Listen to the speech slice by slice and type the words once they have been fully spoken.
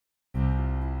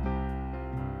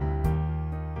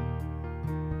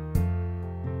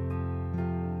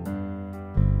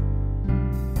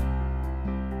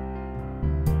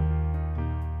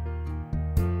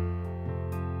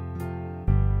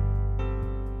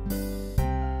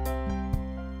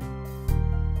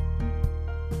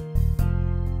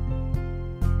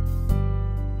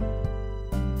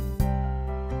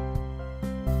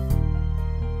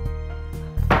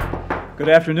Good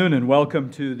afternoon and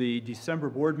welcome to the December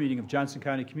board meeting of Johnson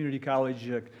County Community College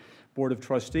Board of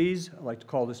Trustees. I'd like to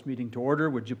call this meeting to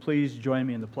order. Would you please join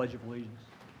me in the Pledge of Allegiance?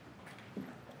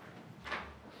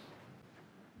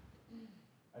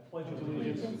 I pledge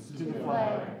allegiance to the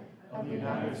flag of the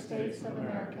United States of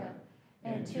America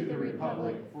and to the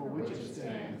republic for which it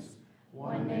stands,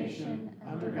 one nation,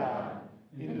 under God,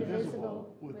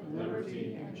 indivisible, with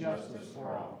liberty and justice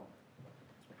for all.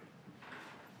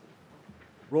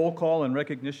 Roll call and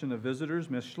recognition of visitors.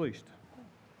 Ms. Schlicht.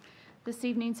 This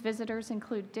evening's visitors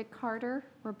include Dick Carter,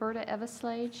 Roberta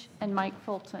Eveslage, and Mike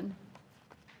Fulton.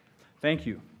 Thank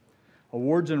you.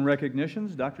 Awards and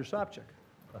recognitions. Dr. Sopcich.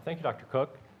 Thank you, Dr.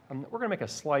 Cook. We're going to make a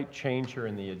slight change here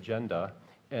in the agenda.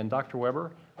 And Dr.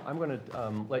 Weber, I'm going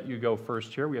to let you go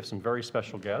first here. We have some very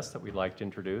special guests that we'd like to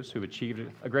introduce who've achieved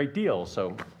a great deal.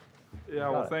 So, yeah,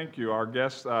 well, thank you. Our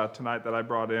guests tonight that I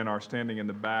brought in are standing in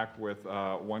the back with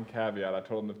one caveat. I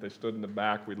told them if they stood in the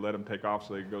back, we'd let them take off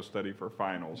so they could go study for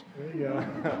finals. There you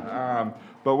go.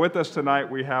 But with us tonight,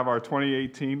 we have our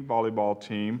 2018 volleyball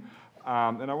team.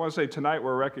 And I want to say tonight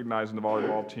we're recognizing the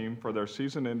volleyball team for their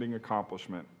season-ending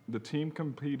accomplishment. The team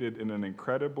competed in an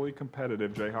incredibly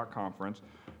competitive Jayhawk conference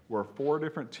where 4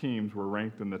 different teams were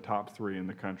ranked in the top 3 in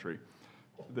the country.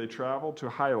 They traveled to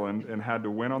Highland and had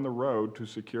to win on the road to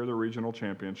secure the regional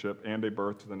championship and a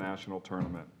berth to the national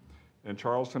tournament. In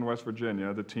Charleston, West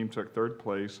Virginia, the team took 3rd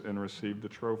place and received the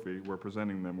trophy we're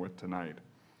presenting them with tonight.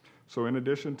 So in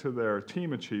addition to their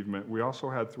team achievement, we also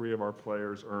had 3 of our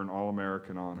players earn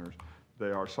All-American honors.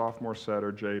 They are sophomore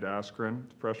setter Jade Askren,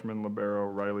 freshman libero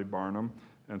Riley Barnum,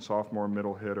 and sophomore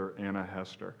middle hitter Anna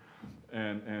Hester.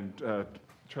 And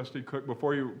Trustee Cook,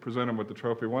 before you present them with the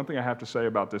trophy, one thing I have to say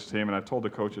about this team, and I told the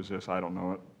coaches this, I don't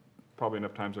know it, probably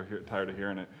enough times they're tired of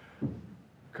hearing it.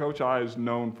 Coach I is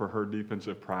known for her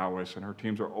defensive prowess, and her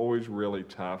teams are always really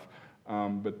tough.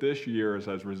 But this year is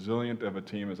as resilient of a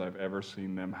team as I've ever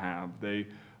seen them have. They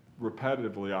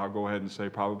repetitively, I'll go ahead and say,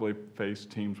 probably face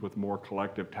teams with more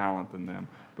collective talent than them.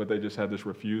 But they just had this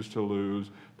refuse to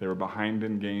lose. They were behind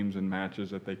in games and matches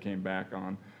that they came back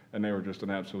on. And they were just an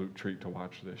absolute treat to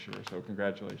watch this year. So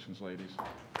congratulations, ladies.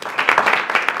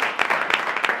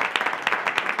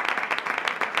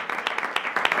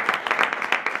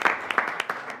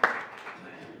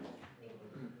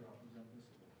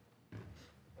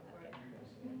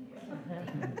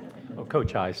 oh,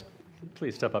 Coach Ice,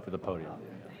 please step up to the podium.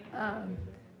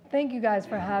 Thank you guys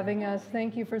for having us.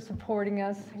 Thank you for supporting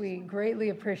us. We greatly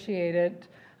appreciate it.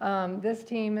 This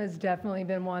team has definitely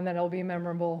been one that will be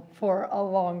memorable for a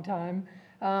long time.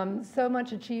 So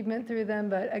much achievement through them,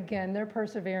 but again, their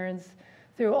perseverance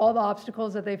through all the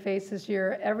obstacles that they faced this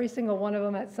year, every single one of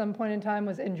them at some point in time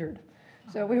was injured.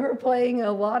 So we were playing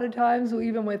a lot of times,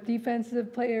 even with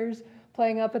defensive players,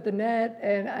 playing up at the net,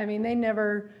 and I mean, they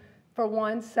never, for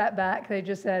once, sat back. They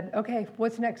just said, okay,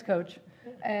 what's next, coach?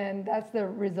 And that's the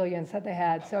resilience that they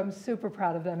had. So I'm super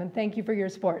proud of them, and thank you for your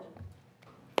support.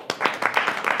 On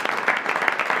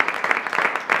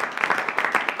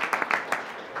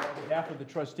behalf of the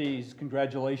trustees,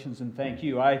 congratulations and thank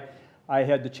you. I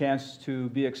had the chance to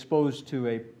be exposed to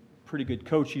a pretty good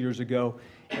coach years ago,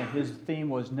 and his theme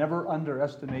was never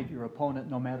underestimate your opponent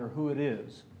no matter who it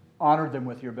is. Honor them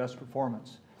with your best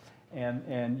performance.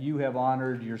 And you have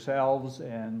honored yourselves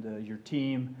and your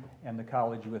team and the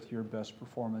college with your best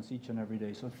performance each and every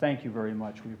day. So thank you very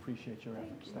much. We appreciate your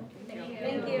efforts. Thank you.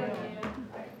 Thank you.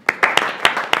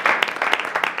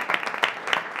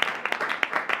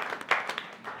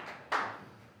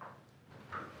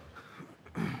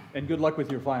 And good luck with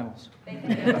your finals. Thank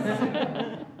you.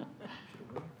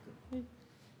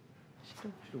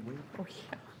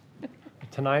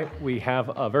 Tonight, we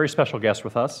have a very special guest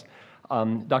with us,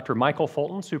 Dr. Michael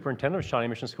Fulton, Superintendent of Shawnee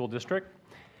Mission School District.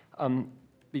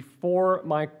 Before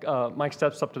Mike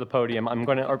steps up to the podium,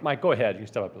 Mike, go ahead. You can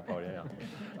step up to the podium.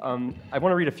 Yeah. I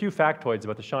want to read a few factoids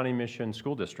about the Shawnee Mission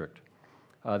School District.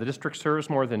 The district serves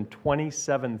more than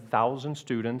 27,000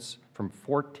 students from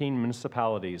 14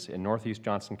 municipalities in northeast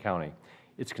Johnson County.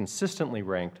 It's consistently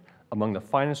ranked among the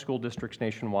finest school districts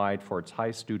nationwide for its high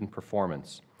student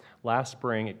performance. Last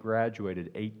spring, it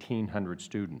graduated 1,800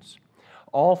 students.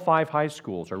 All 5 high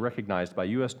schools are recognized by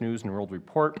U.S. News and World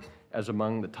Report as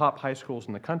among the top high schools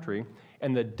in the country,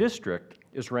 and the district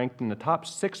is ranked in the top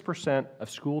 6% of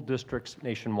school districts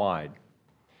nationwide.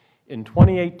 In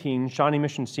 2018, Shawnee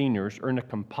Mission seniors earned a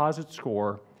composite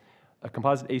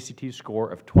ACT score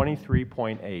of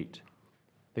 23.8.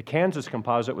 The Kansas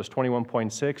composite was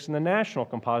 21.6, and the national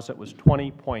composite was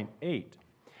 20.8.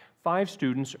 5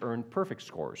 students earned perfect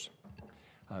scores.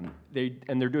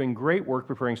 They're doing great work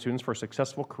preparing students for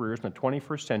successful careers in the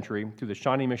 21st century through the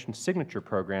Shawnee Mission Signature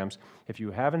programs. If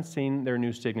you haven't seen their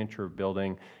new Signature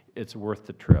building, it's worth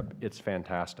the trip. It's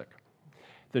fantastic.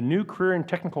 The new Career and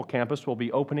Technical Campus will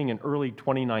be opening in early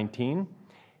 2019,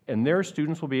 and their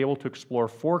students will be able to explore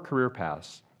 4 career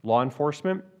paths: law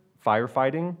enforcement,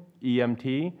 firefighting,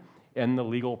 EMT, and the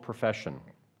legal profession.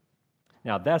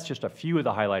 Now, that's just a few of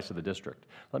the highlights of the district.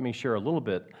 Let me share a little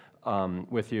bit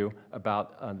with you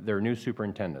about their new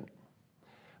superintendent.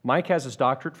 Mike has his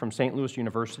doctorate from St. Louis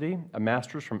University, a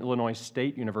master's from Illinois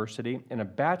State University, and a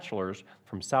bachelor's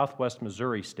from Southwest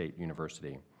Missouri State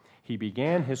University. He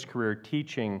began his career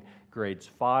teaching grades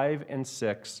 5 and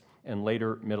 6 and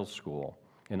later middle school,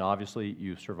 and obviously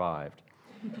you survived.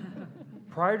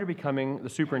 Prior to becoming the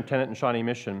superintendent in Shawnee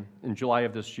Mission in July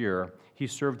of this year, he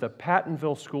served the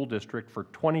Pattonville School District for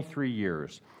 23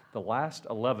 years, the last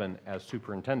 11 as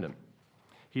superintendent.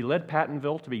 He led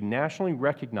Pattonville to be nationally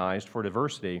recognized for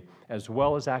diversity as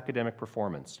well as academic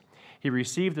performance. He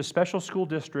received the Special School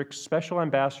District's Special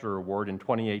Ambassador Award in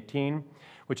 2018,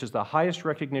 which is the highest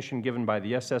recognition given by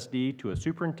the SSD to a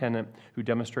superintendent who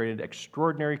demonstrated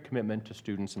extraordinary commitment to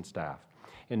students and staff.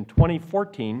 In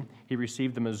 2014, he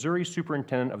received the Missouri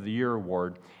Superintendent of the Year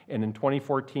Award, and in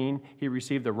 2014, he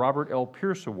received the Robert L.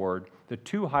 Pierce Award, the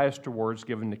 2 highest awards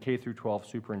given to K-12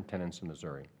 superintendents in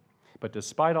Missouri. But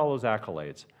despite all those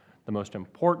accolades, the most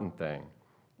important thing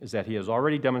is that he has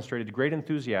already demonstrated great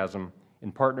enthusiasm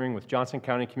in partnering with Johnson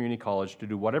County Community College to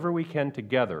do whatever we can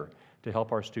together to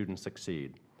help our students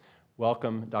succeed.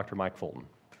 Welcome, Dr. Mike Fulton.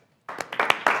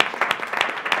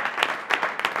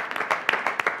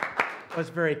 That's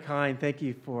very kind. Thank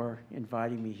you for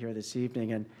inviting me here this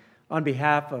evening. And on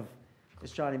behalf of the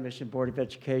Shawnee Mission Board of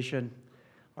Education,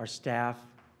 our staff,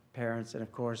 parents, and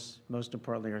of course, most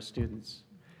importantly, our students,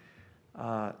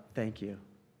 thank you.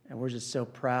 And we're just so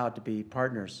proud to be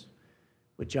partners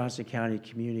with Johnson County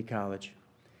Community College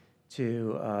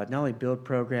to not only build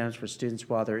programs for students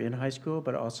while they're in high school,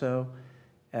 but also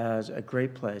as a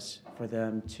great place for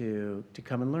them to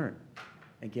come and learn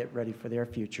and get ready for their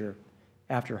future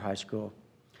after high school.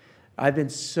 I've been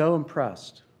so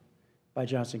impressed by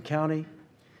Johnson County,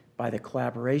 by the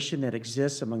collaboration that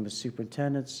exists among the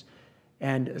superintendents,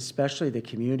 and especially the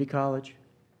community college,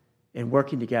 in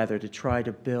working together to try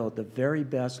to build the very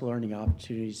best learning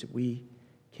opportunities that we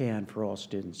can for all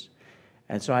students.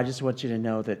 And so I just want you to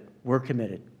know that we're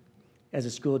committed as a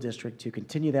school district to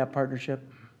continue that partnership.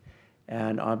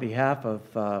 And on behalf of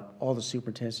all the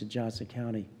superintendents in Johnson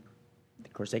County,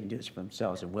 of course, they can do this for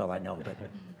themselves, and will, I know, but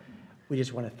we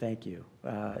just want to thank you.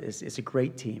 It's a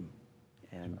great team,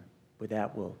 and with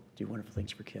that, we'll do wonderful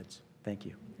things for kids. Thank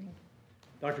you.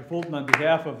 Dr. Fulton, on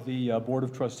behalf of the Board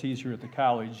of Trustees here at the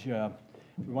college,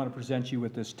 we want to present you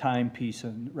with this timepiece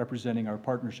and representing our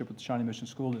partnership with the Shawnee Mission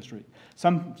School District.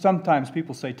 Sometimes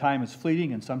people say time is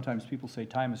fleeting, and sometimes people say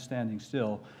time is standing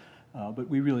still, but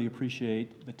we really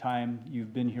appreciate the time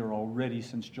you've been here already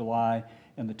since July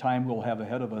and the time we'll have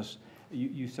ahead of us.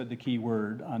 You said the key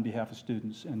word, on behalf of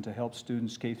students, and to help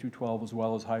students K through 12 as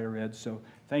well as higher ed. So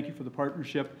thank you for the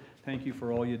partnership. Thank you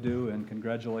for all you do, and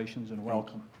congratulations and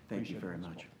welcome. Thank you very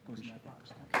much.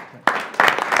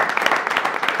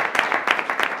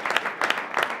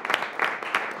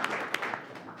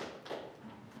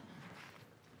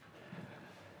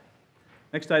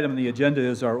 Next item on the agenda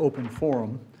is our open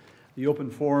forum. The open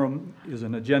forum is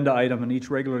an agenda item in each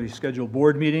regularly scheduled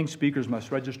board meeting. Speakers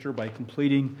must register by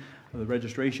completing the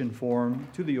registration form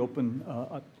to the open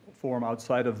forum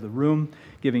outside of the room,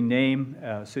 giving name,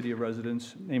 city of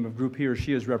residence, name of group he or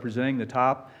she is representing, the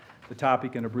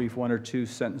topic, and a brief 1 or 2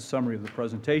 sentence summary of the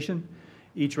presentation.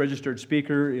 Each registered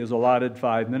speaker is allotted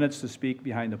 5 minutes to speak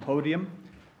behind the podium.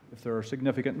 If there are a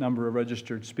significant number of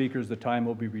registered speakers, the time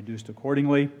will be reduced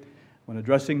accordingly. When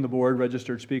addressing the board,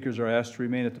 registered speakers are asked to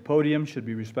remain at the podium, should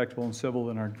be respectful and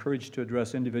civil, and are encouraged to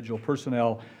address individual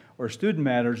personnel or student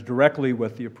matters directly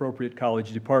with the appropriate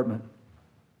college department.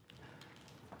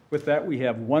 With that, we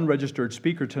have one registered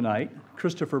speaker tonight,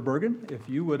 Christopher Bergen. If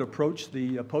you would approach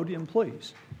the podium,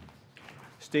 please.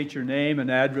 State your name and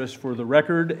address for the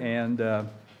record, and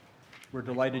we're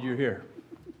delighted you're here.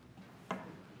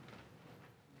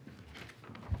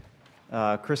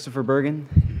 Christopher Bergen,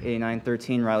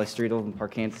 8913 Riley Street, Overland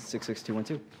Park, Kansas,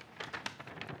 66212.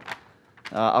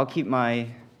 I'll keep my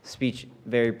speech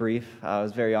very brief. I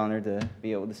was very honored to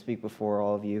be able to speak before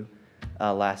all of you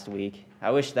last week.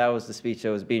 I wish that was the speech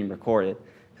that was being recorded,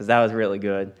 because that was really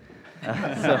good.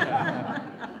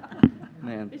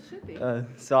 Man. It should be.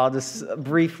 So I'll just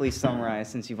briefly summarize,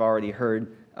 since you've already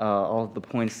heard all of the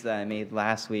points that I made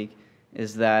last week,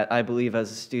 is that I believe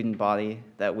as a student body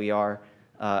that we are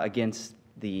against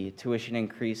the tuition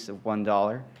increase of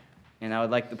 $1. And I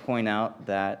would like to point out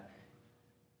that,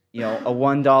 you know, a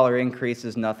 $1 increase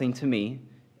is nothing to me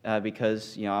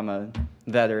because, you know, I'm a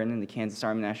veteran in the Kansas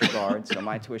Army National Guard, so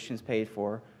my tuition is paid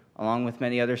for, along with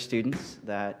many other students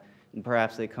that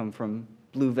perhaps they come from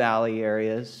Blue Valley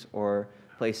areas or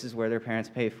places where their parents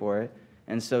pay for it.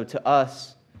 And so to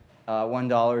us,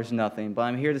 $1 is nothing. But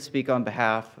I'm here to speak on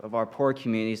behalf of our poor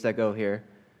communities that go here.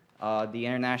 The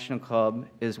International Club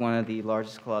is one of the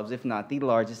largest clubs, if not the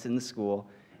largest in the school.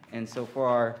 And so for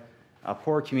our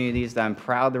poor communities that I'm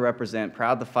proud to represent,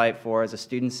 proud to fight for as a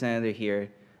student senator here,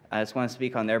 I just want to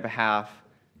speak on their behalf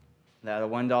that a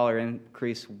 $1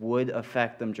 increase would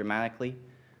affect them dramatically.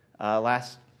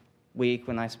 Last week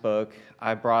when I spoke,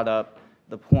 I brought up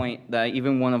the point that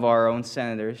even one of our own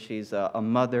senators, she's a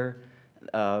mother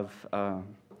of a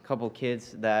couple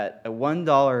kids, that a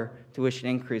 $1 tuition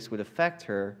increase would affect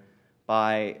her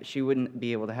by, she wouldn't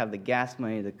be able to have the gas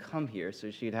money to come here, so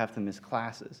she'd have to miss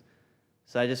classes.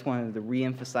 So I just wanted to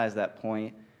reemphasize that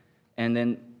point. And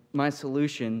then my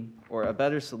solution, or a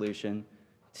better solution,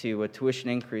 to a tuition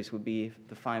increase would be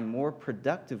to find more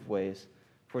productive ways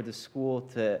for the school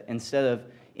to, instead of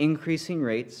increasing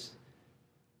rates,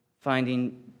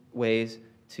 finding ways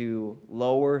to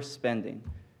lower spending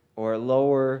or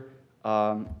lower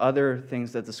other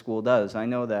things that the school does. I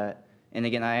know that, and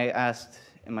again, I asked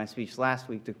in my speech last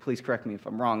week to please correct me if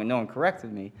I'm wrong, and no one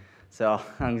corrected me, so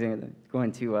I'm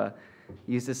going to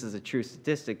use this as a true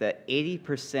statistic, that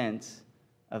 80%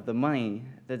 of the money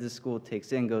that the school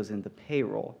takes in goes into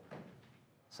payroll.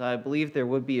 So I believe there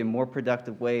would be a more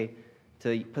productive way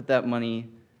to put that money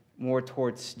more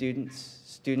towards students,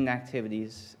 student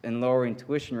activities, and lowering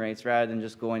tuition rates rather than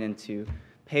just going into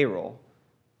payroll.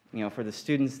 You know, for the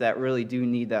students that really do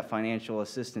need that financial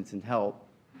assistance and help,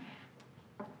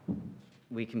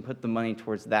 we can put the money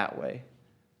towards that way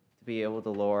to be able to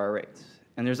lower our rates.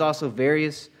 And there's also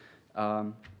various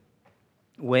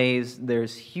ways,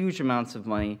 there's huge amounts of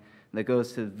money that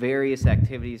goes to various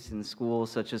activities in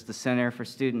schools, such as the Center for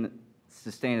Student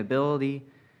Sustainability,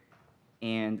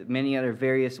 and many other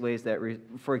various ways that,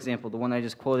 for example, the one I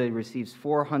just quoted receives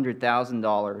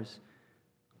 $400,000,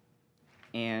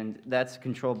 and that's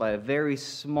controlled by a very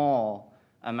small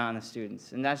amount of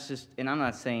students. And that's just, and I'm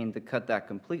not saying to cut that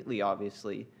completely,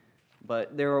 obviously,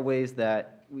 but there are ways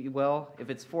that, well, if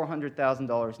it's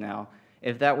 $400,000 now,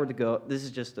 if that were to go, this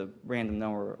is just a random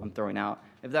number I'm throwing out,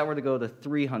 if that were to go to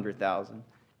 $300,000,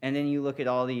 and then you look at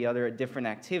all the other different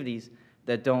activities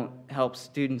that don't help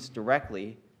students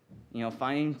directly, you know,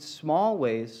 finding small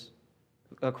ways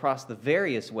across the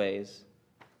various ways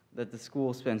that the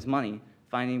school spends money,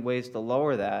 finding ways to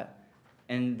lower that,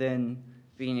 and then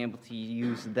being able to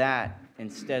use that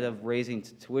instead of raising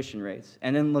tuition rates,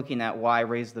 and then looking at why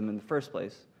raise them in the first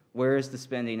place. Where is the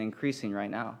spending increasing right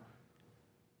now?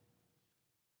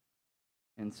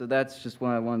 And so that's just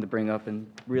what I wanted to bring up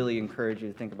and really encourage you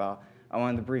to think about. I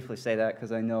wanted to briefly say that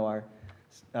because I know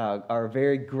our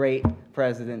very great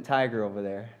President Tiger over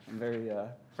there. I'm very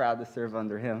proud to serve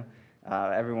under him.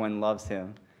 Everyone loves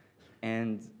him.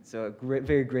 And so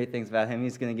very great things about him.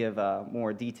 He's going to give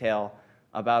more detail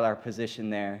about our position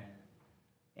there.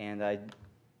 And I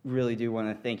really do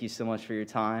want to thank you so much for your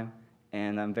time.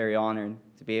 And I'm very honored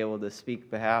to be able to speak on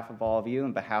behalf of all of you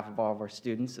and behalf of all of our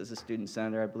students. As a student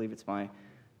senator, I believe it's my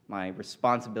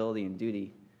responsibility and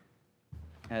duty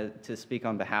to speak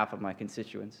on behalf of my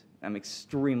constituents. I'm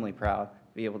extremely proud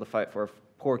to be able to fight for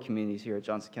poor communities here at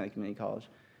Johnson County Community College.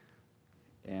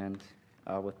 And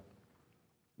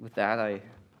with that, I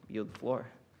yield the floor.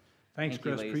 Thanks, Thank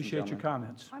you, Chris. ladies and Appreciate your gentlemen.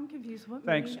 comments. I'm confused. What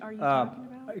Thanks. meeting are you talking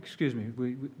about? Excuse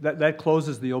me. That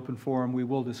closes the open forum. We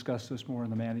will discuss this more in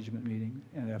the management meeting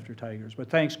and after Tigers. But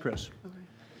thanks, Chris. Okay.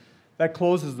 That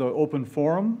closes the open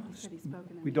forum. You said he's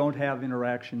spoken in. We don't have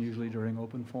interaction usually during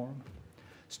open forum.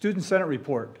 Student Senate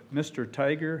report, Mr.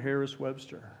 Tiger Harris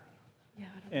Webster. Yeah,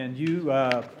 I don't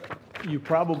And you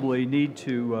probably need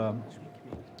to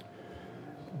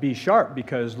be sharp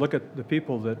because look at the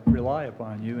people that rely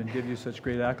upon you and give you such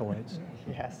great accolades.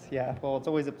 Yes, yeah. Well, it's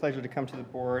always a pleasure to come to the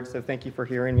board, so thank you for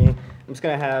hearing me. I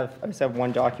just have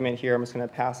one document here I'm just going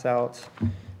to pass out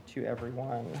to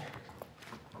everyone.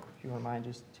 If you wouldn't mind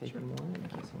just taking one in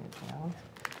case I get down.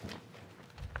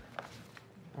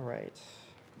 All right.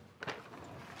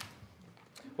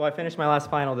 Well, I finished my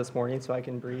last final this morning, so I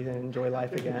can breathe and enjoy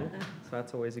life again. So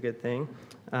that's always a good thing.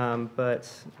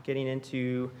 But getting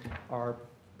into our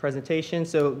presentation,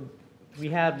 so we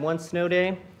had one snow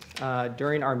day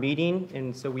during our meeting,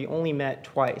 and so we only met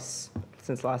twice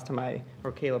since last time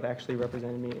Caleb actually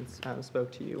represented me and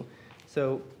spoke to you.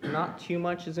 So not too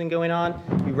much has been going on.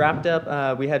 We wrapped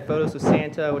up, we had photos with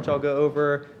Santa, which I'll go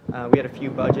over. We had a few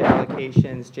budget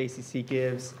allocations, JCC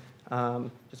gives.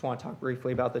 Just want to talk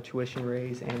briefly about the tuition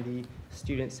raise and the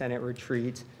Student Senate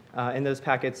retreat. In those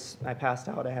packets I passed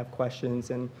out, I have questions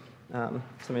and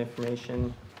some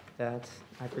information that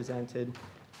I presented.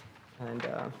 And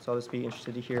so I'll just be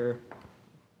interested to hear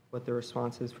what the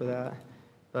response is for that.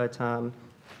 But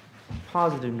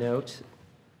positive note,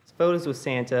 photos with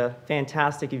Santa,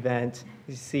 fantastic event.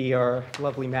 You see our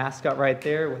lovely mascot right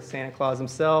there with Santa Claus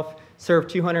himself. Served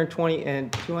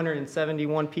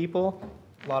 271 people.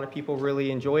 A lot of people really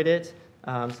enjoyed it.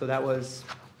 So that was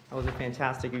a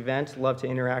fantastic event. Love to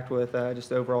interact with just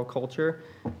the overall culture.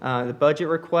 The budget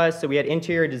request, so we had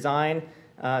interior design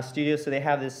studios. So they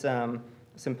have this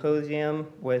symposium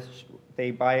which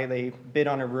they bid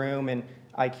on a room, and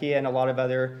IKEA and a lot of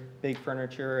other big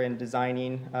furniture and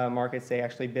designing markets, they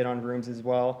actually bid on rooms as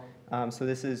well. So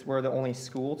we're the only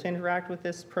school to interact with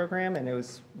this program, and it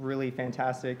was really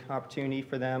fantastic opportunity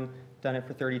for them. Done it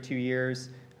for 32 years.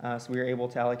 So we were able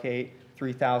to allocate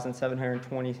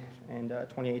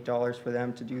 $3,728 for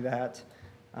them to do that.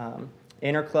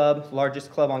 Interclub,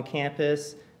 largest club on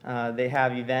campus. They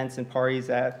have events and parties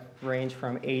that range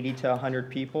from 80 to 100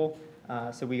 people.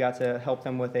 So we got to help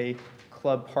them with a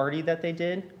club party that they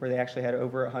did, where they actually had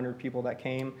over 100 people that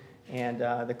came. And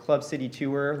the club city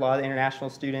tour, a lot of the international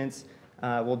students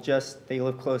they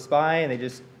live close by and they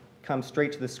just come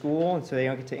straight to the school, and so they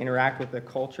don't get to interact with the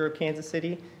culture of Kansas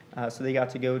City. So they got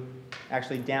to go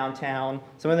actually downtown.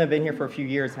 Some of them have been here for a few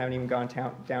years and haven't even gone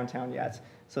downtown yet.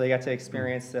 So they got to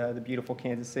experience the beautiful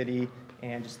Kansas City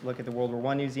and just look at the World War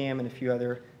I Museum and a few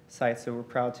other sites. So we're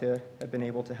proud to have been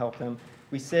able to help them.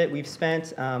 We've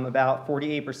spent about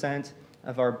 48%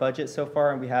 of our budget so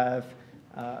far, and we have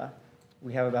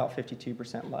about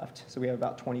 52% left. So we have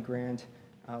about 20 grand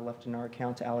left in our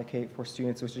account to allocate for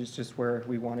students, which is just where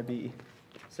we want to be.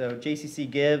 So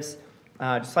JCC Gives,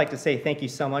 just like to say thank you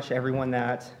so much to everyone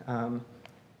that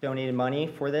donated money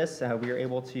for this. We were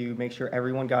able to make sure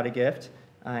everyone got a gift,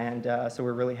 and so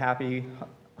we're really happy.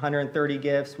 130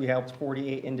 gifts. We helped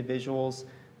 48 individuals.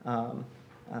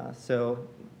 So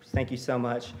thank you so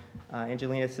much.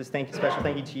 Angelina says special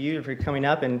thank you to you for coming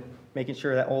up and making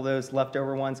sure that all those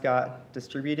leftover ones got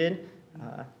distributed.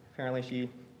 Apparently she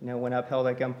went uphill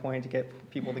at gunpoint to get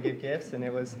people to give gifts, and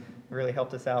it really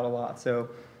helped us out a lot. So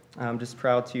I'm just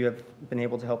proud to have been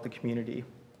able to help the community.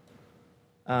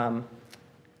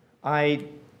 I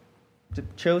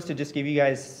chose to just give you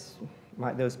guys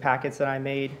those packets that I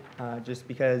made just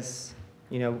because,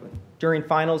 during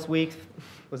finals week,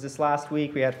 was this last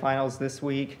week, we had finals this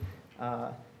week.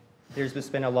 There's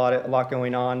just been a lot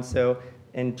going on. So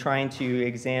in trying to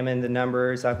examine the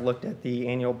numbers, I've looked at the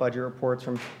annual budget reports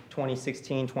from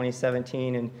 2016,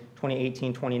 2017, and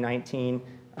 2018, 2019.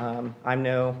 I'm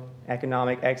no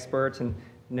economic expert and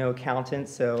no accountant,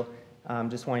 so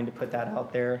just wanting to put that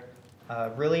out there.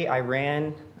 Really, I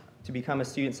ran to become a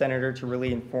student senator to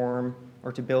really inform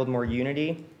or to build more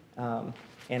unity.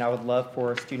 And I would love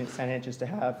for a student senate just to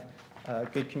have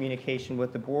good communication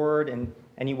with the board, and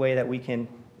any way that we can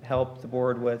help the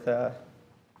board with,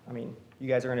 you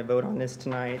guys are going to vote on this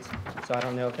tonight, so I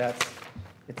don't know if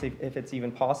it's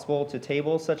even possible to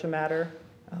table such a matter.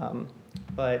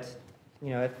 But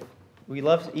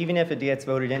even if it gets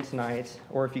voted in tonight,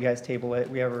 or if you guys table it,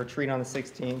 we have a retreat on the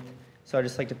 16th. So I'd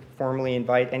just like to formally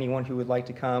invite anyone who would like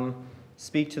to come,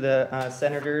 speak to the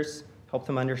senators, help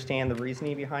them understand the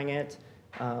reasoning behind it.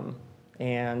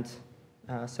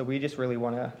 So we just really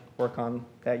want to work on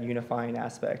that unifying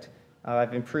aspect.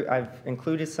 I've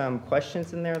included some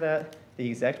questions in there that the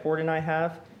exec board and I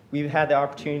have. We've had the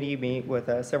opportunity to meet with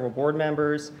several board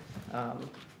members.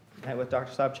 Met with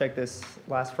Dr. Sobchak this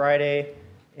last Friday,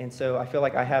 and so I feel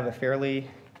like I have a fairly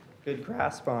good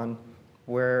grasp on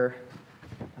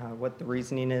what the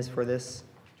reasoning is for this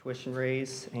tuition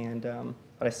raise,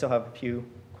 but I still have a few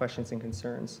questions and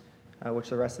concerns, which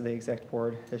the rest of the exec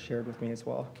board has shared with me as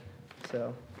well.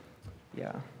 So,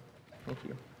 yeah, thank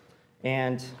you.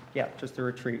 And yeah, just the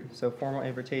retreat. So formal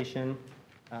invitation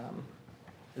to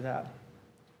that.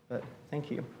 But thank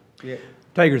you. Yeah.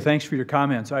 Tiger, thanks for your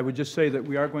comments. I would just say that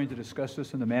we are going to discuss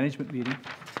this in the management meeting.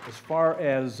 As far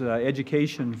as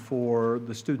education for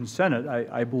the Student Senate,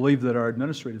 I believe that our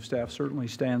administrative staff certainly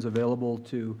stands available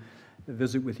to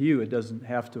visit with you. It doesn't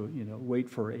have to, wait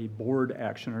for a board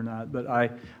action or not, but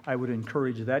I would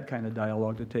encourage that kind of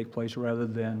dialogue to take place rather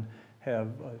than have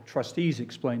trustees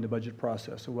explain the budget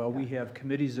process. So while we have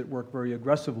committees that work very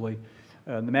aggressively,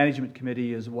 the management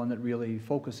committee is one that really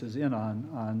focuses in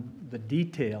on the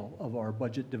detail of our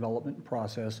budget development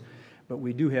process. but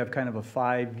we do have kind of a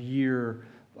 5-year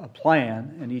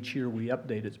plan, and each year we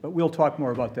update it. But we'll talk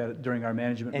more about that during our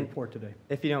management And report today.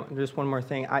 If you don't, just one more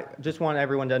thing. I just want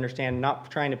everyone to understand, not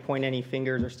trying to point any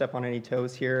fingers or step on any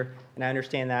toes here. And I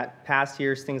understand that past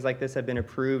years, things like this have been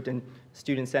approved and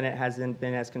Student Senate hasn't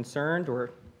been as concerned,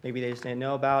 or maybe they just didn't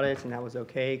know about it and that was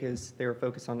okay because they were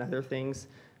focused on other things.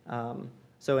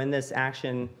 So in this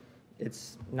action,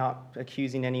 it's not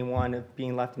accusing anyone of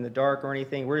being left in the dark or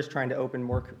anything. We're just trying to open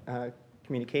more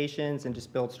communications and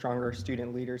just build stronger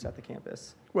student leaders at the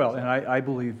campus. Well, and I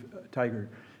believe, Tiger,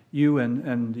 you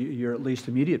and your at least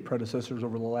immediate predecessors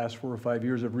over the last 4 or 5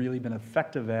 years have really been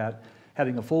effective at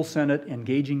having a full Senate,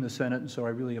 engaging the Senate, and so I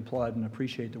really applaud and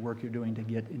appreciate the work you're doing to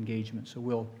get engagement. So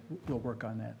we'll work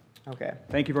on that. Okay.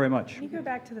 Thank you very much. Can you go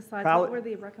back to the slides? Pal- What were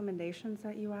the recommendations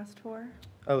that you asked for?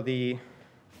 Oh, yes.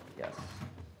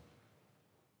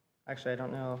 Actually, I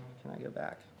don't know. Can I go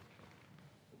back?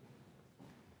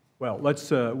 Well, let's,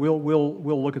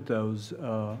 we'll look at those.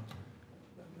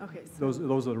 Okay, so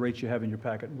Those are the rates you have in your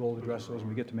packet. We'll address those when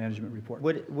we get to management report.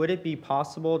 Would it be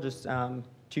possible just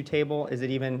to table? Is it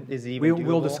even We'll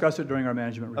doable? discuss it during our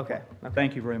management report. Okay.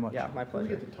 Thank you very much. Yeah, my Can we pleasure.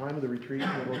 get the time of the retreat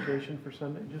and the location for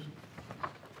Sunday? Just,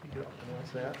 you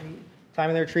announce that? Time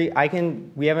of the retreat,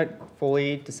 we haven't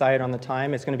fully decided on the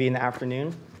time. It's going to be in the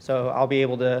afternoon. So I'll be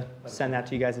able to send that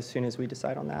to you guys as soon as we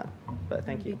decide on that. But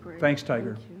thank you. great. Thanks,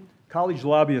 Tiger. Thank you. College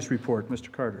lobbyist report,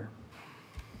 Mr. Carter.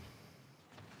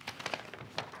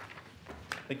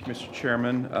 Thank you, Mr.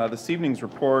 Chairman. This evening's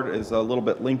report is a little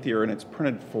bit lengthier in its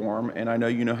printed form, and I know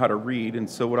you know how to read, and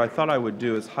so what I thought I would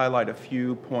do is highlight a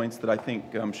few points that I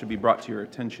think should be brought to your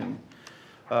attention.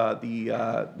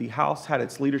 The House had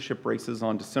its leadership races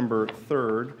on December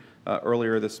 3rd,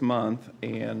 earlier this month,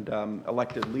 and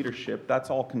elected leadership. That's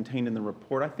all contained in the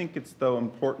report. I think it's, though,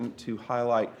 important to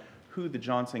highlight who the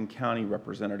Johnson County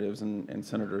representatives and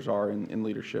senators are in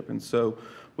leadership. And so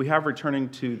we have returning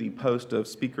to the post of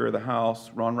Speaker of the House,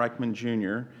 Ron Reichman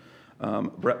Jr.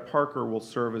 Brett Parker will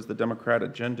serve as the Democrat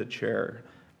Agenda Chair,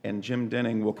 and Jim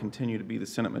Denning will continue to be the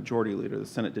Senate Majority Leader. The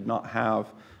Senate did not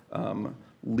have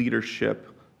leadership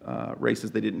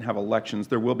races. They didn't have elections.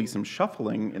 There will be some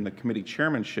shuffling in the committee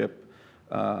chairmanship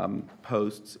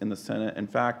posts in the Senate. In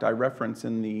fact, I reference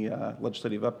in the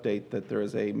legislative update that there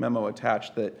is a memo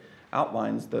attached that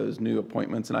outlines those new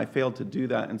appointments, and I failed to do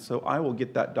that, and so I will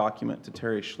get that document to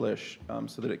Terry Schlish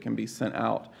so that it can be sent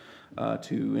out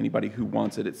to anybody who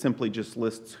wants it. It simply just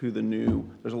lists who the new,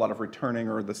 there's a lot of returning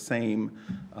or the same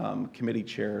committee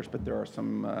chairs, but there are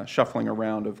some shuffling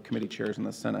around of committee chairs in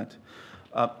the Senate.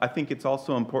 I think it's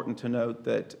also important to note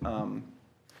that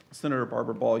Senator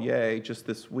Barbara Bollier just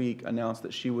this week announced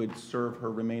that she would serve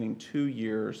her remaining 2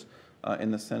 years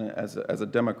in the Senate as a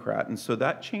Democrat. And so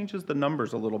that changes the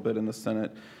numbers a little bit in the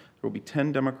Senate. There will be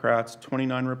 10 Democrats,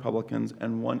 29 Republicans,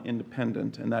 and 1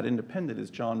 independent. And that independent is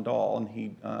John Dahl, and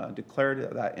he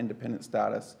declared that independent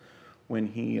status when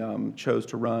he chose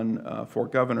to run for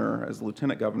governor as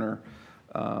lieutenant governor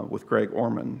with Greg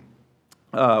Orman.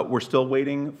 We're still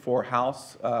waiting for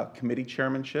House committee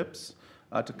chairmanships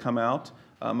to come out.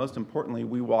 Most importantly,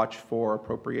 we watch for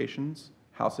appropriations,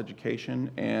 House Education,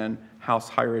 and House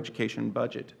Higher Education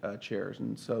budget chairs.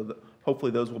 And so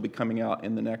hopefully those will be coming out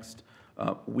in the next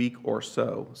week or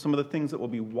so. Some of the things that we'll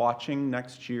be watching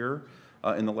next year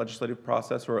in the legislative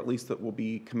process, or at least that will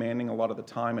be commanding a lot of the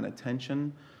time and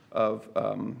attention of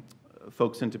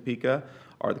folks in Topeka,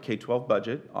 are the K-12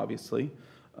 budget, obviously.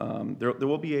 There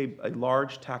will be a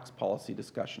large tax policy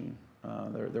discussion.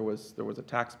 There was a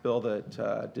tax bill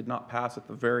that did not pass at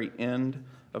the very end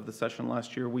of the session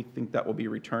last year. We think that will be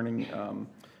returning,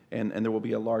 and there will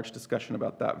be a large discussion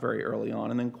about that very early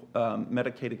on. And then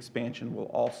Medicaid expansion will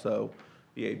also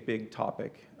be a big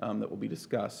topic that will be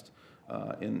discussed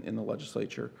in the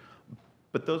legislature.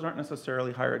 But those aren't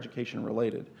necessarily higher education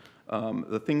related.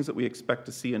 The things that we expect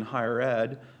to see in higher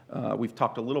ed, we've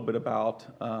talked a little bit about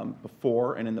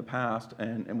before and in the past,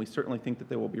 and we certainly think that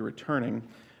they will be returning.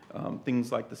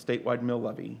 Things like the statewide mill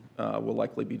levy will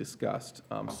likely be discussed.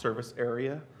 Service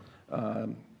areas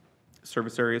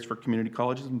for community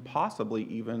colleges, and possibly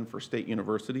even for state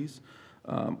universities.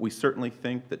 We certainly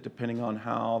think that depending on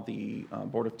how the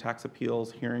Board of Tax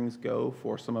Appeals hearings go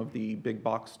for some of the big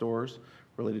box stores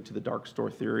related to the dark store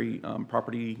theory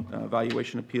property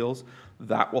valuation appeals,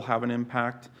 that will have an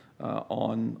impact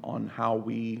on how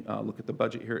we look at the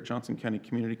budget here at Johnson County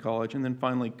Community College. And then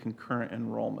finally, concurrent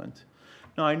enrollment.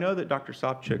 Now, I know that Dr.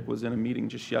 Sopcich was in a meeting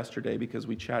just yesterday because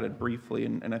we chatted briefly,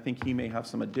 and I think he may have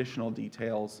some additional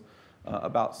details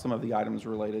about some of the items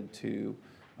related to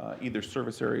either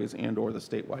service areas and or the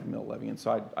statewide mill levy. And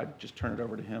so I'd just turn it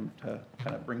over to him to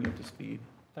kind of bring you up to speed.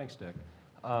 Thanks, Dick.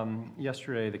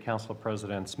 Yesterday, the Council of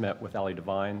Presidents met with Ally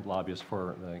Devine, lobbyist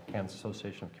for the Kansas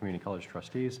Association of Community College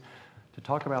Trustees, to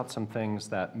talk about some things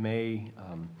that may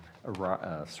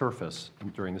surface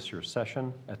during this year's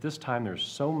session. At this time, there's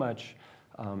so much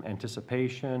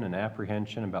anticipation and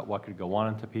apprehension about what could go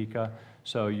on in Topeka,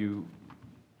 so you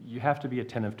have to be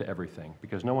attentive to everything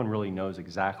because no one really knows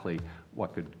exactly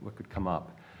what could come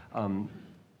up.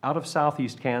 Out of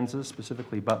southeast Kansas,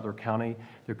 specifically Butler County,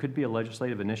 there could be a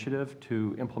legislative initiative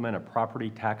to implement a property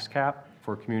tax cap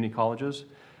for community colleges.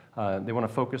 They want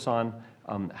to focus on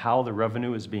how the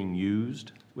revenue is being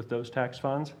used with those tax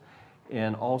funds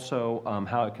and also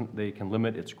how they can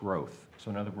limit its growth.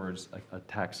 So in other words, a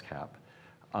tax cap.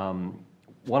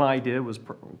 One idea was,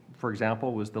 for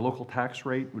example, was the local tax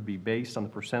rate would be based on the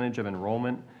percentage of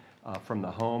enrollment from the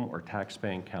home or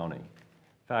tax-paying county.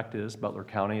 Fact is, Butler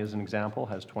County, as an example,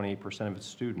 has 28% of its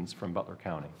students from Butler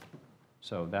County.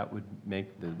 So that would make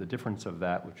the difference of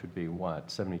that, which would be what,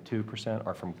 72%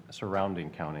 are from surrounding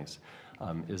counties.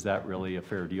 Is that really a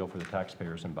fair deal for the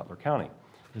taxpayers in Butler County?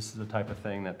 This is the type of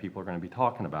thing that people are going to be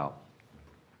talking about.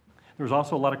 There's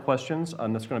also a lot of questions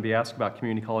that's going to be asked about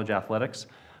community college athletics.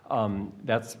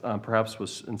 That's perhaps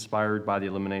was inspired by the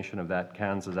elimination of that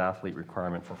Kansas athlete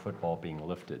requirement for football being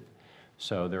lifted.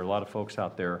 So there are a lot of folks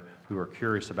out there who are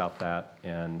curious about that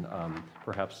and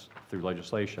perhaps through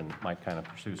legislation might kind of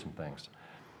pursue some things.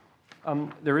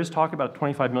 There is talk about a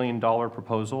 $25 million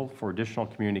proposal for additional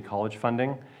community college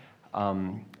funding.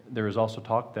 There is also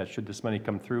talk that should this money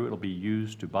come through, it'll be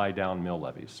used to buy down mill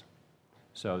levies.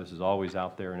 So this is always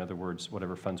out there. In other words,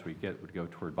 whatever funds we get would go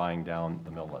toward buying down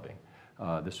the mill levy.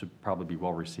 This would probably be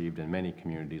well received in many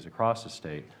communities across the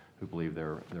state who believe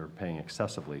they're paying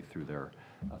excessively through their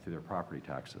property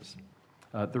taxes.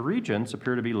 The regents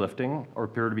appear to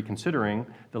be considering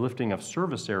the lifting of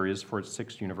service areas for its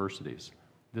 6 universities.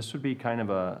 This would be kind of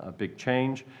a big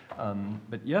change,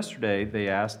 but yesterday they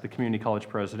asked the community college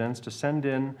presidents to send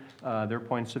in their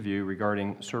points of view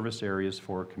regarding service areas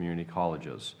for community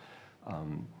colleges.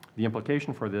 The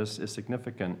implication for this is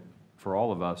significant for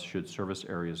all of us should service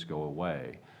areas go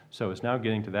away. So it's now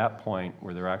getting to that point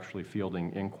where they're actually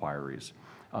fielding inquiries.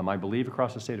 I believe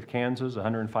across the state of Kansas,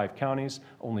 105 counties,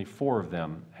 only 4 of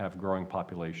them have growing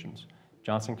populations.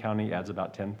 Johnson County adds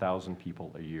about 10,000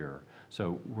 people a year.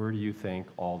 So where do you think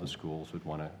all the schools would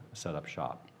want to set up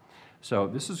shop? So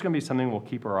this is going to be something we'll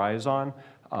keep our eyes on.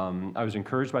 I was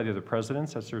encouraged by the other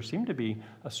presidents that there seemed to be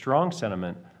a strong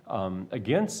sentiment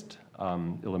against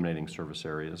eliminating service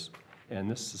areas. And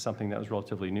this is something that was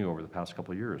relatively new over the past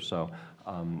couple of years. So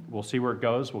we'll see where it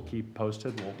goes. We'll keep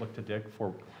posted. We'll look to Dick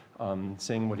for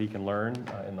seeing what he can learn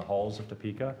in the halls of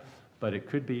Topeka. But it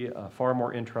could be a far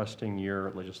more interesting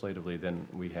year legislatively than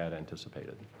we had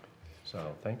anticipated.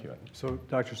 So thank you. So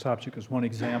Dr. Sopcich is one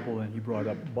example, and you brought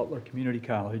up Butler Community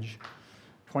College.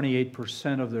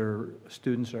 28% of their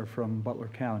students are from Butler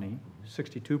County,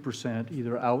 62%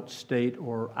 either out-state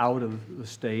or out of the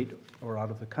state or out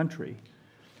of the country.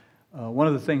 One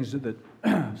of the things that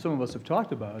some of us have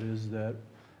talked about is that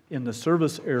in the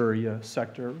service area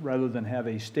sector, rather than have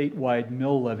a statewide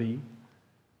mill levy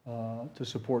to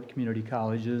support community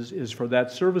colleges, is for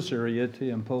that service area to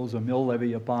impose a mill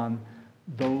levy upon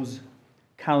those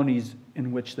counties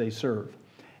in which they serve.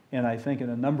 And I think in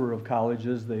a number of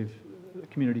colleges,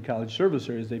 community college service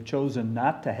areas, they've chosen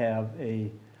not to have a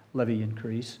levy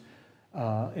increase.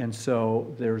 And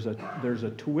so there's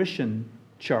a tuition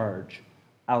charge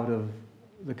out of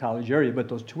the college area, but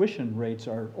those tuition rates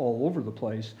are all over the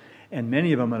place, and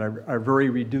many of them are very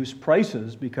reduced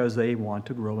prices because they want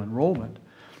to grow enrollment.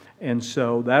 And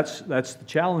so that's the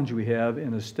challenge we have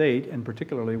in the state, and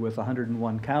particularly with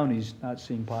 101 counties not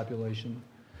seeing population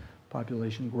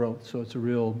growth. So it's a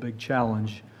real big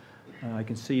challenge. I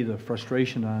can see the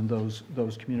frustration on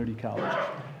those community colleges.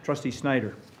 Trustee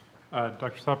Snyder.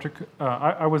 Dr. Sopcich,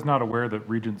 I was not aware that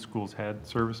Regent schools had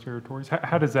service territories.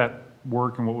 How does that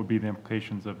work, and what would be the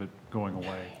implications of it going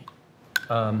away?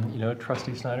 You know,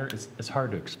 Trustee Snyder, it's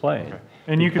hard to explain. Okay.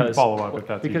 And you can follow up if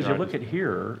that's because easier. You look at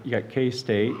here, you got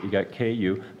K-State, you got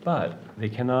KU, but they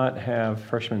cannot have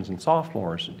freshmen and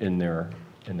sophomores in their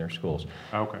schools.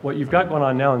 Okay. What you've got going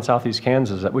on now in Southeast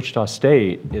Kansas is that Wichita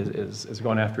State is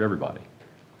going after everybody.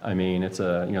 I mean, it's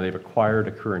they've acquired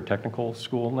a career and technical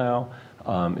school now.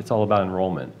 It's all about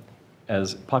enrollment.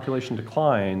 As population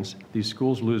declines, these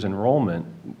schools lose enrollment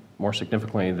more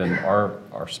significantly than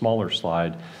our smaller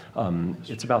slide.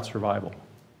 It's about survival.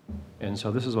 And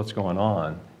so this is what's going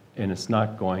on, and it's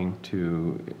going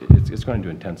to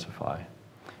intensify.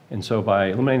 And so by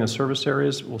eliminating the service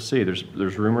areas, we'll see. There's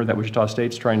rumor that Wichita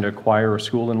State's trying to acquire a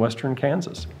school in western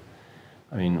Kansas.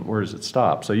 I mean, where does it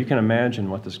stop? So you can imagine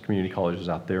what this community college is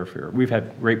out there for. We've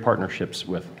had great partnerships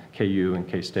with KU and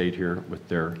K-State here with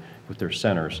their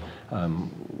centers.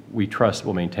 We trust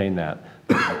we'll maintain that.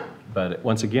 But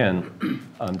once again,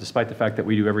 despite the fact that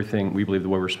we do everything we believe the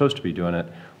way we're supposed to be doing it,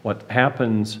 what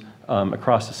happens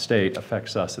across the state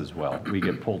affects us as well. We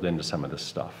get pulled into some of this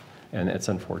stuff, and it's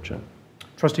unfortunate.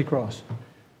 Trustee Cross.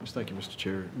 Yes, thank you, Mr.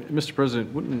 Chair. Mr.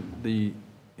 President, wouldn't the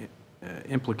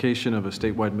implication of a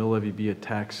statewide mill levy be a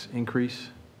tax increase?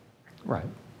 Right.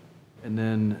 And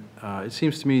then it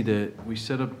seems to me that we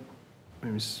set up, I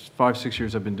mean, 5, 6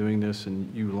 years I've been doing this,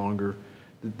 and you longer,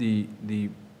 the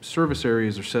service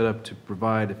areas are set up to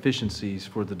provide efficiencies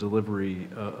for the delivery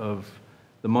of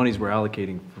the monies we're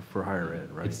allocating for higher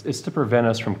ed, right? It's to prevent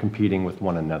us from competing with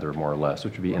one another, more or less,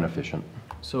 which would be inefficient.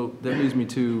 So that leads me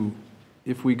to,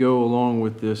 if we go along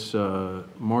with this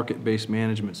market-based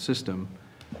management system,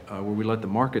 where we let the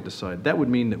market decide, that would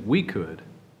mean that we could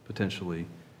potentially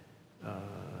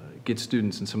get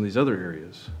students in some of these other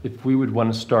areas. If we would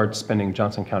want to start spending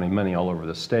Johnson County money all over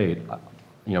the state,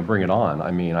 you know, bring it on.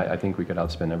 I mean, I think we could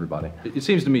outspend everybody. It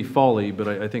seems to me folly, but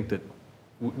I think that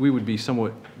we would be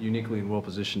somewhat uniquely and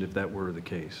well-positioned if that were the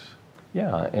case.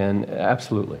 Yeah, and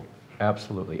absolutely,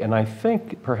 absolutely. And I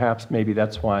think perhaps maybe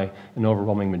that's why an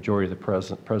overwhelming majority of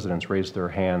the presidents raised their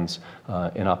hands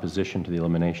in opposition to the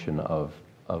elimination of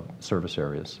service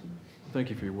areas. Thank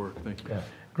you for your work. Thank you. Yeah.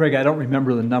 Greg, I don't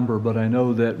remember the number, but I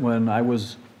know that when I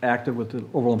was active with the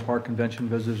Overland Park Convention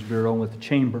Visitors Bureau and with the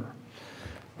Chamber,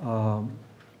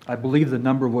 I believe the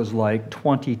number was like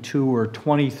 22 or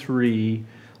 23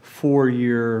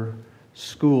 four-year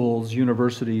schools,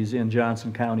 universities in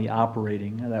Johnson County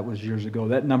operating. And that was years ago.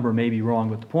 That number may be wrong,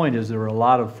 but the point is there are a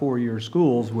lot of four-year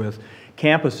schools with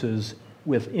campuses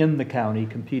within the county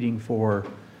competing for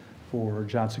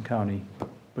Johnson County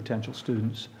potential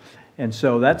students. And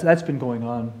so that's been going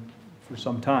on for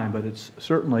some time, but it's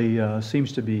certainly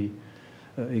seems to be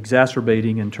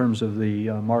exacerbating in terms of the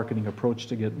marketing approach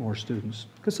to get more students.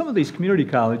 Because some of these community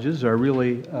colleges are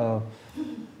really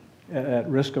at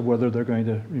risk of whether they're going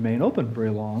to remain open very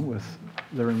long with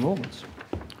their enrollments.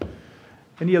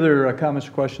 Any other comments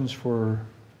or questions for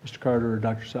Mr. Carter or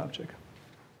Dr. Sopcich?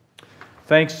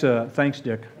 Thanks,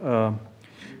 Dick.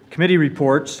 Committee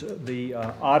reports, the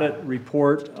audit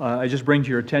report, I just bring to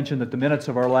your attention that the minutes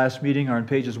of our last meeting are on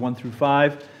pages 1 through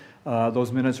 5.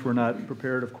 Those minutes were not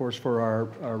prepared, of course, for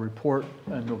our report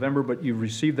in November, but you've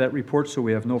received that report, so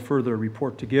we have no further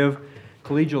report to give.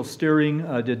 Collegial steering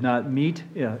did not meet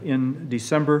in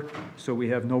December, so we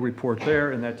have no report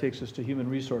there, and that takes us to Human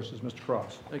Resources. Mr.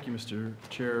 Cross. Thank you, Mr.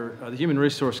 Chair. The Human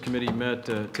Resource Committee met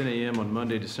 10 a.m. on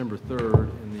Monday, December 3rd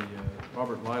in the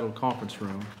Robert Lytle Conference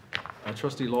Room.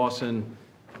 Trustee Lawson,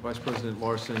 Vice President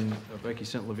Larson, Becky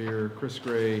St. Levere, Chris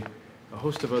Gray, a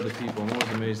host of other people. I'm always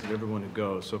amazed at everyone who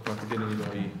goes, so if I forget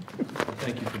anybody,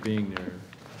 thank you for being there.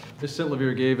 Ms. St.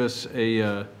 Levere gave us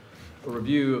a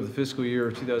review of the fiscal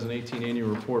year 2018 annual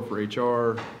report for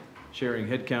HR, sharing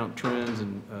headcount trends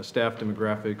and staff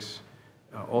demographics.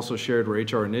 Also shared were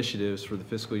HR initiatives for the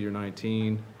fiscal year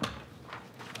 19.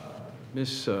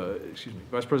 Vice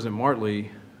President Martley,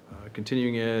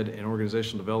 Continuing Ed and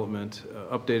Organizational Development,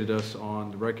 updated us on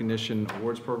the recognition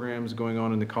awards programs going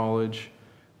on in the college,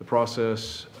 the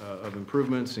process of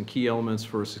improvements and key elements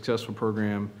for a successful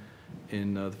program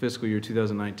in the fiscal year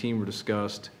 2019 were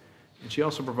discussed. And she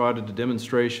also provided a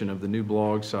demonstration of the new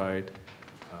blog site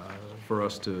for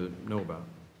us to know about.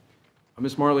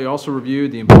 Ms. Martley also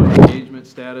reviewed the employee engagement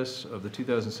status of the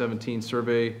 2017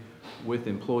 survey with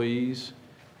employees,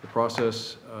 the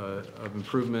process of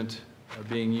improvement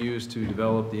being used to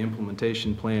develop the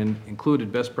implementation plan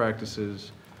included best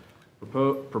practices,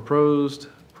 proposed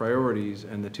priorities,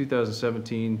 and the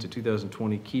 2017 to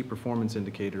 2020 key performance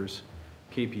indicators,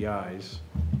 KPIs,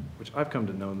 which I've come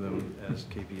to know them as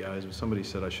KPIs, but somebody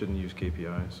said I shouldn't use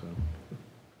KPIs, so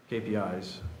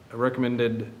KPIs. A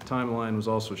recommended timeline was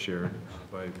also shared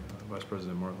by Vice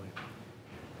President Martley.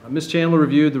 Ms. Chandler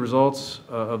reviewed the results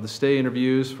of the stay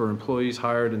interviews for employees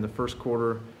hired in the first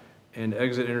quarter and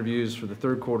exit interviews for the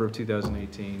third quarter of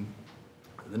 2018.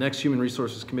 The next Human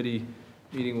Resources Committee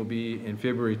meeting will be in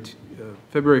February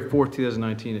 4th,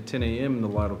 2019 at 10 a.m. in the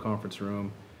Lytle Conference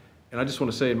Room. And I just want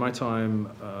to say in my time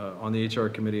on the HR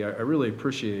Committee, I really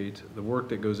appreciate the work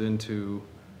that goes into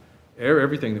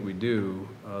everything that we do,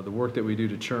 the work that we do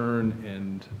to churn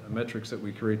and metrics that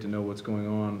we create to know what's going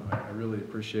on. I really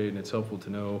appreciate, and it's helpful to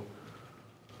know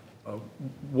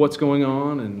what's going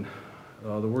on and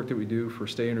the work that we do for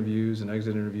stay interviews and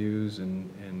exit interviews,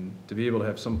 and to be able to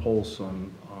have some pulse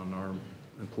on our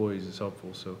employees is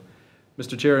helpful. So,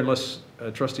 Mr. Chair, unless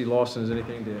Trustee Lawson has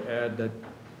anything to add, that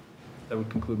That would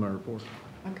conclude my report.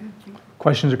 Okay.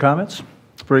 Questions or comments?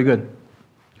 Very good.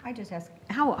 I just ask,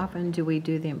 how often do we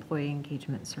do the employee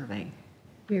engagement survey?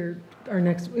 It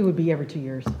would be every 2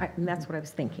 years. And that's what I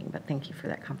was thinking, but thank you for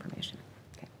that confirmation.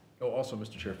 Okay. Oh, also,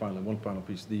 Mr. Chair, finally, one final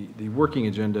piece. The working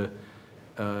agenda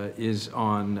is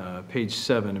on page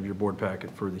 7 of your board packet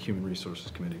for the Human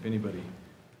Resources Committee. If anybody,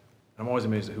 I'm always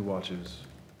amazed at who watches,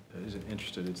 isn't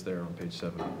interested, it's there on page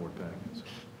 7 of the board packet.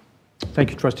 So,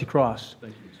 Thank you, Trustee Cross.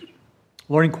 thank you, Mr. Chair.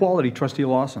 Learning quality, Trustee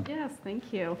Lawson. Yes,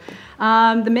 thank you.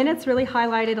 The minutes really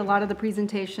highlighted a lot of the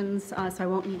presentations, so I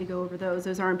won't need to go over those.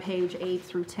 Those are on page 8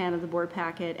 through 10 of the board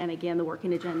packet, and again, the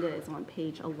working agenda is on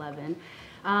page 11.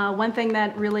 One thing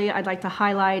that really I'd like to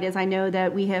highlight is I know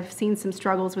that we have seen some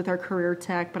struggles with our career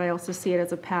tech, but I also see it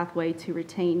as a pathway to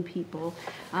retain people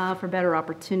for better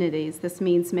opportunities. This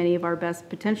means many of our best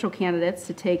potential candidates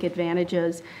to take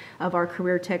advantages of our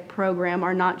career tech program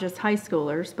are not just high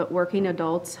schoolers, but working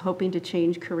adults hoping to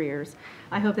change careers.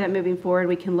 I hope that moving forward,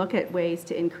 we can look at ways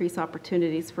to increase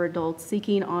opportunities for adults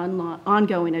seeking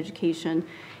ongoing education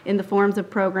in the forms of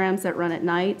programs that run at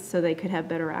night so they could have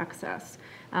better access.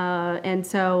 And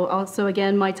so also,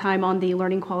 again, my time on the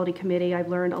Learning Quality Committee, I've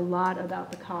learned a lot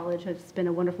about the college. It's been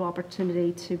a wonderful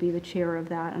opportunity to be the chair of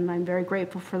that, and I'm very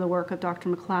grateful for the work of Dr.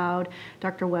 McLeod,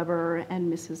 Dr. Weber,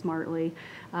 and Mrs. Martley,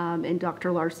 and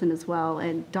Dr. Larson as well,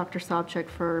 and Dr. Sobchak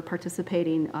for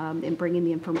participating in bringing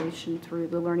the information through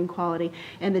the Learning Quality,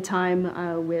 and the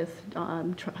time with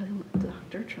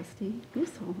Dr. Trustee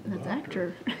Musil. That's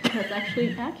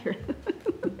actually accurate.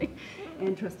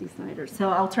 And Trustee Snyder. So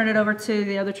I'll turn it over to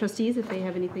the other trustees if they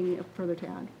have anything further to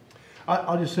add.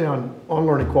 I'll just say on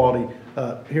learning quality,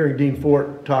 hearing Dean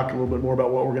Fort talk a little bit more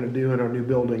about what we're going to do in our new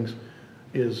buildings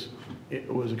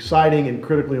it was exciting and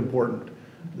critically important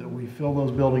that we fill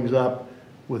those buildings up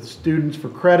with students for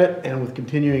credit and with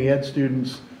continuing ed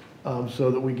students so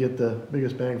that we get the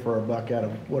biggest bang for our buck out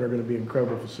of what are going to be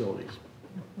incredible facilities.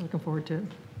 Looking forward to it.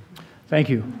 Thank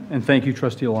you, and thank you,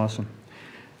 Trustee Lawson.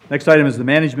 Next item is the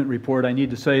management report. I need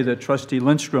to say that Trustee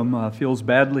Lindstrom feels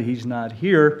badly he's not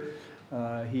here.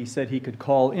 He said he could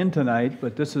call in tonight,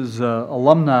 but this is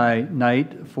alumni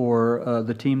night for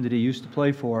the team that he used to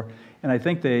play for, and I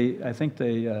think they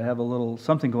have a little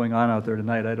something going on out there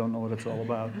tonight. I don't know what it's all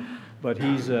about, but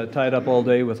he's tied up all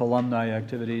day with alumni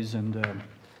activities, and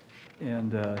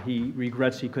he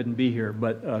regrets he couldn't be here.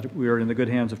 But we are in the good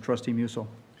hands of Trustee Musil.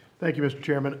 Thank you, Mr.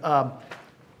 Chairman.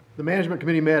 The Management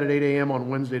Committee met at 8 a.m. on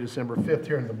Wednesday, December 5th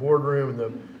here in the boardroom, and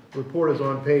the report is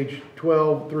on page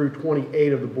 12 through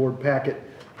 28 of the board packet.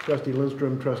 Trustee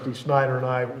Lindstrom, Trustee Snyder, and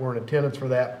I were in attendance for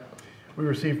that. We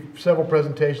received several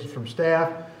presentations from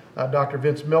staff. Dr.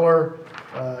 Vince Miller,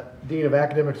 Dean of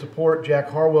Academic Support, Jack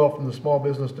Harwell from the Small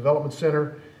Business Development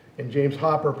Center, and James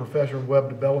Hopper, Professor of Web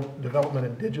Development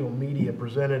and Digital Media,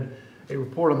 presented a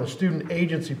report on the Student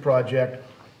Agency Project,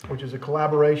 which is a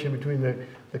collaboration between the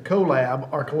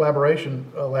CoLab, our collaboration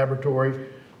laboratory,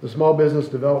 the Small Business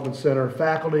Development Center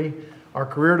faculty, our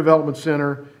Career Development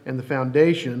Center, and the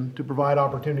foundation to provide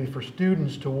opportunity for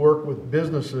students to work with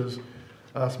businesses,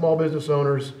 small business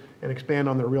owners, and expand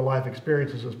on their real-life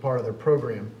experiences as part of their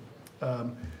program.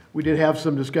 We did have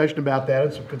some discussion about that,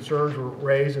 and some concerns were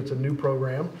raised. It's a new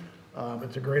program.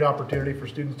 It's a great opportunity for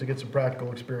students to get some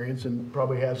practical experience, and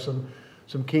probably has some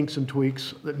kinks and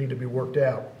tweaks that need to be worked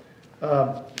out.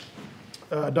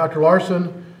 Dr.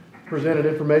 Larson presented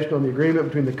information on the agreement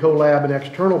between the CoLab and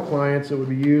external clients that would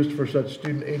be used for such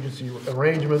student agency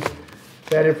arrangements.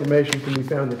 That information can be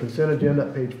found in the consent agenda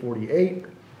at page 48.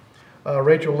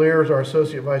 Rachel Lears, our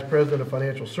Associate Vice President of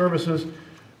Financial Services,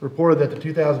 reported that the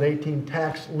 2018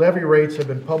 tax levy rates have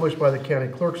been published by the County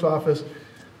Clerk's Office.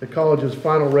 The college's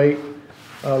final rate,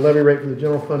 levy rate for the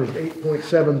general fund is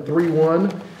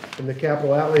 8.731, and the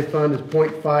capital outlay fund is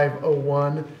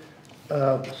 0.501.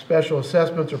 Special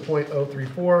assessments are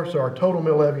 0.034, so our total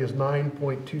mill levy is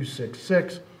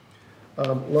 9.266,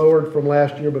 lowered from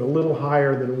last year, but a little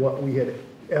higher than what we had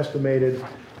estimated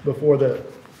before the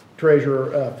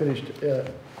treasurer finished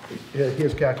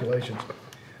his calculations.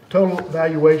 Total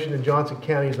valuation in Johnson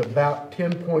County is about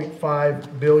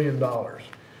 $10.5 billion.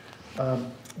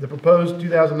 The proposed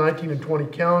 2019 and 20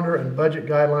 calendar and budget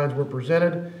guidelines were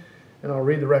presented, and I'll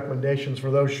read the recommendations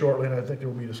for those shortly, and I think there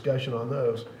will be discussion on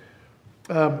those.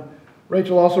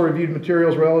 Rachel also reviewed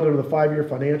materials relative to the 5-year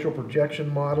financial projection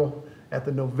model. At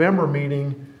the November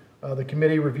meeting, the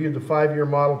committee reviewed the 5-year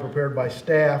model prepared by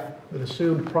staff that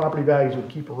assumed property values would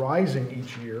keep rising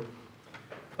each year,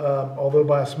 although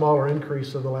by a smaller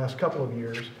increase in the last couple of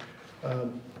years.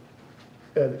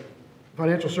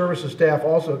 Financial services staff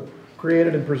also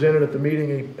created and presented at the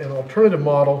meeting an alternative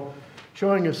model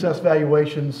showing assessed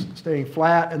valuations staying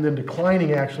flat and then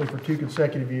declining actually for 2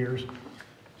 consecutive years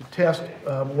to test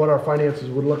what our finances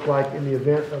would look like in the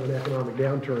event of an economic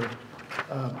downturn.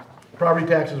 Property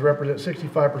taxes represent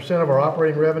 65% of our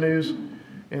operating revenues,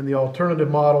 and the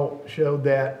alternative model showed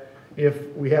that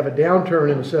if we have a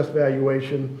downturn in assessed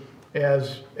valuation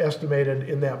as estimated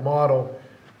in that model,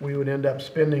 we would end up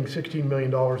spending $16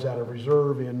 million out of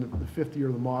reserve in the fifth year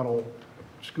of the model,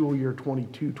 school year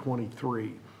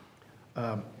 22-23.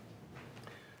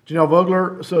 Janelle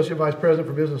Vogler, Associate Vice President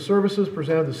for Business Services,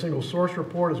 presented the single source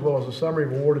report as well as a summary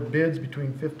of awarded bids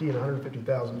between $50,000 and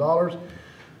 $150,000.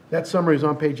 That summary is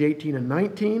on page 18 and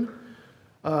 19.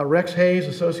 Rex Hayes,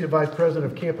 Associate Vice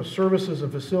President of Campus Services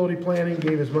and Facility Planning,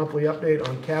 gave his monthly update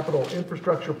on capital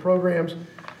infrastructure programs.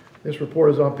 This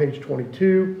report is on page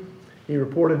 22. He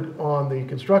reported on the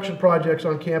construction projects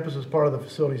on campus as part of the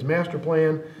facilities master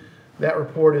plan. That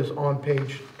report is on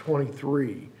page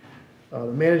 23. The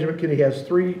Management Committee has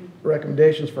 3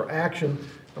 recommendations for action.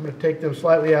 I'm going to take them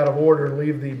slightly out of order and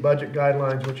leave the budget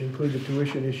guidelines, which include the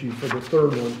tuition issue, for the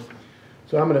third one.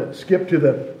 So I'm going to skip to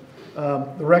the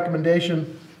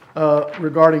recommendation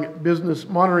regarding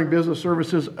monitoring business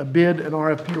services, a bid and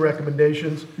RFP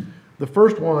recommendations. The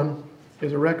first one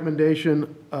is a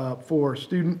recommendation for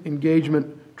student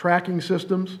engagement tracking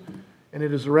systems, and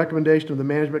it is a recommendation of the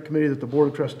Management Committee that the Board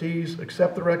of Trustees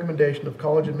accept the recommendation of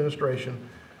college administration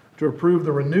to approve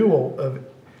the renewal of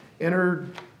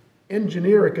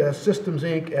Engineerica Systems,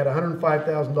 Inc. at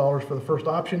 $105,000 for the first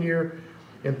option year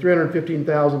and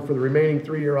 $315,000 for the remaining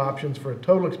 3-year options for a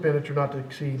total expenditure not to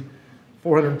exceed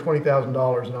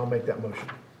 $420,000, and I'll make that motion.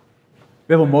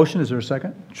 We have a motion. Is there a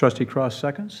second? Trustee Cross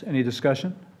seconds. Any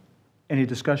discussion? Any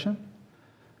discussion?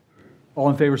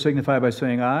 All in favor signify by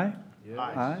saying aye. Yes.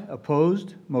 Aye.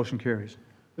 Opposed? Motion carries.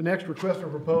 The next request for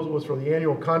proposal is for the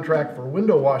annual contract for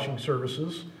window washing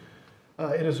services.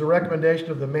 It is a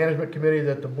recommendation of the Management Committee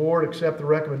that the board accept the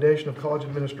recommendation of college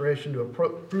administration to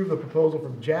approve the proposal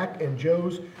from Jack and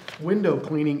Joe's Window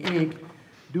Cleaning, Inc.,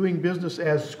 doing business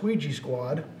as Squeegee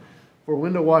Squad, for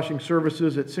window washing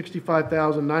services at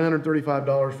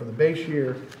 $65,935 for the base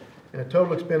year and a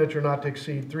total expenditure not to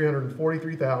exceed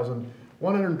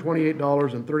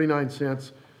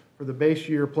 $343,128.39 for the base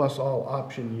year plus all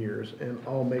option years, and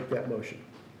I'll make that motion.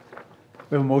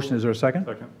 We have a motion. Is there a second?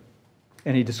 Second.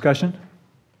 Any discussion?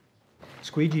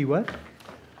 Squeegee what?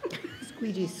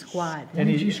 Squeegee Squad.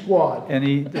 Squeegee Squad.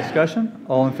 Any discussion?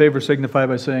 All in favor signify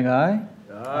by saying aye.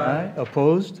 Aye.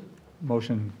 Opposed?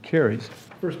 Motion carries.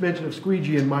 First mention of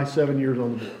squeegee in my 7 years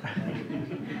on the board.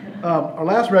 Our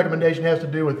last recommendation has to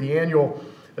do with the annual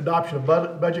adoption of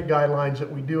budget guidelines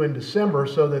that we do in December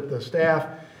so that the staff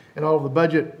and all of the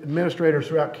budget administrators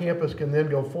throughout campus can then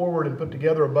go forward and put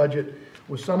together a budget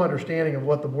with some understanding of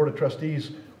what the Board of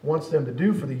Trustees wants them to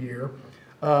do for the year.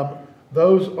 The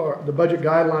budget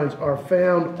guidelines are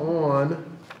found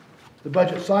on, the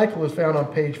budget cycle is found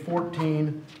on page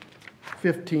 15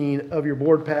 of your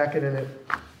board packet, and it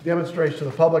demonstrates to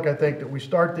the public, I think, that we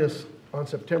start this on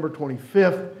September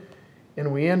 25th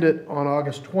and we end it on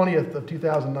August 20th of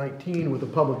 2019 with a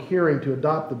public hearing to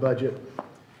adopt the budget,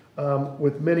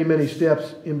 with many, many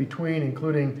steps in between,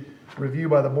 including review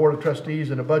by the Board of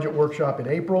Trustees and a budget workshop in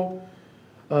April,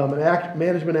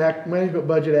 management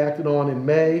budget acted on in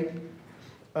May,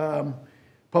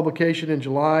 publication in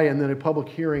July, and then a public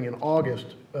hearing in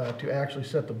August to actually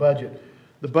set the budget.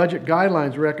 The budget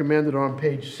guidelines recommended are on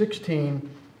page 16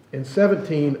 and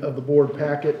 17 of the board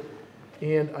packet,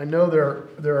 and I know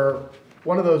there are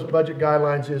one of those budget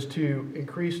guidelines is to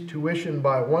increase tuition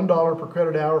by $1 per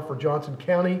credit hour for Johnson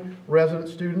County resident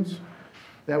students.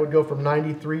 That would go from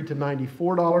 $93 to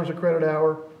 $94 a credit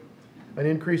hour. An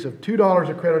increase of $2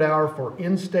 a credit hour for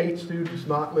in-state students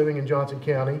not living in Johnson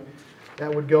County.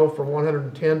 That would go from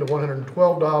 $110 to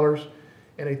 $112,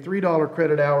 and a $3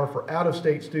 credit hour for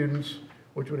out-of-state students,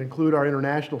 which would include our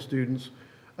international students,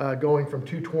 going from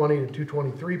 $220 to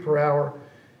 $223 per hour.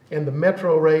 And the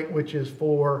metro rate, which is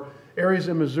for areas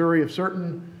in Missouri of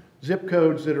certain zip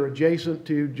codes that are adjacent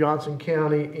to Johnson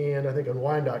County and I think in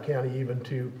Wyandotte County even,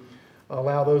 to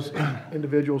allow those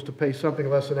individuals to pay something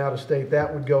less than out of state.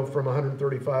 That would go from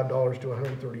 $135 to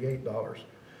 $138.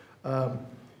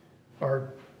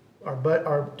 Our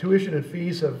tuition and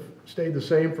fees have stayed the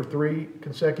same for 3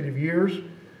 consecutive years,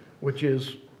 which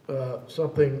is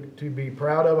something to be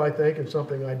proud of, I think, and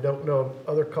something I don't know of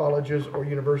other colleges or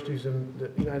universities in the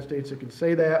United States that can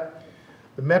say that.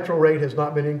 The metro rate has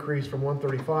not been increased from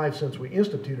 $135 since we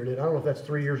instituted it. I don't know if that's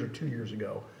 3 years or 2 years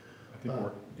ago. I think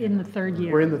we're in the third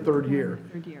year. We're in the third year.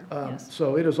 Yes.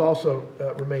 So it has also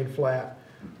remained flat.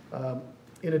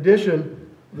 In addition,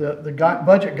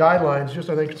 budget guidelines, just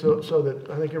I think so that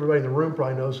I think everybody in the room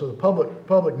probably knows, so the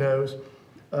public knows.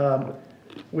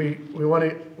 We want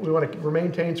to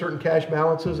maintain certain cash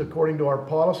balances according to our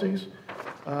policies.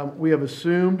 We have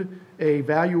assumed a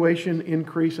valuation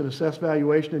increase in assessed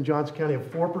valuation in Johnson County of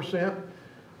 4%,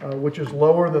 which is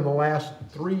lower than the last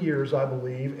 3 years, I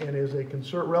believe, and is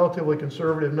a relatively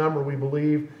conservative number, we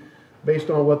believe, based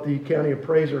on what the county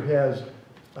appraiser has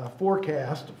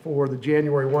forecast for the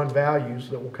January 1 values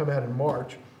that will come out in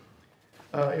March.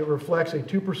 It reflects a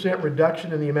 2%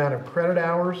 reduction in the amount of credit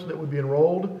hours that would be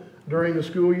enrolled during the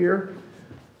school year.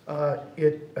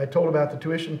 I told about the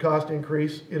tuition cost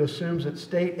increase. It assumes that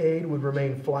state aid would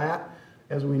remain flat.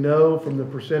 As we know from the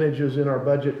percentages in our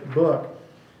budget book,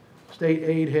 state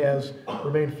aid has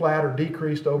remained flat or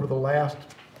decreased over the last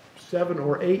 7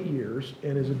 or 8 years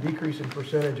and is a decreasing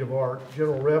percentage of our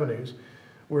general revenues.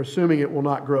 We're assuming it will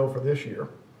not grow for this year.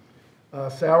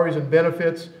 Salaries and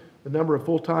benefits, the number of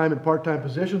full-time and part-time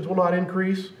positions will not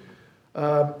increase.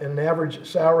 And an average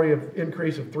salary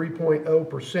increase of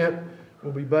 3.0%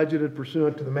 will be budgeted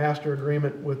pursuant to the master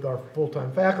agreement with our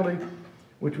full-time faculty,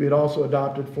 which we had also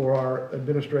adopted for our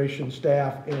administration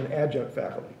staff and adjunct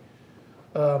faculty.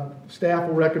 Staff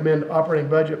will recommend operating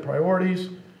budget priorities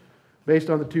based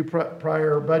on the 2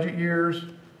 prior budget years.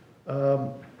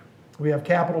 We have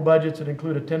capital budgets that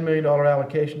include a $10 million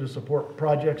allocation to support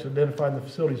projects identified in the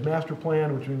facilities master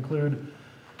plan, which include,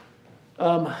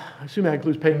 I assume that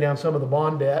includes paying down some of the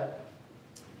bond debt.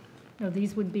 No,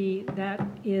 that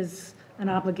is an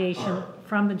obligation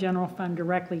from the general fund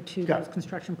directly to those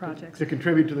construction projects. To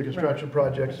contribute to the construction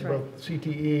projects, both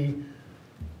CTE,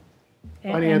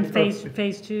 and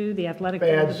phase 2, the athletic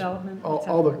field development.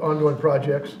 All the ongoing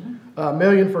projects. $1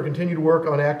 million for continued work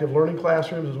on active learning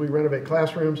classrooms as we renovate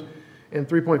classrooms, and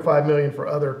 $3.5 million for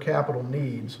other capital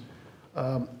needs.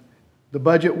 The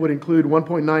budget would include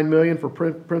 $1.9 million for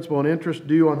principal and interest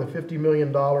due on the $50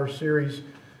 million Series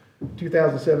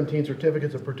 2017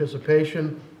 certificates of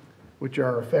participation, which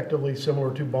are effectively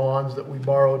similar to bonds that we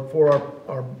borrowed for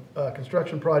our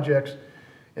construction projects.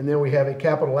 And then we have a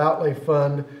capital outlay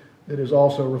fund that is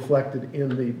also reflected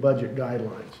in the budget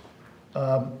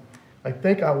guidelines. I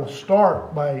think I will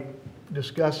start by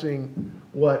discussing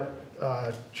what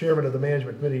Chairman of the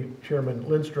Management Committee, Chairman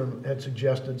Lindstrom, had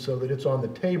suggested so that it's on the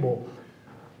table.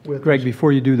 With Greg,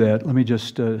 before you do that, let me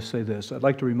just say this. I'd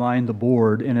like to remind the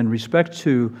board, and in respect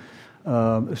to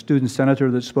a student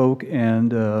senator that spoke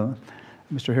and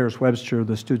Mr. Harris-Webster,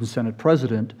 the student senate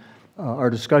president, our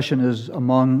discussion is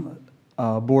among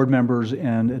board members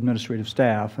and administrative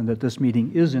staff, and that this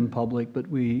meeting is in public, but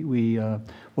we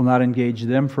will not engage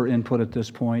them for input at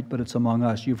this point, but it's among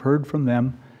us. You've heard from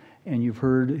them, and you've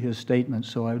heard his statement,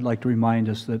 so I would like to remind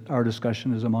us that our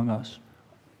discussion is among us.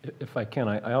 If I can,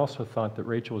 I also thought that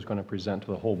Rachel was going to present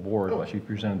to the whole board what she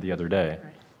presented the other day.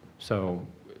 So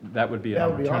that would be an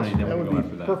opportunity. That would be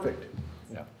awesome. That would be perfect.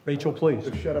 Yeah. Rachel, please.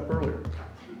 Just shut up earlier.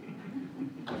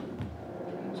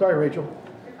 Sorry, Rachel.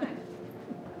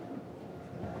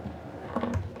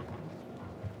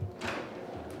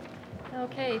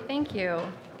 Okay, thank you.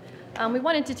 We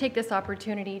wanted to take this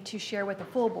opportunity to share with the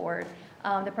full board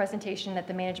the presentation that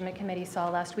the Management Committee saw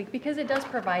last week, because it does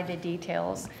provide the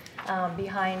details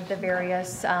behind the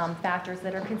various factors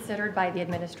that are considered by the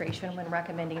administration when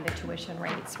recommending the tuition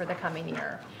rates for the coming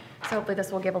year. So hopefully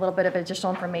this will give a little bit of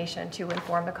additional information to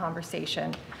inform the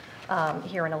conversation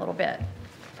here in a little bit.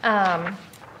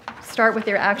 Start with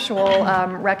their actual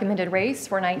recommended rates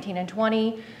for 19 and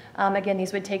 20. Again,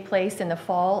 these would take place in the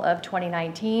fall of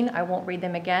 2019. I won't read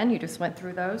them again. You just went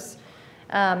through those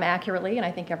accurately, and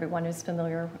I think everyone is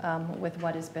familiar with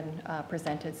what has been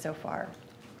presented so far.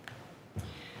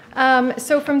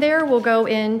 So from there, we'll go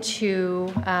into,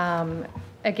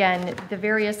 again, the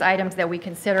various items that we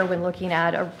consider when looking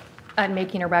at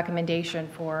making a recommendation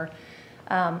for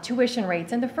tuition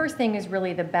rates. And the first thing is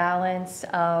really the balance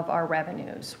of our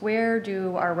revenues. Where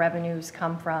do our revenues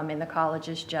come from in the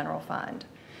college's general fund?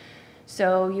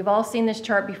 So you've all seen this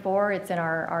chart before. It's in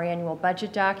our annual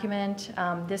budget document.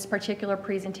 This particular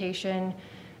presentation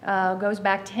goes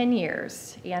back 10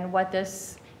 years. And what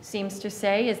this seems to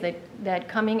say is that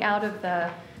coming out of the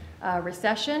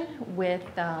recession with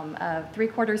a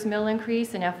 3/4 mil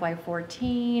increase in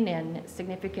FY14 and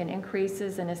significant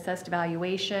increases in assessed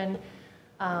valuation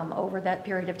over that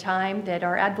period of time, that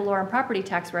our ad valorem property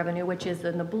tax revenue, which is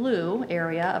in the blue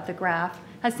area of the graph,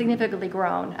 has significantly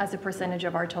grown as a percentage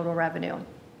of our total revenue.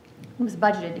 It was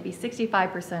budgeted to be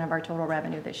 65% of our total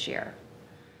revenue this year.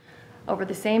 Over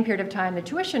the same period of time, the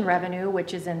tuition revenue,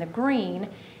 which is in the green,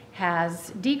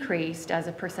 has decreased as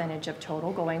a percentage of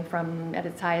total, going from at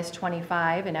its highest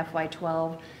 25 in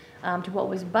FY12 to what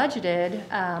was budgeted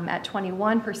at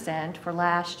 21% for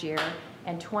last year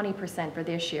and 20% for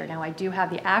this year. Now, I do have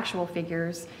the actual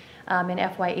figures. In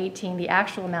FY18, the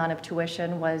actual amount of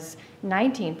tuition was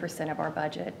 19% of our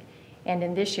budget. And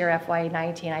in this year,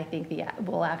 FY19, I think that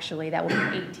will be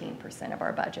 18% of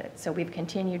our budget. So we've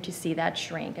continued to see that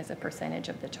shrink as a percentage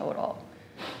of the total.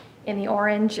 In the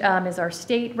orange is our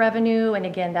state revenue, and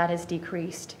again, that has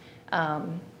decreased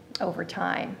over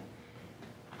time.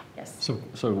 Yes.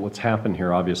 So what's happened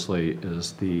here, obviously,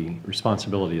 is the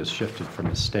responsibility has shifted from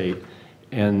the state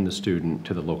and the student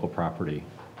to the local property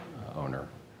owner,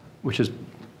 which is,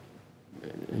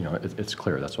 it's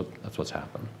clear that's what's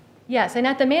happened. Yes, and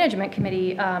at the management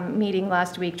committee meeting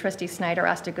last week, Trustee Snyder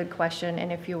asked a good question,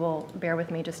 and if you will bear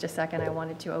with me just a second, I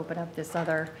wanted to open up this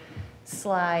other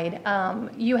slide.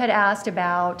 You had asked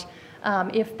about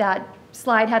if that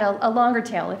slide had a longer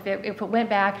tail, if it went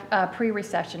back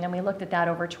pre-recession, and we looked at that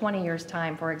over 20 years'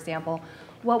 time, for example,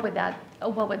 what would that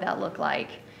look like?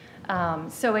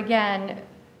 So again,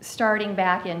 starting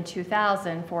back in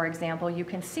 2000, for example, you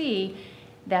can see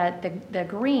that the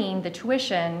green, the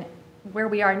tuition, where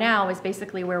we are now is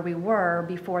basically where we were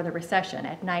before the recession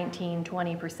at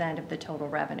 19–20% of the total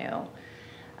revenue.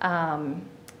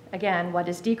 Again, what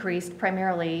has decreased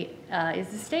primarily is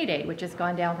the state aid, which has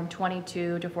gone down from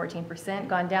 22 to 14%,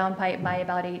 gone down by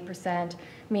about 8%,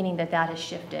 meaning that has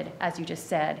shifted, as you just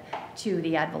said, to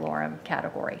the ad valorem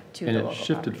category. And it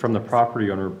shifted from the property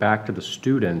owner back to the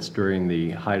students during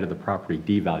the height of the property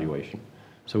devaluation.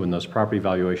 So when those property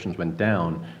valuations went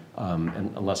down,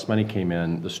 and less money came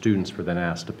in, the students were then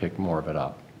asked to pick more of it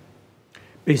up.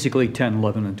 Basically 10,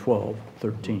 11, and 12,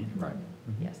 13. Right.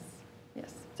 Yes,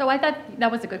 yes. So I thought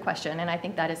that was a good question, and I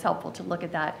think that is helpful to look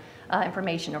at that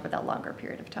information over that longer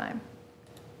period of time.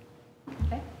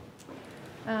 Okay.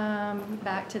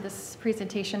 Back to this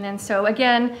presentation then. So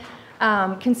again,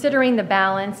 considering the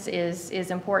balance is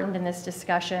important in this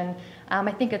discussion.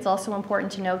 I think it's also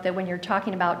important to note that when you're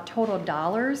talking about total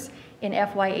dollars, in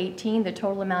FY18, the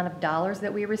total amount of dollars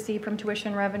that we received from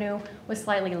tuition revenue was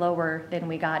slightly lower than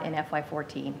we got in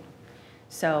FY14.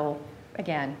 So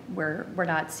again, we're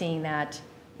not seeing that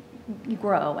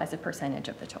grow as a percentage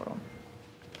of the total.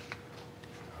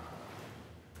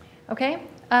 Okay,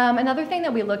 another thing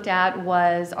that we looked at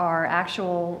was our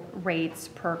actual rates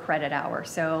per credit hour.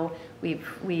 So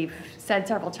we've said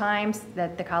several times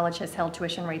that the college has held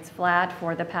tuition rates flat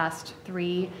for the past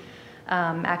 3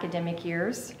 academic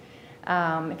years.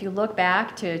 If you look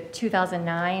back to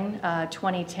 2009,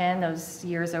 2010, those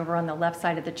years over on the left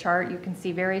side of the chart, you can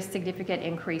see very significant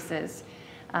increases,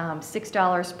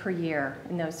 $6 per year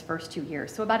in those first 2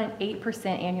 years. So about an 8%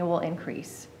 annual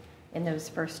increase in those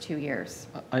first 2 years.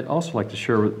 I'd also like to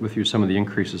share with you some of the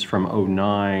increases from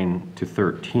 09 to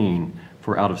 13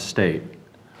 for out of state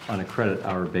on a credit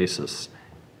hour basis.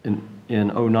 In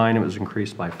 09, it was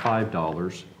increased by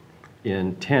 $5.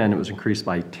 In 10, it was increased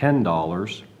by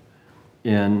 $10.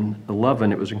 In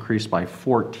 11, it was increased by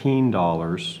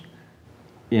 $14.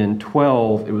 In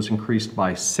 12, it was increased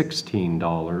by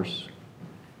 $16.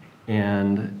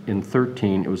 And in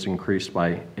 13, it was increased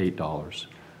by $8.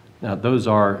 Now, those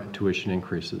are tuition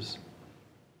increases.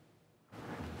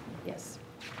 Yes.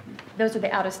 Those are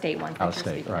the out-of-state ones that Out you're of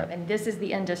state, speaking right. of. And this is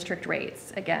the in-district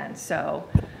rates, again. So,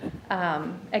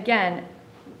 again,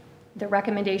 the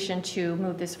recommendation to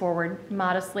move this forward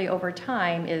modestly over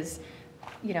time is,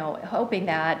 hoping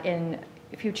that in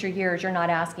future years, you're not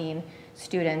asking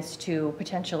students to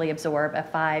potentially absorb a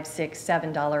 $5, $6,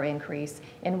 $7 increase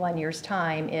in 1 year's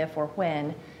time if or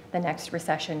when the next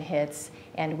recession hits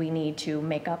and we need to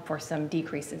make up for some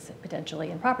decreases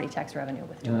potentially in property tax revenue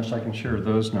with tuition. Yes, I can share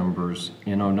those numbers.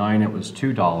 In 09, it was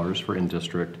 $2 for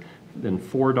in-district, then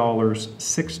 $4,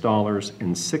 $6,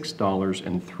 and $6,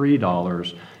 and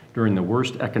 $3 during the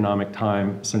worst economic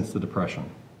time since the Depression.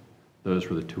 Those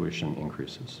were the tuition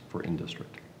increases for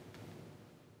in-district.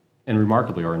 And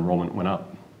remarkably, our enrollment went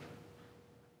up.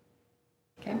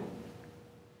 Okay.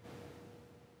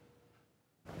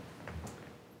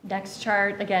 Next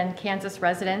chart, again, Kansas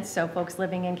residents, so folks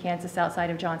living in Kansas outside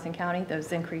of Johnson County,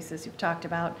 those increases you've talked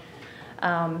about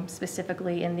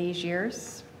specifically in these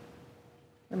years,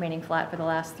 remaining flat for the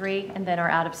last 3. And then our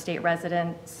out-of-state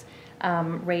residents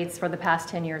rates for the past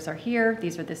 10 years are here.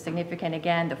 These are the significant,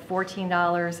 again, the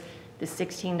 $14, the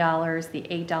 $16, the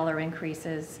 $8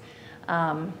 increases.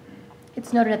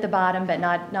 It's noted at the bottom, but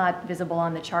not visible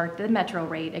on the chart, the metro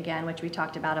rate, again, which we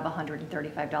talked about, of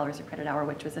 $135 a credit hour,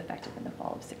 which was effective in the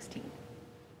fall of 16.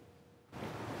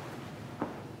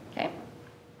 Okay.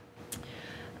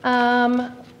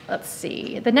 Let's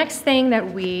see. The next thing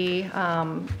that we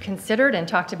considered and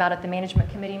talked about at the management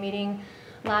committee meeting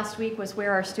last week was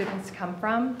where our students come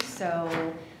from.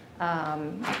 So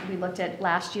we looked at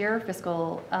last year,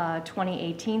 fiscal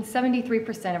 2018,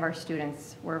 73% of our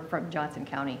students were from Johnson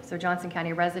County. So Johnson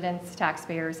County residents,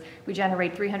 taxpayers, we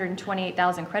generate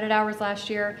 328,000 credit hours last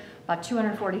year. About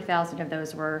 240,000 of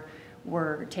those were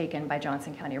taken by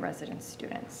Johnson County resident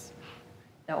students.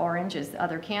 The orange is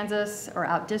other Kansas or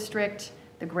out district,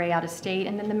 the gray out of state,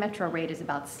 and then the metro rate is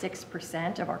about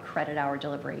 6% of our credit hour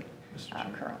delivery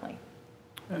currently.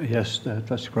 Yes,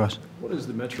 Trustee Cross. What is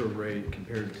the metro rate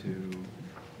compared to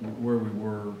where we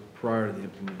were prior to the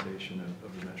implementation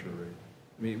of the metro rate?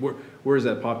 I mean, where is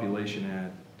that population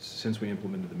at since we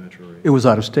implemented the metro rate? It was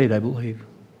out of state, I believe.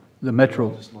 The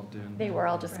metro. They were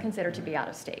all just considered to be out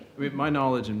of state. I mean, my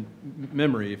knowledge and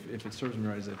memory, if it serves me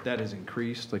right, is that has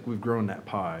increased. Like, we've grown that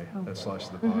pie, that slice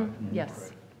of the pie.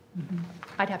 Yes.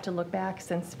 I'd have to look back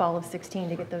since fall of 16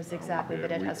 to get those exactly,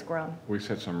 but it has grown. We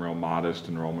set some real modest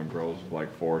enrollment growth of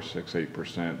like 4, 6,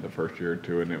 8% the first year or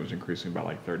two, and it was increasing by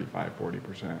like 35,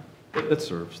 40%. That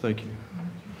serves. Thank you.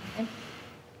 Okay.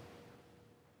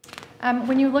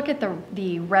 When you look at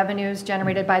the revenues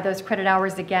generated by those credit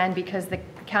hours, again, because the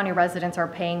county residents are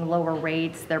paying lower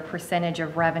rates, their percentage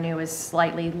of revenue is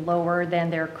slightly lower than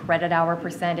their credit hour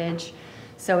percentage.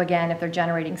 So again, if they're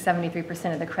generating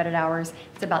 73% of the credit hours,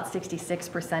 it's about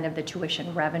 66% of the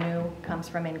tuition revenue comes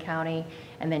from in-county,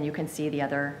 and then you can see the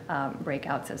other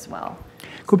breakouts as well.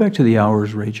 Go back to the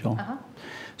hours, Rachel.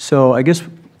 So I guess,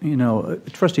 you know,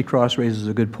 Trustee Cross raises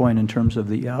a good point in terms of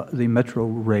the metro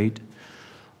rate.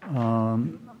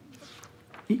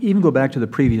 Even go back to the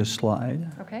previous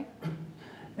slide. Okay.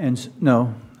 And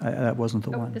no, that wasn't the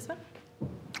one. This one?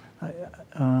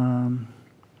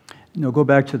 No, go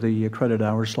back to the credit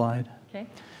hour slide. Okay.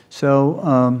 So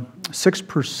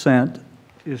 6%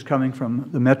 is coming from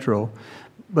the metro,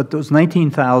 but those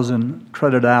 19,000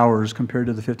 credit hours compared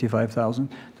to the 55,000,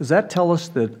 does that tell us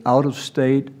that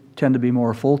out-of-state tend to be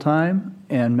more full-time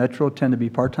and metro tend to be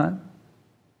part-time?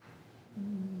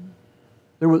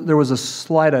 There was a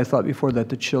slide I thought before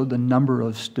that showed the number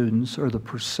of students or the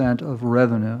percent of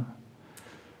revenue.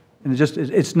 And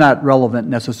it's not relevant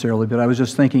necessarily, but I was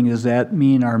just thinking, does that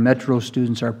mean our metro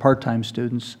students are part-time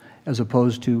students as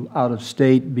opposed to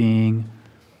out-of-state being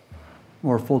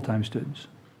more full-time students?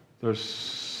 There's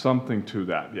something to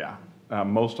that, yeah.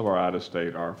 Most of our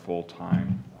out-of-state are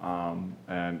full-time,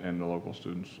 and the local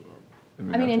students.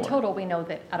 I mean, in total, we know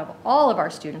that out of all of our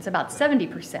students, about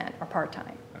 70% are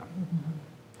part-time. Yeah.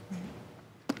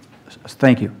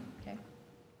 Thank you. Okay.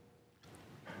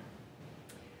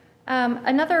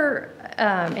 Another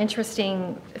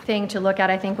interesting thing to look at,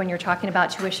 I think, when you're talking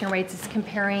about tuition rates is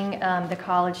comparing the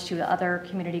college to other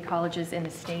community colleges in the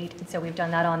state. And so we've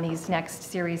done that on these next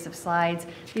series of slides.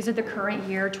 These are the current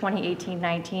year,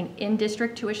 2018-19,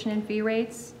 in-district tuition and fee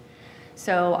rates.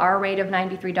 So our rate of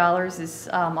 $93 is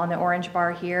on the orange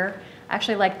bar here. I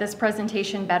actually like this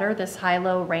presentation better, this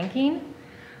high-low ranking.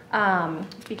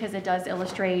 Because it does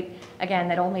illustrate, again,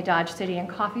 that only Dodge City and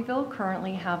Coffeyville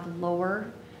currently have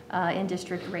lower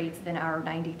in-district rates than our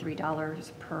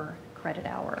 $93 per credit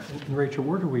hour. And Rachel,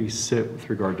 where do we sit with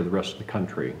regard to the rest of the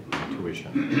country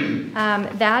tuition?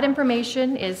 That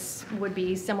information would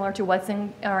be similar to what's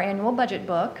in our annual budget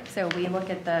book. So we look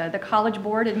at the College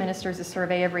Board administers a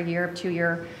survey every year of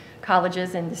two-year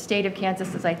colleges, and the state of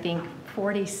Kansas is, I think,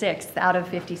 46th out of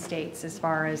 50 states as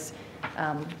far as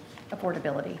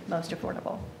affordability, most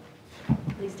affordable,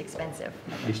 least expensive.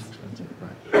 Least expensive,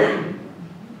 right.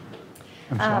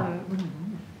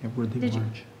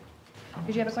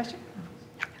 Did you have a question?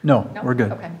 No, we're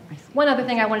good. Okay. One other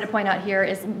thing I wanted to point out here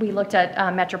is we looked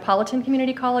at Metropolitan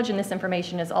Community College, and this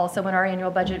information is also in our annual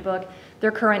budget book.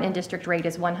 Their current in-district rate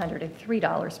is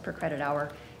 $103 per credit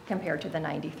hour compared to the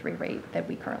 93 rate that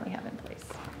we currently have in place.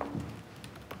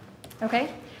 Okay.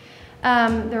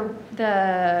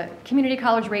 The community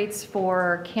college rates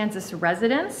for Kansas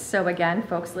residents, so again,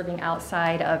 folks living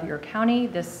outside of your county,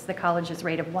 the college's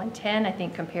rate of 110, I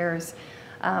think, compares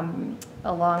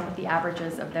along with the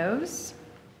averages of those.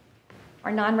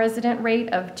 Our non-resident rate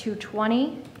of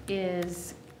 220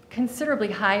 is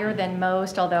considerably higher than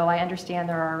most, although I understand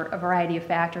there are a variety of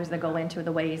factors that go into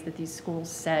the ways that these schools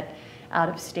set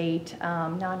out-of-state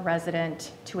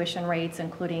non-resident tuition rates,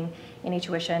 including any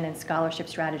tuition and scholarship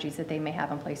strategies that they may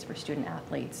have in place for student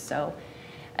athletes. So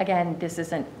again, this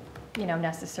isn't,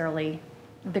 necessarily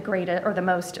the greatest or the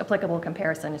most applicable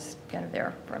comparison. Is kind of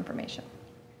there for information.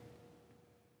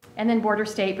 And then border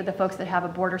state, for the folks that have a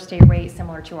border state rate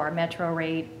similar to our metro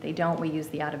rate, they don't, we use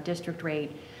the out-of-district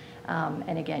rate.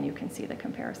 And again, you can see the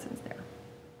comparisons there.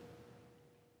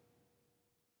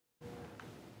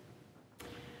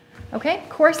 Okay,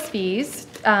 course fees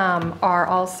are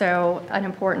also an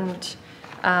important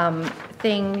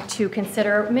thing to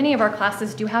consider. Many of our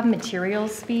classes do have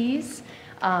materials fees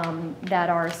that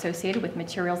are associated with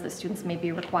materials that students may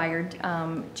be required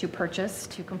to purchase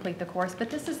to complete the course, but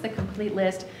this is the complete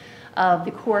list of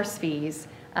the course fees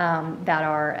that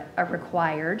are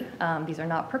required. These are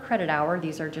not per credit hour,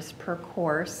 these are just per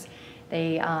course.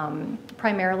 They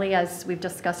primarily, as we've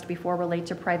discussed before, relate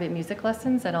to private music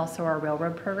lessons and also our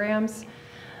railroad programs,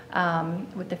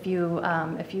 with a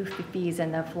few fees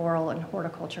in the floral and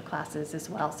horticulture classes as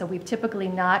well. So we've typically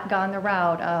not gone the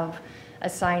route of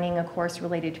assigning a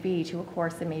course-related fee to a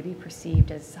course that may be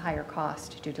perceived as higher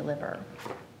cost to deliver.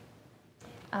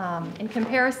 In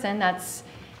comparison, that's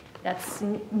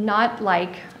not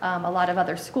like a lot of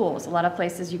other schools. A lot of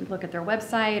places you look at their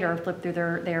website or flip through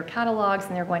their catalogs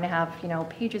and they're going to have,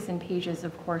 pages and pages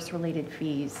of course-related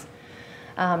fees.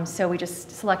 So we just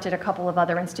selected a couple of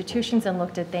other institutions and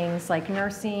looked at things like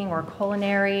nursing or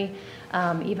culinary,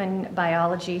 even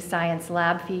biology, science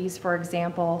lab fees, for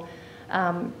example,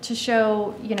 to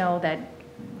show, that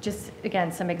just,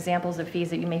 again, some examples of fees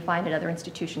that you may find at other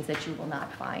institutions that you will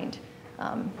not find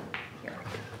here.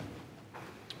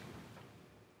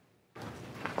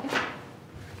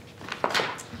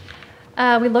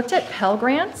 We looked at Pell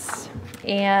Grants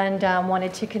and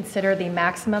wanted to consider the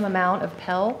maximum amount of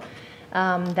Pell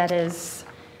that is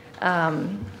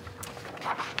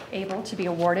able to be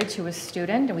awarded to a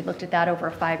student, and we looked at that over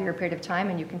a 5-year period of time,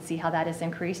 and you can see how that has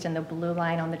increased in the blue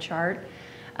line on the chart.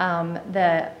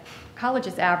 The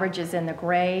college's average is in the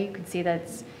gray. You can see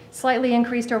that's slightly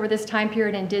increased over this time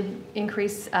period and did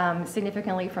increase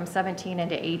significantly from 17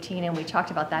 into 18, and we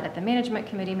talked about that at the management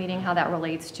committee meeting, how that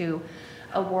relates to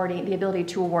awarding the ability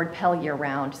to award Pell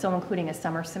year-round, so including a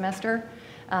summer semester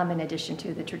in addition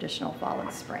to the traditional fall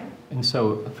and spring. And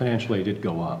so financial aid did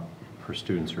go up for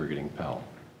students who are getting Pell.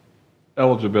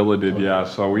 Eligibility did, yeah.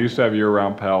 So we used to have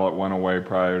year-round Pell. It went away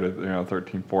prior to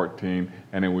 13, 14,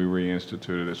 and then we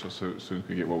reinstituted it so students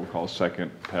could get what we call a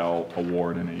second Pell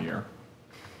award in a year.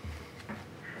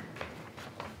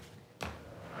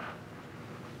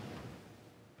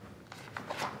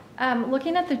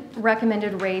 Looking at the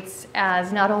recommended rates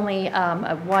as not only a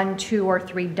 $1, $2, or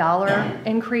 $3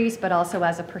 increase, but also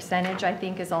as a percentage, I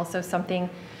think is also something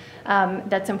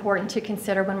that's important to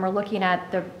consider when we're looking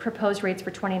at the proposed rates for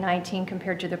 2019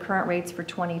 compared to the current rates for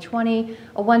 2020.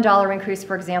 A $1 increase,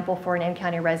 for example, for an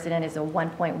in-county resident is a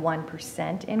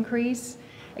 1.1% increase.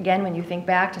 Again, when you think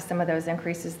back to some of those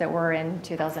increases that were in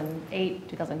 2008,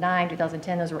 2009,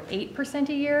 2010, those were 8%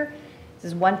 a year. This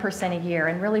is 1% a year,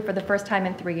 and really for the first time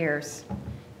in 3 years.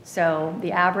 So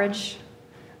the average,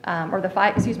 or the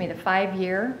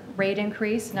 5-year rate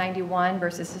increase, $91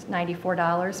 versus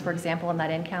 $94, for example, in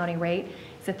that in-county rate,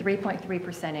 it's a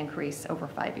 3.3% increase over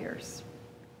 5 years.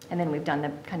 And then we've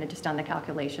done just done the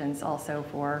calculations also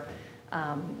for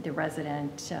the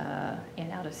resident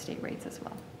and out-of-state rates as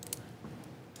well.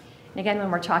 And again, when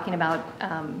we're talking about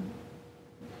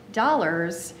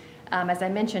dollars, as I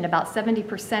mentioned, about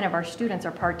 70% of our students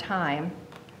are part-time,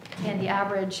 and the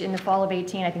average in the fall of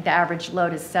 18, I think the average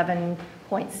load is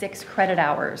 7.6 credit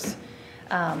hours.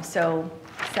 So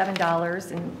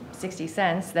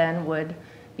 $7.60 then would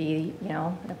be,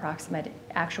 an approximate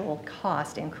actual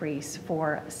cost increase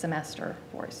for a semester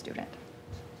for a student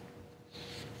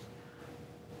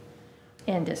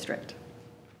in district.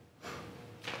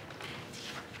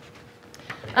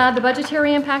 The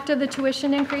budgetary impact of the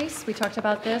tuition increase, we talked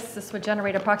about this. This would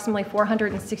generate approximately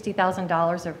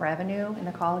 $460,000 of revenue in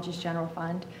the college's general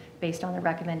fund based on the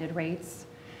recommended rates.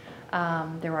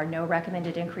 There are no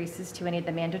recommended increases to any of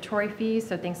the mandatory fees,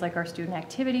 so things like our student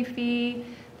activity fee,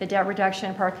 the debt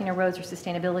reduction, parking and roads, or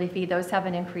sustainability fee, those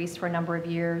haven't increased for a number of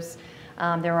years.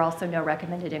 There are also no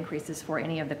recommended increases for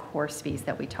any of the course fees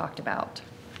that we talked about.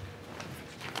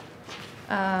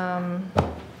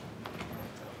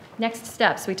 Next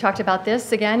steps, we talked about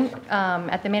this again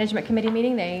at the management committee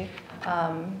meeting. They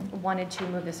wanted to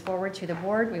move this forward to the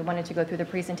board. We wanted to go through the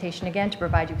presentation again to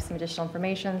provide you with some additional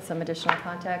information, some additional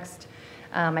context.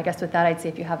 I guess with that, I'd say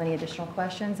if you have any additional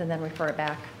questions, and then refer it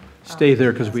back. Stay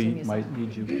there because we might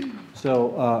need you.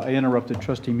 So I interrupted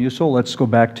Trustee Musil. Let's go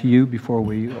back to you before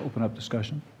we open up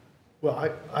discussion.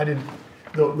 Well, I didn't,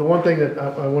 the one thing that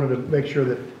I wanted to make sure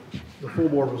that the full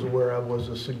board was aware of was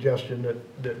a suggestion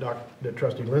that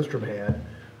Trustee Lindstrom had,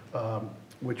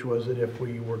 which was that if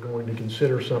we were going to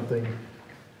consider something,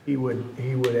 he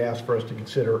would ask for us to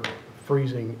consider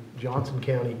freezing Johnson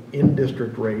County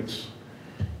in-district rates,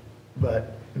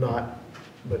 but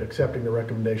accepting the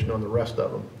recommendation on the rest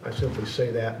of them. I simply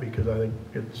say that because I think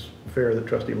it's fair that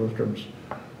Trustee Lindstrom's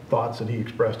thoughts that he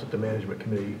expressed at the management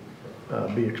committee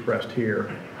be expressed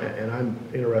here, and I'm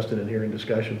interested in hearing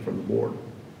discussion from the board.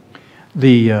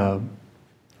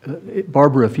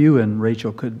 Barbara, if you and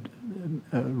Rachel could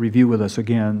review with us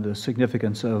again the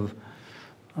significance of,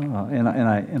 and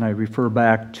I refer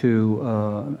back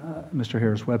to Mr.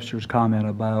 Harris-Webster's comment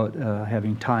about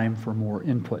having time for more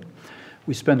input.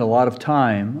 We spend a lot of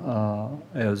time,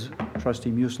 as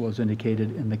Trustee Musil has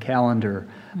indicated, in the calendar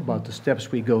about the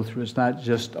steps we go through. It's not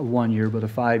just a 1 year, but a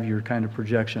 5-year kind of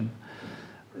projection.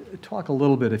 Talk a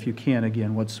little bit, if you can,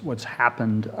 again, what's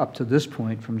happened up to this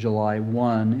point from July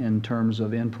 1 in terms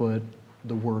of input,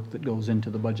 the work that goes into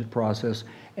the budget process,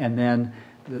 and then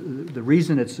the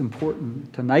reason it's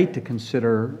important tonight to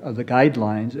consider the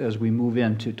guidelines as we move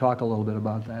in. To talk a little bit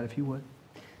about that, if you would.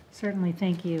 Certainly,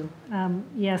 thank you.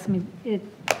 Yes, I mean,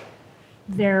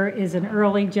 there is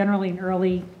generally an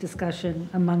early discussion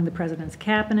among the President's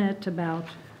Cabinet about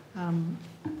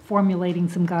formulating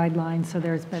some guidelines, so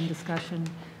there's been discussion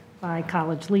by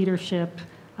college leadership.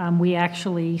 We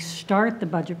actually start the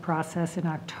budget process in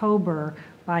October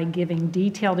by giving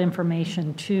detailed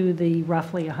information to the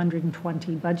roughly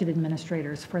 120 budget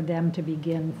administrators for them to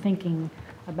begin thinking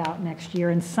about next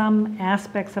year. And some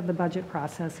aspects of the budget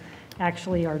process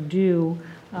actually are due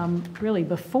really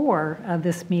before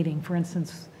this meeting. For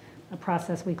instance, a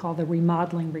process we call the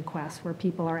remodeling request, where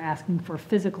people are asking for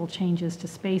physical changes to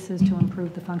spaces to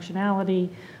improve the functionality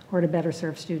or to better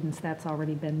serve students. That's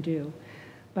already been due.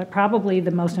 But probably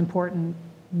the most important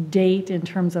date in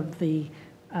terms of the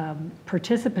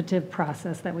participative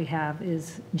process that we have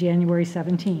is January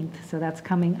 17th. So that's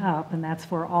coming up, and that's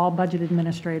for all budget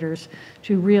administrators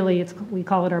to really, we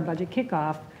call it our budget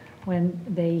kickoff, when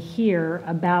they hear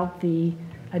about the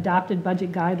adopted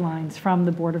budget guidelines from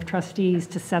the Board of Trustees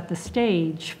to set the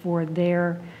stage for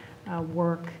their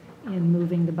work in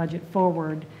moving the budget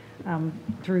forward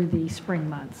through the spring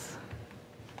months.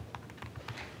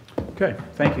 Okay,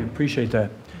 thank you. Appreciate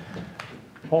that.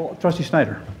 Trustee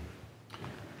Snyder.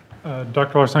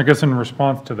 Dr. Larson, I guess in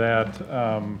response to that,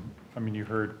 I mean, you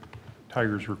heard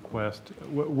Tiger's request.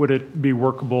 Would it be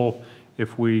workable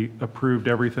if we approved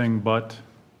everything but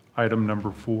item number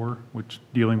 4, which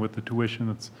dealing with the tuition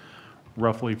that's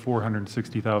roughly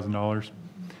 $460,000?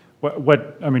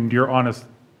 What, I mean, your honest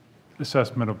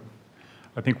assessment of,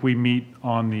 I think we meet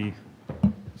on the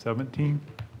 17th,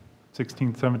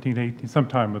 16th, 17th, 18th,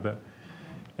 sometime with that.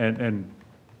 And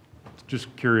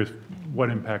just curious what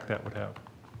impact that would have.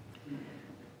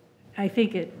 I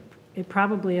think it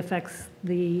probably affects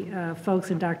the folks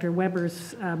in Dr.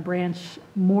 Weber's branch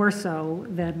more so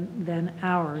than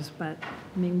ours. But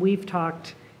I mean, we've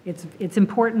talked, it's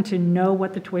important to know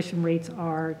what the tuition rates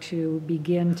are to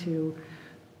begin to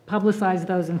publicize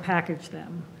those and package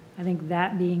them. I think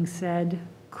that being said,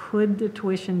 could the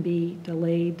tuition be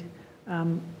delayed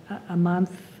a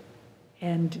month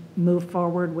and move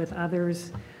forward with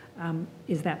others?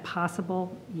 Is that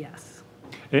possible? Yes.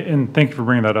 And thank you for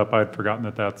bringing that up. I'd forgotten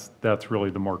that that's really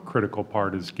the more critical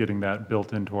part, is getting that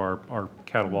built into our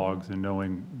catalogs and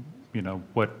knowing, you know,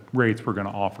 what rates we're going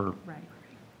to offer. Right.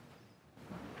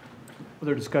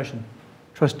 Other discussion?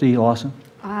 Trustee Lawson.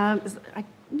 I'm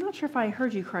not sure if I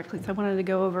heard you correctly, so I wanted to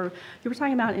go over, you were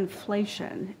talking about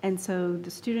inflation, and so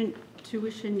the student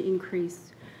tuition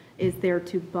increase is there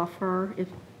to buffer,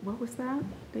 what was that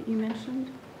you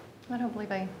mentioned? I don't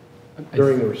believe I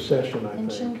During the recession, I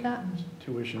mentioned think, that.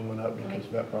 tuition went up because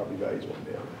property values went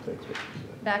down, I think is what you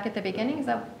said. Back at the beginning, is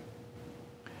that?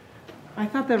 I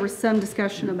thought there was some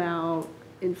discussion about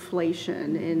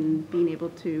inflation and being able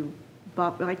to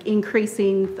buffer, like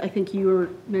increasing, I think you were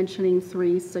mentioning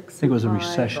 3, 6, I think it was a 5.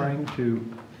 recession.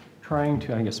 Trying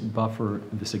to, I guess, buffer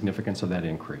the significance of that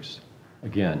increase.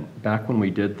 Again, back when we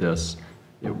did this,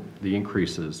 the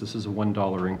increases, this is a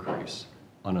 $1 increase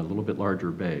on a little bit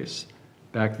larger base.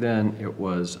 Back then, it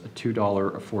was a $2,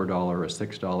 a $4, a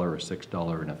 $6, a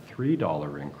 $6, and a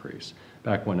 $3 increase,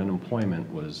 back when unemployment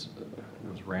was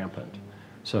rampant.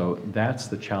 So that's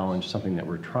the challenge, something that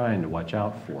we're trying to watch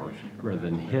out for, rather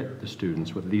than hit the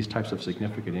students with these types of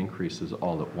significant increases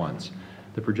all at once.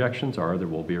 The projections are there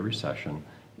will be a recession.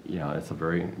 You know, it's a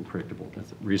very predictable,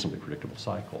 it's a reasonably predictable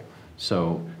cycle.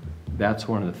 So that's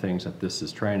one of the things that this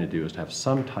is trying to do, is to have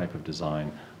some type of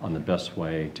design on the best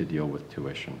way to deal with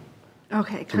tuition.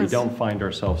 Okay. So we don't find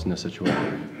ourselves in this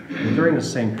situation. And during the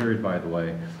same period, by the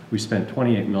way, we spent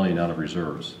 $28 million out of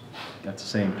reserves. At the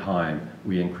same time,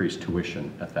 we increased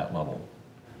tuition at that level.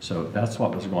 So that's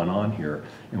what was going on here,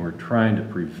 and we're trying to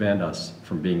prevent us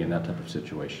from being in that type of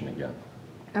situation again.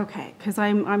 Okay, because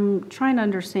I'm trying to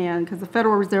understand, because the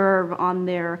Federal Reserve on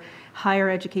their higher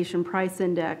education price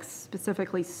index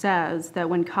specifically says that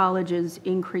when colleges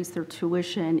increase their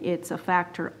tuition, it's a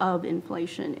factor of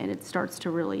inflation, and it starts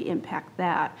to really impact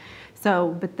that.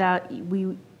 So, but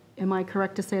am I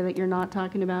correct to say that you're not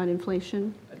talking about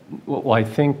inflation? Well, I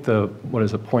think the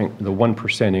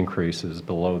 1% increase is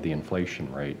below the inflation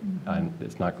rate. And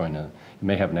it's not going to, it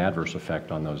may have an adverse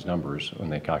effect on those numbers when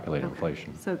they calculate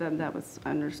inflation. So then that was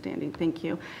understanding. Thank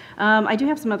you. I do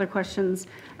have some other questions.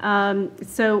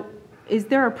 So is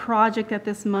there a project that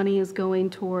this money is going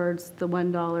towards, the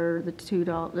 $1, the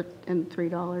 $2, and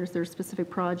 $3? There's a specific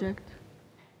project?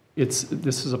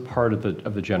 This is a part of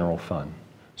the general fund.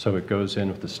 So it goes in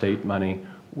with the state money,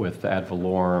 with the ad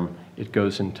valorem, it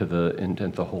goes into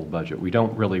the whole budget. We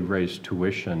don't really raise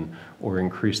tuition or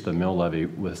increase the mill levy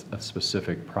with a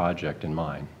specific project in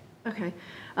mind. Okay.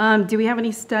 Do we have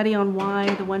any study on why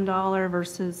the $1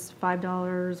 versus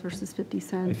 $5 versus 50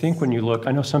 cents? I think when you look,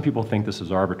 I know some people think this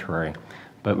is arbitrary,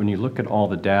 but when you look at all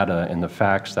the data and the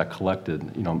facts that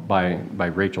collected, by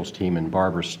Rachel's team and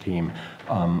Barbara's team,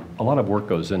 a lot of work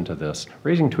goes into this.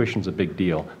 Raising tuition is a big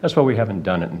deal. That's why we haven't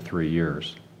done it in 3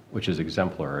 years, which is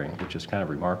exemplary, which is kind of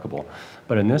remarkable.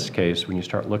 But in this case, when you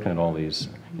start looking at all these,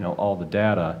 all the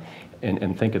data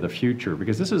and think of the future,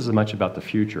 because this is as much about the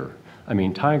future. I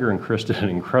mean, Tiger and Chris did an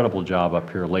incredible job up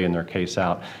here laying their case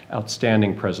out,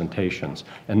 outstanding presentations,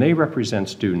 and they represent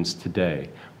students today.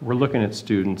 We're looking at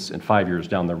students in 5 years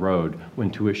down the road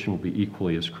when tuition will be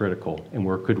equally as critical, and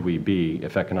where could we be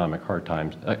if economic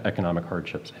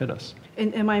hardships hit us?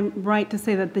 And am I right to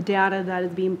say that the data that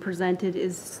is being presented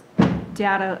is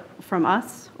data from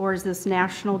us, or is this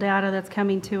national data that's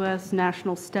coming to us,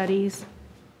 national studies?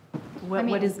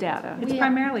 What is data? It's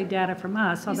primarily data from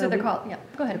us. These are the call, yeah,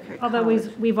 go ahead. Although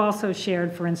we've also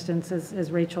shared, for instance,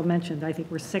 as Rachel mentioned, I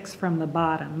think we're 6th from the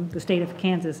bottom. The state of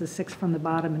Kansas is 6th from the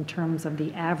bottom in terms of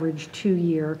the average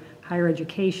 2-year higher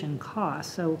education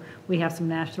cost. So we have some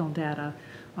national data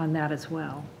on that as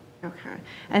well. Okay.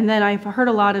 And then I've heard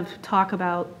a lot of talk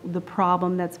about the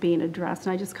problem that's being addressed,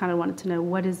 and I just kind of wanted to know,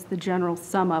 what is the general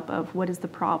sum up of what is the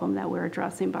problem that we're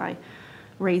addressing by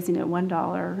raising it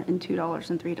 $1 and $2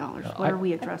 and $3? What are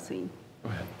we addressing?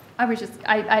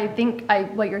 I think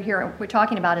what we're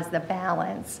talking about is the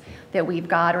balance that we've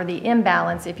got, or the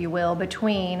imbalance, if you will,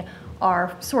 between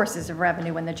our sources of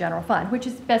revenue in the general fund, which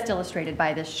is best illustrated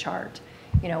by this chart.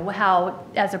 How,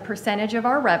 as a percentage of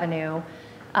our revenue,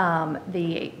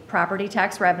 the property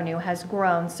tax revenue has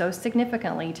grown so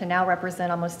significantly to now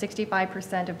represent almost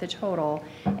 65% of the total,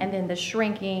 and then the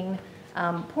shrinking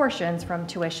portions from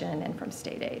tuition and from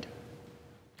state aid.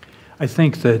 I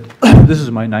think that this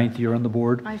is my 9th year on the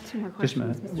board. I have 2 more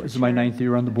questions. This is my 9th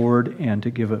year on the board, and to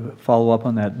give a follow-up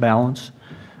on that balance,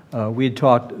 we had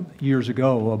talked years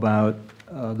ago about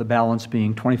the balance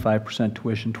being 25%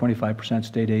 tuition, 25%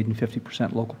 state aid, and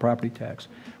 50% local property tax.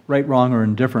 Right, wrong, or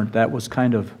indifferent, that was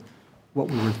kind of what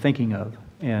we were thinking of,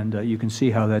 and you can see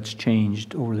how that's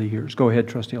changed over the years. Go ahead,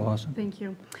 Trustee Lawson. Thank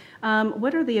you.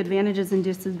 What are the advantages and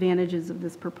disadvantages of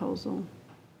this proposal?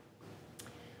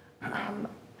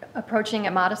 Approaching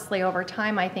it modestly over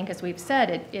time, I think, as we've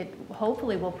said, it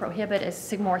hopefully will prohibit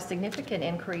a more significant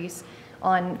increase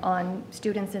on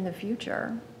students in the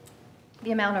future.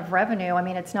 The amount of revenue, I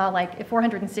mean, it's not like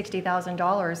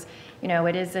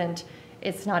 $460,000,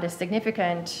 it's not a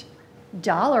significant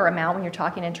dollar amount when you're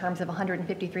talking in terms of a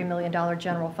 $153 million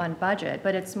general fund budget,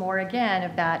 but it's more, again,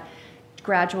 of that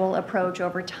gradual approach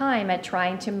over time at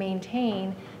trying to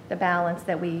maintain the balance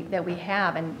that we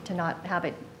have and to not have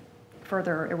it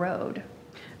further erode.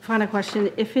 Final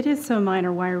question. If it is so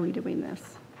minor, why are we doing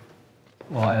this?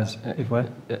 Well, as if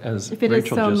it Rachel is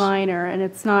so just, minor and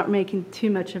it's not making too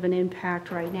much of an impact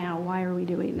right now, why are we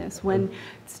doing this? When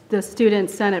the student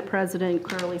Senate president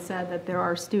clearly said that there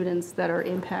are students that are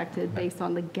impacted based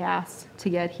on the gas to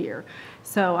get here.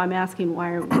 So I'm asking,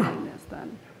 why are we doing this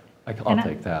then? I'll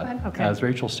take that. Okay. As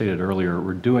Rachel stated earlier,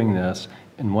 we're doing this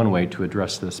in one way to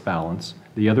address this balance.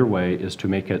 The other way is to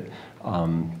make it,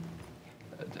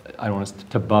 I don't want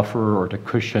to buffer or to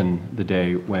cushion the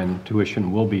day when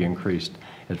tuition will be increased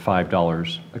at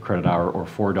 $5 a credit hour or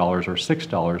 $4 or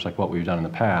 $6 like what we've done in the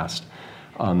past.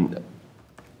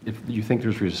 If you think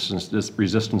there's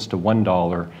resistance to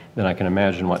 $1, then I can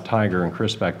imagine what Tiger and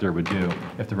Chris back there would do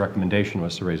if the recommendation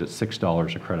was to raise it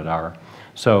 $6 a credit hour.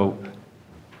 So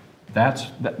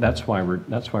that's why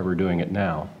we're doing it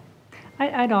now.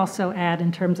 I'd also add,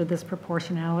 in terms of this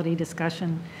proportionality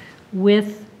discussion,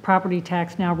 with property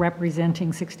tax now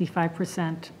representing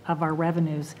 65% of our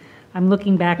revenues, I'm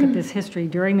looking back at this history.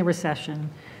 During the recession,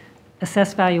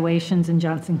 assessed valuations in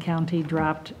Johnson County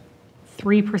dropped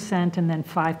 3% and then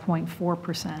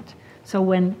 5.4%. So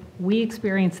when we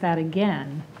experience that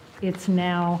again, it's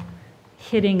now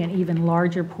hitting an even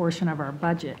larger portion of our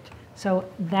budget. So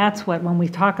that's what, when we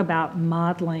talk about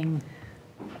modeling,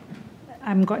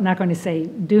 I'm not going to say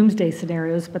doomsday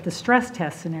scenarios, but the stress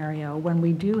test scenario, when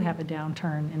we do have a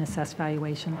downturn in assessed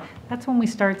valuation, that's when we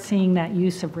start seeing that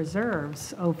use of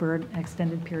reserves over an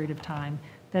extended period of time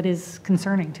that is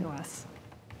concerning to us.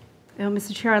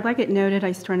 Mr. Chair, I'd like it noted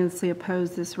I strenuously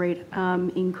oppose this rate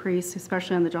increase,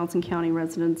 especially on the Johnson County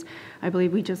residents. I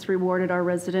believe we just rewarded our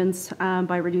residents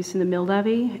by reducing the mill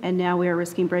levy, and now we are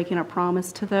risking breaking our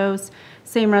promise to those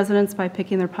same residents by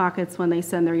picking their pockets when they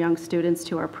send their young students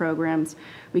to our programs.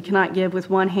 We cannot give with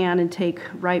one hand and take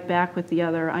right back with the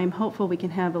other. I am hopeful we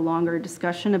can have a longer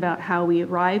discussion about how we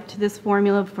arrived to this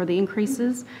formula for the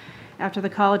increases. After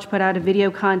the college put out a video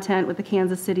content with the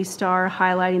Kansas City Star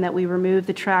highlighting that we removed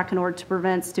the track in order to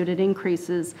prevent student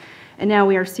increases, and now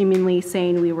we are seemingly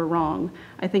saying we were wrong.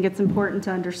 I think it's important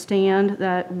to understand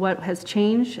that what has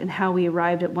changed and how we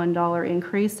arrived at $1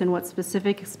 increase and what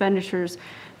specific expenditures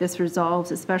this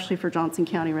resolves, especially for Johnson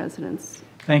County residents.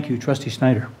 Thank you. Trustee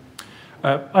Snyder.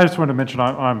 I just wanted to mention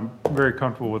I'm very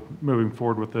comfortable with moving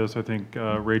forward with this. I think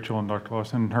Rachel and Dr.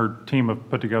 Lawson and her team have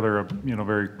put together a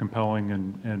very compelling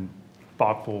and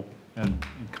thoughtful and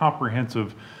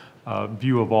comprehensive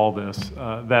view of all this.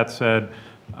 That said,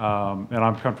 and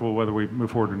I'm comfortable whether we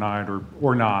move forward tonight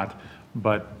or not,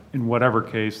 but in whatever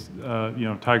case,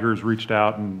 Tiger's reached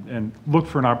out and looked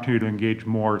for an opportunity to engage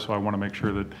more, so I want to make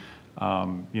sure that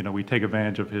we take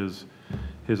advantage of his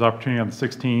opportunity on the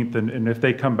 16th, and if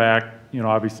they come back,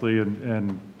 obviously,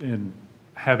 and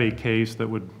have a case that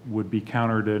would be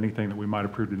counter to anything that we might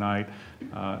approve tonight,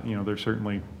 there's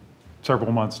certainly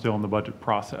several months still in the budget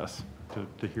process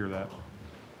to hear that.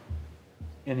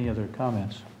 Any other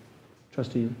comments?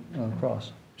 Trustee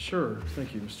Cross. Sure.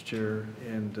 Thank you, Mr. Chair.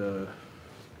 And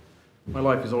my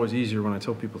life is always easier when I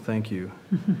tell people thank you.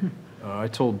 I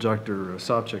told Dr.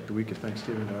 Sopcich the week of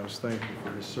Thanksgiving that I was thankful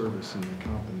for his service and the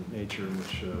competent nature in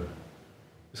which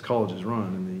this college is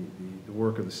run and the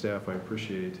work of the staff I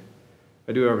appreciate.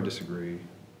 I do, however, disagree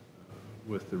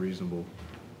with the reasonable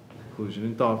conclusion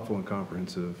and thoughtful and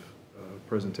comprehensive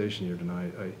presentation here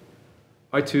tonight.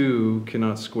 I too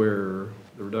cannot square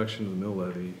the reduction of the mill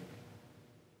levy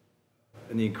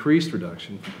and the increased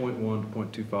reduction from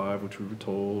 0.1 to 0.25, which we were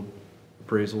told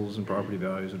appraisals and property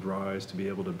values would rise to be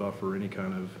able to buffer any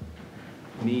kind of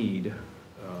need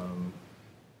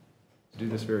to do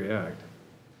this very act.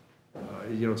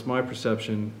 It's my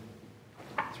perception,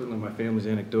 certainly my family's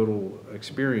anecdotal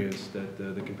experience, that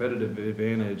the competitive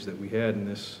advantage that we had in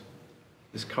this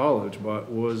college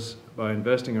was by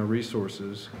investing our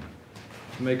resources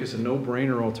to make us a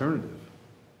no-brainer alternative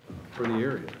for the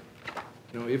area.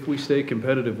 If we stay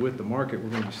competitive with the market, we're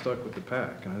going to be stuck with the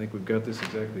pack, and I think we've got this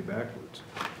exactly backwards.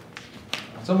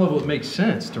 On some level, it makes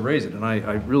sense to raise it, and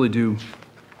I really do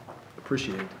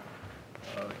appreciate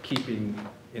keeping,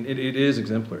 and it is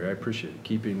exemplary, I appreciate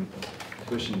keeping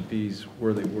tuition fees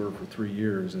where they were for 3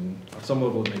 years, and on some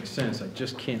level it makes sense. I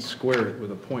just can't square it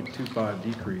with a 0.25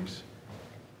 decrease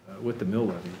with the mill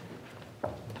levy.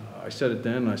 I said it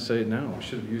then, and I say it now. We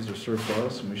should have used our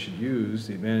surplus, and we should use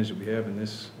the advantage that we have in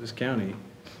this county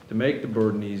to make the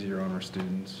burden easier on our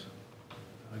students.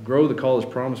 Grow the College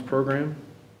Promise program.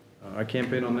 I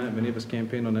campaigned on that. Many of us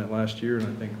campaigned on that last year,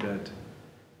 and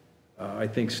I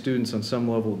think students on some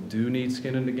level do need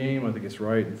skin in the game. I think it's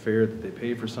right and fair that they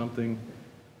pay for something.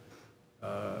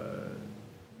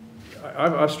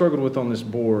 I've struggled with on this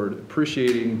board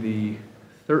appreciating the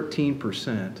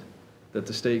 13% that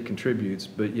the state contributes,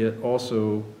 but yet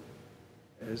also,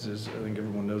 as I think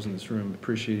everyone knows in this room,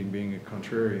 appreciating being a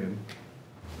contrarian,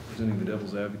 presenting the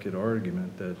devil's advocate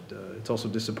argument that it's also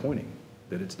disappointing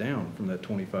that it's down from that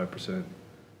 25%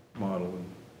 model. And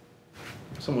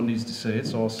someone needs to say it,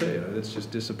 so I'll say it. It's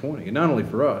just disappointing. And not only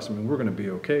for us, we're going to be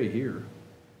okay here,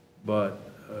 but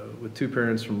with two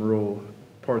parents from rural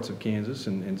parts of Kansas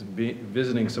and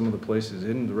visiting some of the places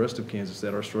in the rest of Kansas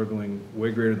that are struggling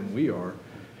way greater than we are,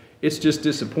 it's just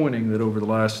disappointing that over the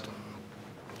last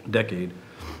decade,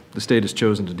 the state has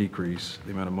chosen to decrease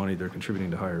the amount of money they're contributing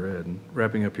to higher ed. And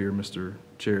wrapping up here, Mr.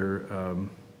 Chair,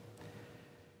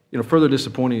 further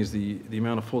disappointing is the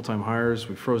amount of full-time hires.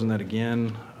 We've frozen that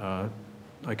again.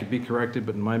 I could be corrected,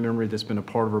 but in my memory, that's been a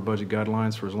part of our budget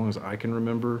guidelines for as long as I can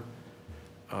remember.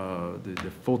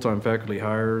 The full-time faculty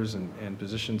hires and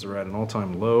positions are at an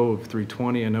all-time low of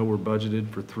 320. I know we're budgeted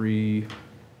for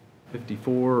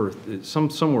 354, or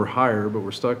some were higher, but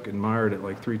we're stuck and mired at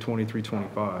like 320,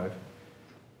 325.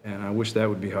 And I wish that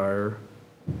would be higher.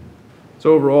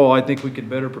 So overall, I think we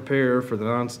could better prepare for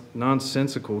the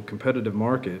nonsensical competitive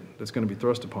market that's going to be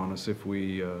thrust upon us if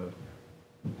we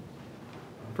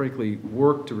frankly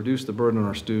work to reduce the burden on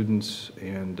our students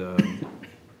and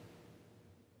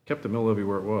kept the mill levy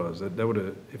where it was. That would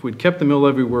have, if we'd kept the mill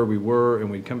levy where we were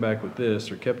and we'd come back with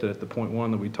this, or kept it at the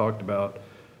 0.1 that we talked about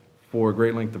for a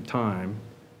great length of time,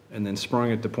 and then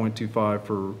sprung it to 0.25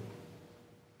 for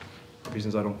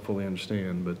reasons I don't fully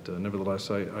understand, but nevertheless,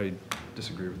 I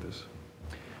disagree with this.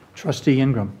 Trustee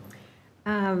Ingram.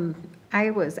 I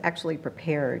was actually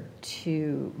prepared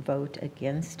to vote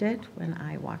against it when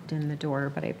I walked in the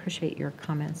door, but I appreciate your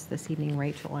comments this evening,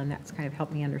 Rachel, and that's kind of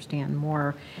helped me understand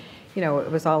more. You know, it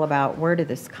was all about where did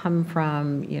this come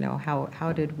from, you know,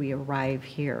 how did we arrive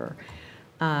here?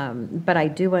 But I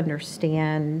do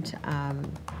understand,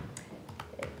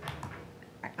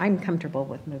 I'm comfortable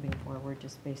with moving forward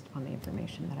just based upon the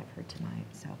information that I've heard tonight,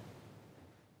 so.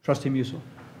 Trustee Musil.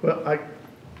 Well, I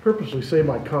purposely say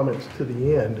my comments to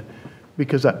the end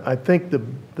because I think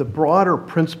the broader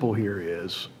principle here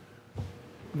is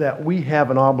that we have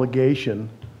an obligation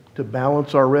to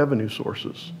balance our revenue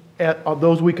sources, at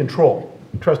those we control.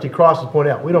 Trustee Cross has pointed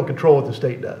out, we don't control what the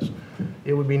state does.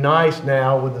 It would be nice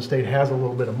now when the state has a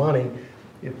little bit of money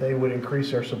if they would increase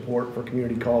their support for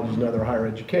community colleges and other higher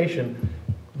education,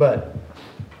 but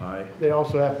they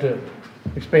also have to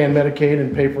expand Medicaid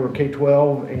and pay for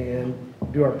K-12 and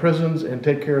do our prisons and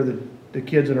take care of the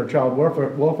kids in our child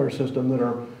welfare system that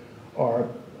are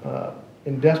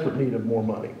in desperate need of more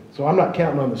money. So I'm not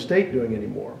counting on the state doing any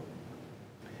more.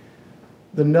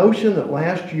 The notion that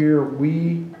last year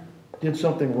we did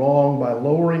something wrong by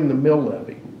lowering the mill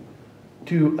levy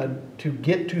to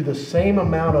get to the same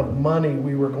amount of money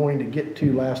we were going to get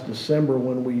to last December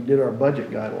when we did our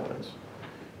budget guidelines.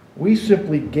 We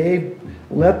simply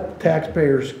let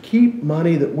taxpayers keep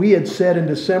money that we had said in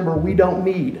December we don't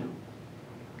need.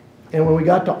 And when we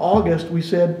got to August, we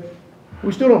said,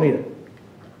 we still don't need it.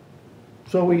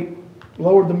 So we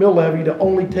lowered the mill levy to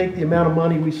only take the amount of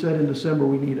money we said in December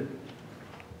we needed.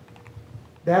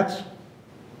 That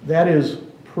is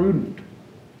prudent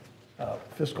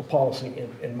fiscal policy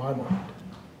in my mind.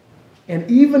 And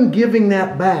even giving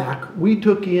that back, we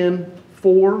took in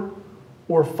 $4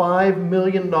 or $5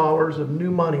 million of new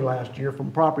money last year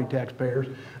from property taxpayers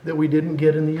that we didn't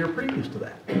get in the year previous to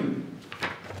that.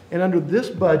 And under this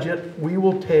budget, we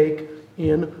will take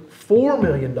in $4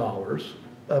 million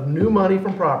of new money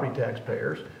from property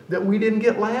taxpayers that we didn't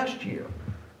get last year.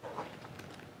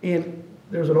 And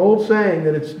there's an old saying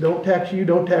that it's don't tax you,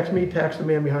 don't tax me, tax the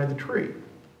man behind the tree.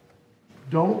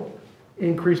 Don't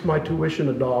increase my tuition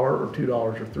 $1 or $2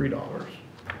 or $3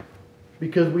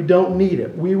 because we don't need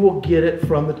it. We will get it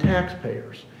from the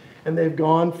taxpayers. And they've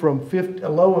gone from a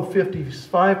low of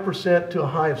 55% to a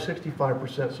high of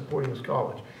 65% supporting this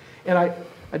college. And I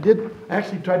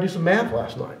actually tried to do some math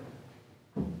last night.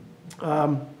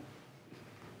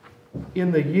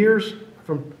 In the years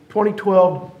from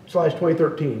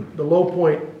 2012/2013, the low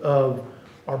point of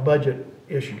our budget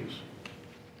issues,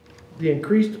 the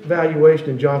increased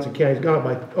valuation in Johnson County has gone up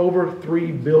by over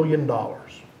 $3 billion, or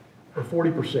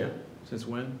 40%. Since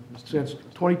when? Since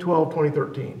 2012/2013.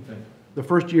 Okay. The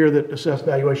first year that assessed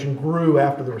valuation grew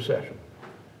after the recession.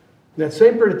 In that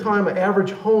same period of time, an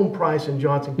average home price in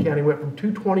Johnson County went from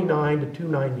 $229,000 to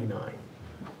 $299,000.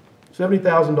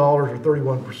 $70,000 or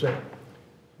 31%.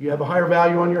 You have a higher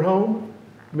value on your home,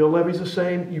 mill levy's the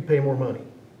same, you pay more money.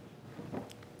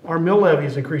 Our mill levy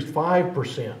has increased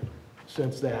 5%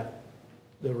 since the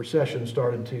recession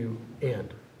started to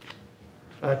end.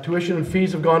 Tuition and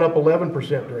fees have gone up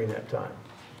 11% during that time.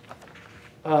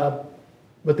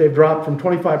 But they've dropped from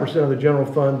 25% of the general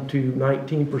fund to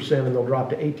 19%, and they'll drop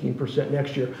to 18%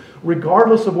 next year.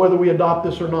 Regardless of whether we adopt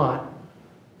this or not,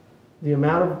 the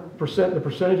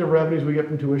percentage of revenues we get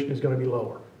from tuition is going to be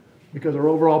lower because our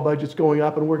overall budget's going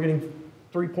up, and we're getting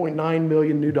 $3.9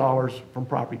 million new dollars from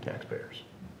property taxpayers.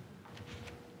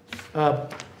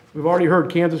 We've already heard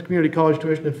Kansas Community College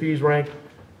tuition and fees ranked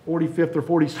 45th or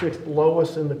 46th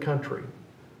lowest in the country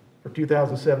for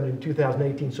 2007 and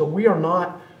 2018. So we are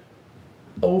not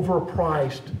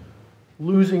overpriced,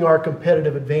 losing our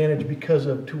competitive advantage because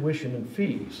of tuition and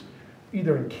fees,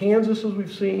 either in Kansas, as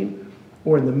we've seen,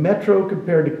 or in the metro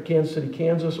compared to Kansas City,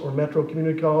 Kansas, or Metro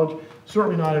Community College.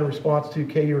 Certainly not in response to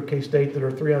KU or K-State that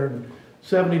are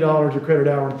 $370 a credit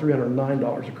hour and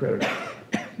 $309 a credit hour.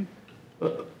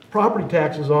 Property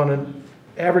taxes on an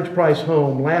average price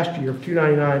home last year of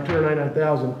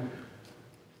 $299,000,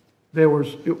 it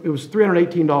was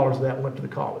 $318 of that went to the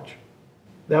college.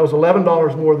 That was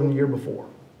 $11 more than the year before.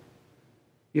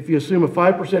 If you assume a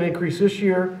 5% increase this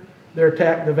year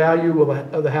the value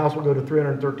of the house will go to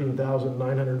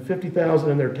 $313,950,000,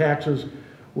 and their taxes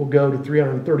will go to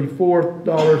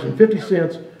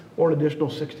 $334.50, or an additional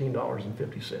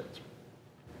 $16.50.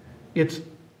 It's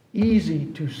easy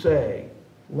to say,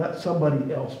 let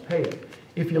somebody else pay it.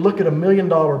 If you look at $1 million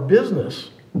business,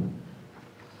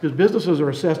 because businesses are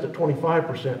assessed at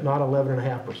 25%, not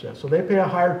 11.5%, so they pay a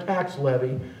higher tax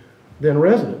levy than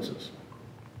residences.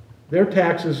 Their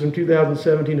taxes from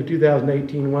 2017 to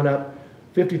 2018 went up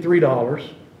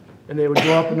 $53, and they would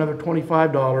go up another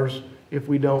 $25 if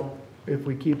we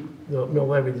keep the mill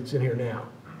levy that's in here now.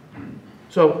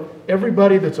 So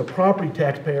everybody that's a property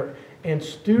taxpayer, and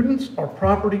students are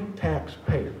property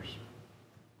taxpayers.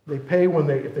 They pay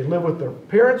if they live with their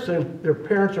parents, their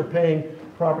parents are paying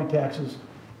property taxes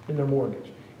in their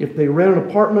mortgage. If they rent an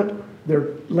apartment,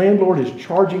 their landlord is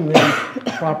charging them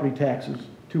property taxes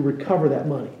to recover that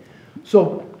money.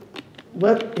 So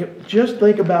just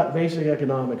think about basic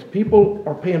economics. People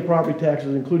are paying property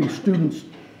taxes, including students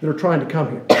that are trying to come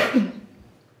here.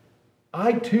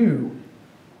 I, too,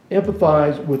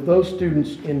 empathize with those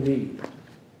students in need.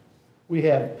 We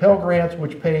have Pell Grants,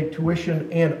 which pay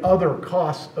tuition and other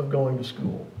costs of going to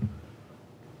school.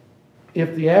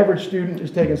 If the average student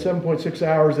is taking 7.6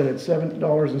 hours and it's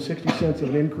 $7.60 of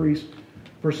an increase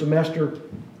per semester,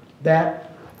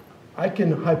 that I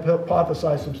can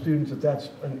hypothesize some students that's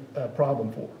a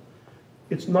problem for.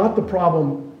 It's not the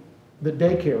problem that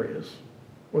daycare is,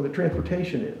 or that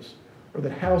transportation is, or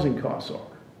that housing costs are.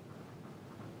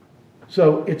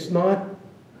 So it's not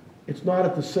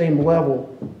at the same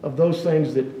level of those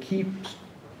things that keep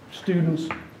students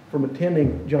from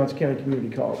attending Johnson County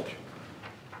Community College.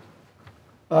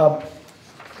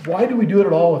 Why do we do it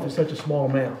at all if it's such a small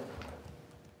amount?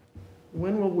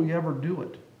 When will we ever do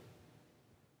it?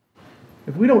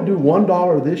 If we don't do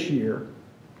 $1 this year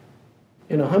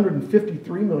in a $153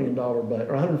 million budget,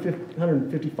 or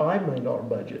 $155 million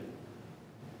budget,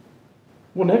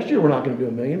 well, next year we're not going to do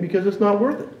 $1 million because it's not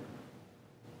worth it.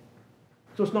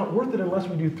 So it's not worth it unless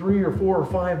we do $3 or $4 or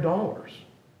 $5.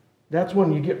 That's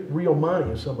when you get real money,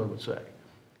 as someone would say.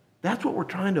 That's what we're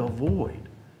trying to avoid.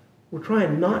 We're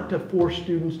trying not to force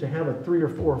students to have a $3 or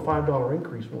 $4 or $5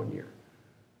 increase one year.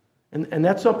 And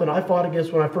that's something I fought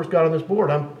against when I first got on this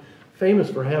board. I'm famous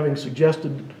for having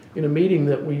suggested in a meeting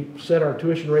that we set our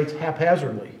tuition rates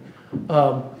haphazardly.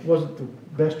 Wasn't the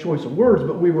best choice of words,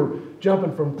 but we were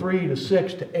jumping from 3 to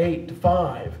 6 to 8 to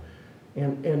 5.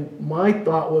 And my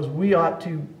thought was we ought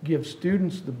to give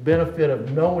students the benefit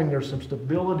of knowing there's some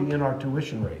stability in our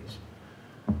tuition rates.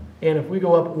 And if we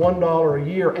go up $1 a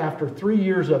year after 3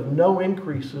 years of no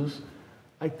increases,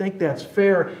 I think that's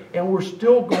fair. And we're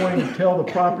still going to tell the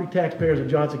property taxpayers of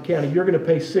Johnson County, you're going to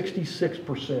pay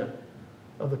 66%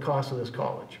 of the cost of this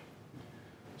college.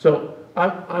 So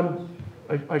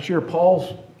I share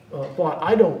Paul's thought.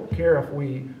 I don't care if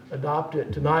we adopt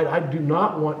it tonight. I do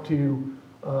not want to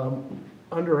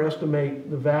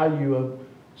underestimate the value of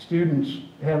students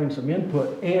having some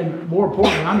input. And more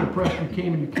importantly, I'm impressed you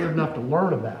came and you cared enough to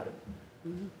learn about it.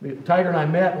 Tiger and I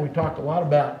met and we talked a lot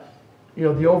about,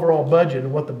 the overall budget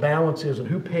and what the balance is and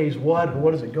who pays what and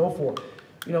what does it go for.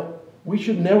 We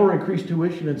should never increase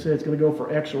tuition and say it's going to go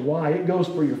for X or Y. It goes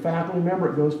for your faculty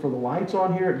member, it goes for the lights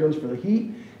on here, it goes for the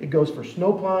heat, it goes for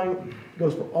snow plowing, it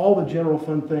goes for all the general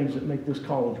fund things that make this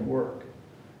college work.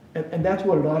 And that's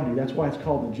what it ought to do. That's why it's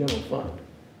called the general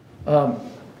fund.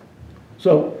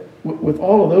 So with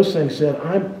all of those things said,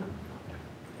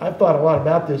 I've thought a lot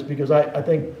about this because I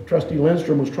think Trustee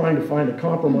Lindstrom was trying to find a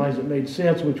compromise that made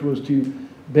sense, which was to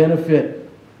benefit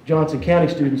Johnson County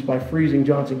students by freezing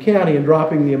Johnson County and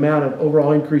dropping the amount of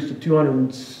overall increase to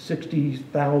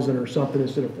 $260,000 or something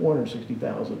instead of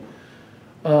 $460,000.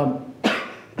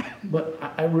 But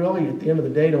I really, at the end of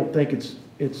the day, don't think it's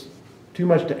too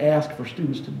much to ask for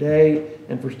students today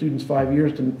and for students 5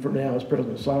 years from now, as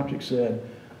President Sopcich said,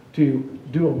 to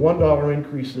do a $1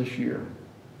 increase this year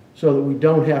so that we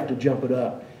don't have to jump it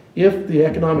up. If the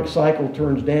economic cycle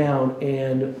turns down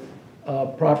and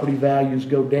property values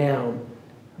go down,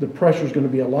 the pressure is going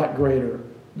to be a lot greater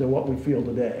than what we feel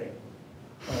today.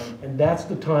 And that's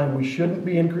the time we shouldn't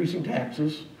be increasing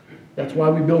taxes. That's why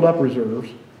we build up reserves.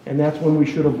 And that's when we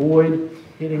should avoid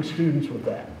hitting students with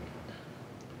that,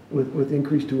 with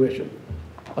increased tuition.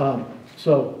 And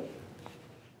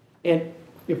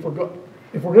if we're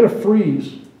going to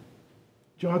freeze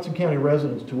Johnson County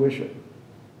residents' tuition,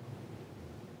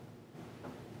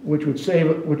 which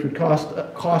would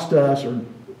cost us or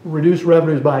reduce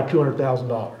revenues by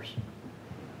 $200,000,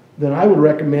 then I would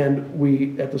recommend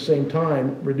we, at the same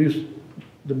time, reduce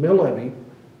the mill levy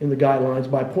in the guidelines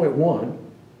by 0.1,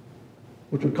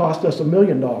 which would cost us $1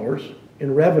 million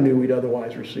in revenue we'd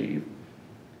otherwise receive.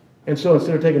 And so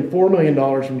instead of taking $4 million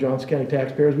from Johnson County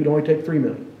taxpayers, we'd only take $3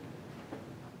 million.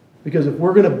 Because if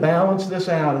we're going to balance this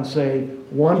out and say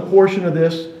one portion of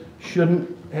this shouldn't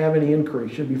have any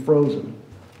increase, should be frozen,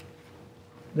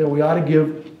 then we ought to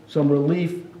give some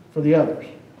relief for the others.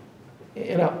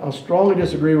 And I'll strongly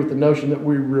disagree with the notion that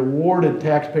we rewarded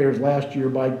taxpayers last year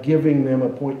by giving them a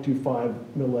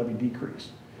 0.25 mill levy decrease.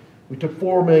 We took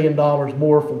 $4 million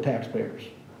more from taxpayers,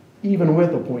 even with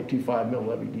a 0.25 mill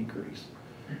levy decrease.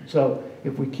 So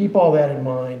if we keep all that in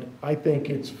mind, I think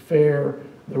it's fair.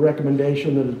 The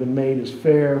recommendation that has been made is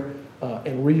fair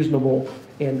and reasonable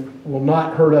and will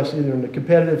not hurt us either in the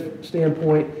competitive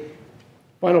standpoint.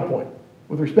 Final point.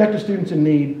 With respect to students in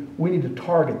need, we need to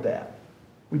target that.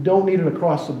 We don't need it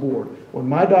across the board. When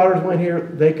my daughters went here,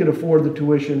 they could afford the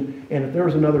tuition, and if there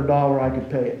was another dollar, I could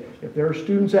pay it. If there are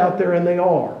students out there, and they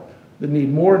are, that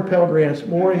need more in Pell Grants,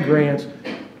 more in grants,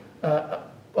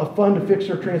 a fund to fix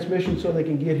their transmission so they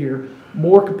can get here,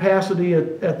 more capacity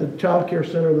at the child care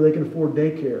center that they can afford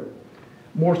daycare,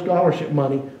 more scholarship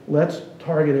money, let's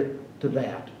target it to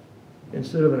that.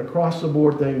 Instead of an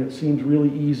across-the-board thing that seems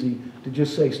really easy to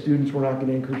just say, students, we're not going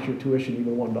to increase your tuition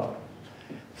even $1.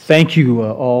 Thank you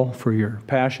all for your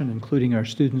passion, including our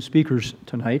student speakers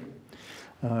tonight.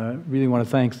 Really want to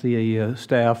thank the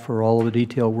staff for all of the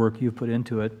detailed work you've put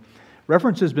into it.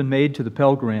 Reference has been made to the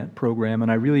Pell Grant program, and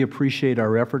I really appreciate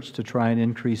our efforts to try and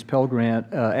increase Pell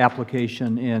Grant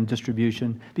application and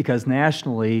distribution, because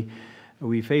nationally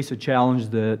we face a challenge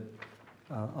that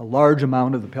a large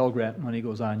amount of the Pell Grant money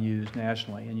goes unused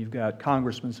nationally, and you've got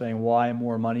congressmen saying, why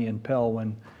more money in Pell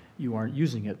when you aren't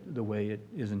using it the way it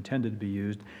is intended to be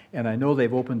used. And I know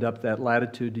they've opened up that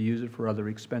latitude to use it for other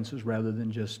expenses rather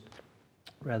than just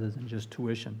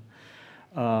tuition.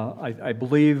 I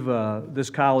believe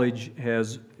this college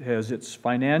has its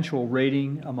financial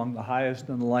rating among the highest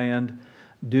in the land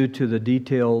due to the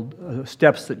detailed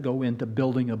steps that go into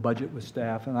building a budget with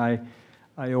staff. And I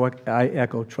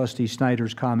echo Trustee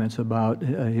Snyder's comments about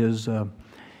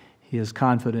his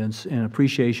confidence and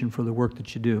appreciation for the work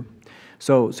that you do.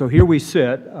 So here we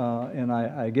sit, and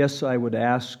I guess I would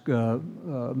ask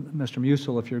Mr.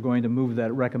 Musil if you're going to move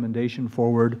that recommendation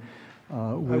forward.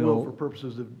 I will for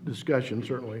purposes of discussion,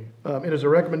 certainly. It is a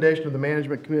recommendation of the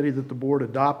Management Committee that the Board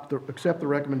accept the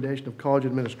recommendation of college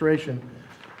administration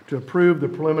to approve the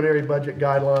preliminary budget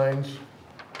guidelines,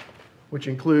 which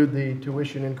include the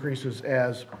tuition increases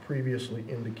as previously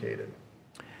indicated.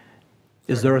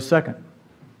 Is there a second?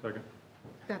 Second.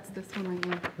 That's this one right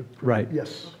now. Right.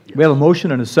 Yes. We have a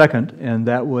motion and a second, and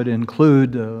that would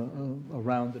include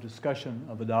around the discussion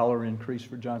of a $1 increase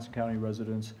for Johnson County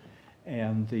residents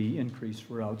and the increase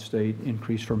for outstate,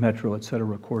 increase for Metro, et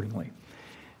cetera, accordingly.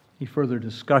 Any further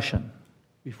discussion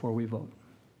before we vote?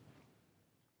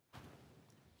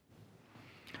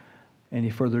 Any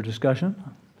further discussion?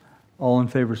 All in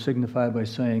favor signify by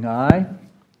saying aye.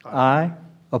 Aye.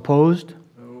 Opposed?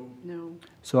 No.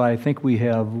 So I think we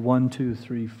have 1, 2,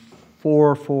 3,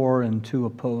 4 for, and 2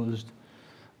 opposed.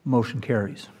 Motion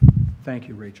carries. Thank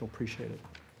you, Rachel. Appreciate it.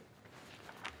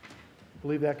 I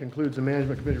believe that concludes the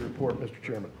Management Committee report, Mr.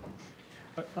 Chairman.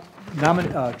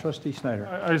 Trustee Snyder.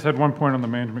 I just had one point on the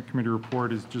Management Committee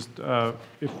report, is just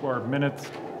if our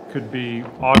minutes could be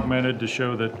augmented to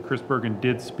show that Chris Bergen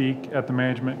did speak at the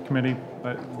Management Committee.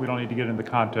 We don't need to get into the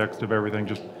context of everything,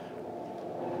 just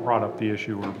brought up the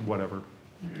issue or whatever.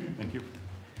 Thank you.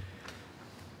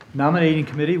 Nominating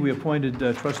Committee, we appointed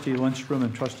Trustee Lindstrom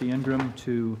and Trustee Ingram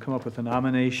to come up with the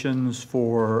nominations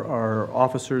for our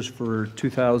officers for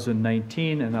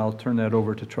 2019, and I'll turn that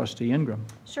over to Trustee Ingram.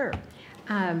 Sure.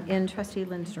 In Trustee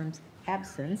lindstrom's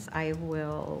absence, I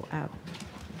will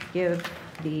give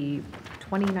the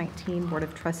 2019 Board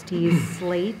of Trustees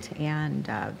slate, and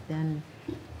then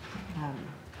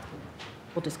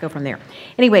we'll just go from there.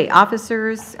 Anyway,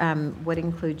 officers would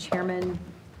include Chairman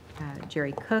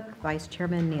Jerry Cook, Vice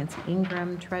Chairman Nancy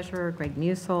Ingram, Treasurer Greg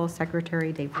Musil,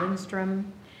 Secretary Dave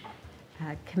Lindstrom.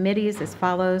 Committees as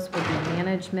follows would be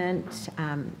Management,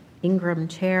 Ingram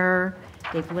Chair,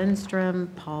 Dave Lindstrom,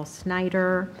 Paul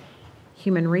Snyder.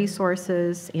 Human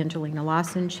Resources, Angelina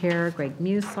Lawson Chair, Greg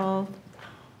Musil.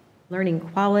 Learning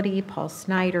Quality, Paul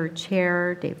Snyder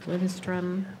Chair, Dave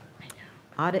Lindstrom.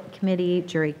 Audit Committee,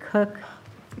 Jerry Cook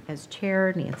as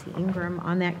Chair, Nancy Ingram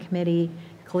on that committee.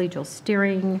 Collegial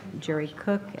Steering, Jerry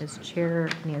Cook as Chair,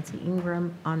 Nancy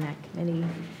Ingram on that committee.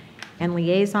 And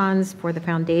Liaisons for the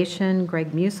Foundation,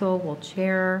 Greg Musil will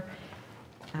chair,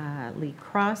 Lee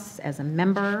Cross as a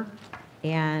member,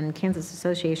 and Kansas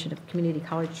Association of Community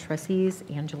College Trustees,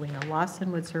 Angelina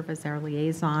Lawson would serve as our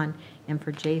liaison, and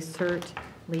for JCERT,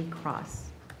 Lee Cross.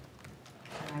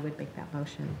 I would make that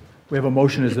motion. We have a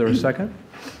motion. Is there a second?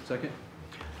 Second?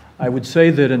 I would say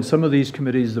that in some of these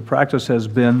committees, the practice has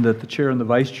been that the chair and the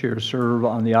vice chair serve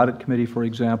on the audit committee, for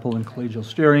example, and collegial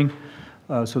steering.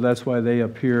 So that's why they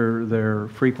appear there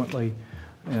frequently.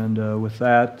 And with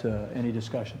that, any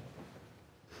discussion?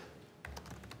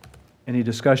 Any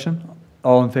discussion?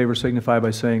 All in favor signify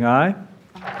by saying aye.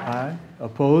 Aye.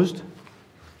 Opposed?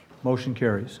 Motion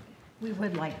carries. We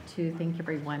would like to thank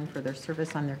everyone for their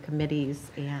service on their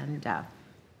committees and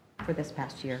for this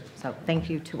past year. So thank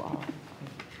you to all.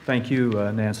 Thank you,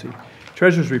 Nancy.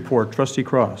 Treasurer's report, Trustee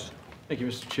Cross. Thank you,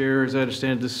 Mr. Chair. As I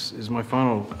understand, this is my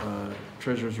final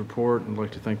treasurer's report, and I'd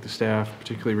like to thank the staff,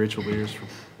 particularly Rachel Lears, for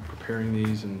preparing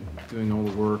these and doing all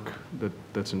the work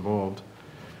that's involved.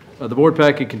 The board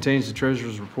packet contains the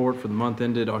treasurer's report for the month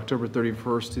ended October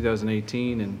 31st,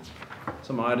 2018, and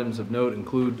some items of note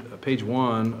include page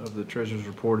 1 of the treasurer's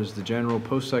report is the general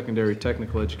post-secondary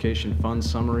technical education fund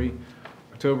summary.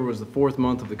 October was the 4th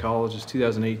month of the college's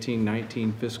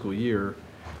 2018-19 fiscal year.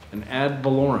 An ad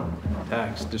valorem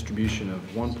tax distribution of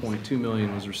 $1.2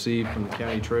 million was received from the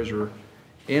county treasurer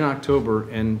in October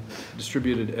and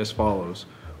distributed as follows: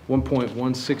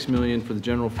 $1.16 million for the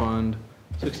general fund,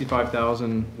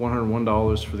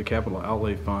 $65,101 for the capital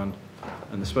outlay fund,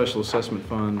 and the special assessment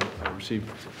fund received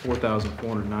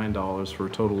 $4,409 for a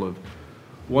total of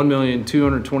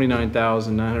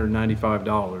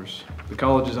 $1,229,995. The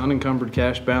college's unencumbered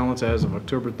cash balance as of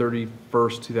October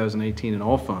 31st, 2018 in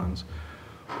all funds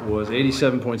was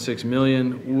 $87.6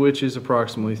 million, which is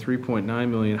approximately $3.9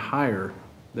 million higher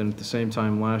than at the same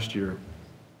time last year.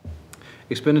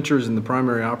 Expenditures in the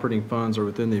primary operating funds are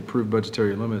within the approved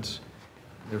budgetary limits.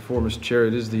 Therefore, Mr. Chair,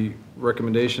 it is the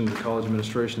recommendation of the college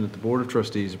administration that the Board of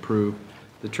Trustees approve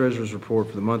the treasurer's report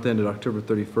for the month ended October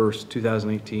 31st,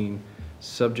 2018,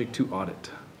 subject to audit.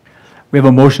 We have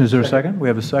a motion. Is there a second? We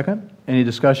have a second. Any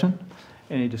discussion?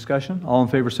 Any discussion? All in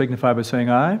favor signify by saying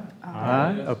aye.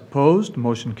 Aye. Yes. Opposed?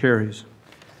 Motion carries.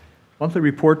 Monthly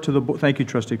report to the board. Thank you,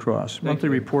 Trustee Cross. Monthly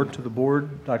report to the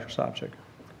board. Dr. Sopcich.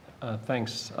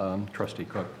 Thanks, Trustee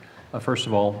Cook. First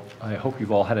of all, I hope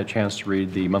you've all had a chance to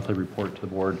read the monthly report to the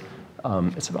board.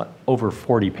 It's about over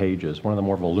 40 pages, one of the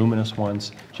more voluminous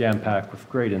ones, jam-packed with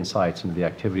great insights into the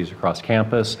activities across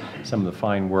campus, some of the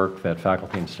fine work that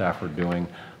faculty and staff are doing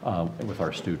with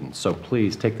our students. So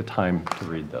please take the time to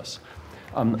read this.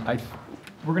 We're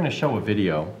going to show a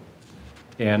video.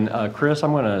 And Chris,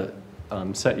 I'm going to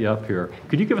set you up here.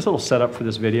 Could you give us a little setup for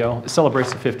this video? It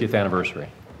celebrates the 50th anniversary.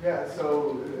 Yeah,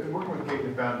 so in working with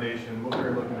Caton Foundation, what we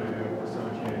were looking to do for Summer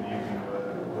Community Evening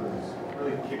was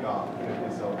really kick off the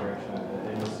 50th celebration.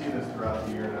 And you'll see this throughout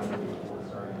the year now moving forward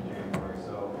starting in January.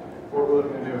 So what we're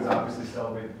looking to do is obviously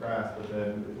celebrate the past, but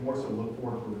then more so look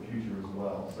forward for the future as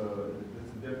well. So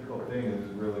it's a difficult thing is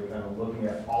really kind of looking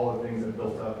at all the things that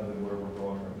built up and then where we're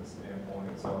going from this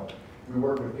standpoint. So we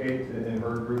worked with Kate and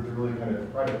her group to really kind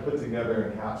of try to put together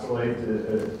and encapsulate,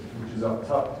 which is a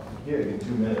tough gig in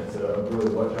 2 minutes, really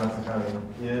what Johnson County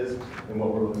is and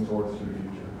what we're looking towards to the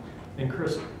future. And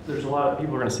Chris, there's a lot of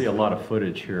people are going to see a lot of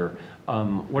footage here. What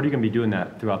are you going to be doing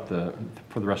that throughout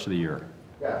for the rest of the year?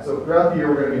 Yeah, so throughout the year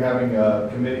we're going to be having a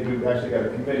committee. We've actually got a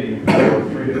committee for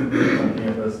 3 different groups on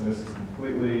campus, and this is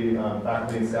completely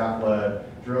faculty and staff led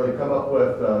to really come up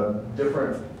with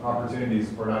different opportunities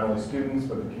for not only students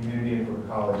but the community and for the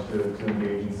college to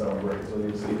engage and celebrate. So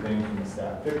you'll see things from the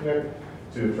staff picnic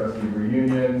to trustee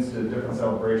reunions to different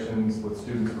celebrations with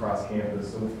students across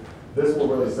campus. So this will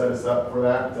really set us up for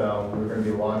that. We're going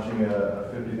to be launching a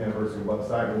 50th anniversary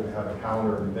website. We'll have a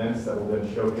calendar of events that will then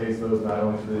showcase those not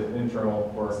only to the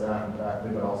internal for our staff and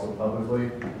faculty, but also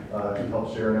publicly to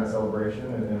help share in that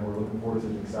celebration. And we're looking forward to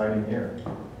an exciting year.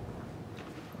 All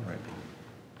right.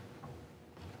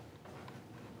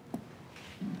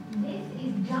 This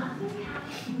is Johnson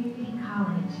County Community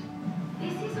College.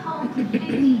 This is home to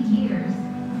 50 years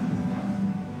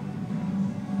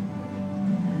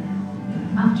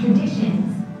of traditions,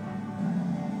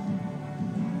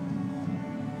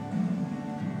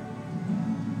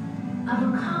 of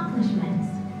accomplishments,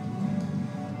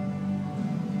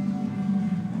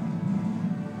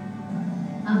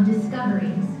 of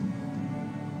discoveries,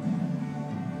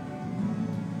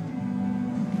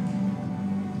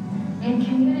 and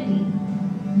community.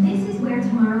 This is where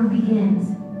tomorrow begins.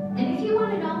 And if you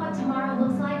want to know what tomorrow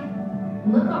looks like,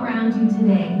 look around you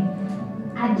today.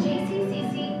 At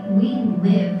JCCC, we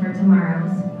live for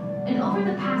tomorrows. And over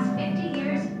the past 50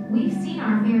 years, we've seen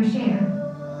our fair share.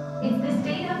 It's the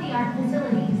state-of-the-art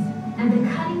facilities and the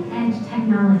cutting-edge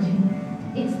technology.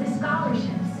 It's the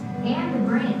scholarships and the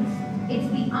grants. It's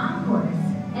the encores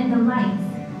and the lights,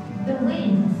 the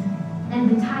wins and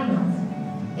the titles.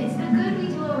 It's the good we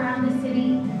do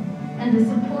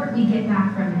whatever we get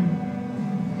back from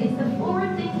it. It's the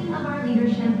forward thinking of our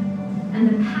leadership and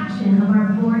the passion of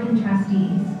our board and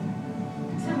trustees.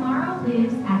 Tomorrow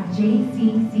lives at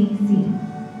JCCC,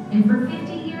 and for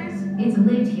 50 years, it's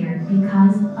lived here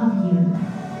because of you.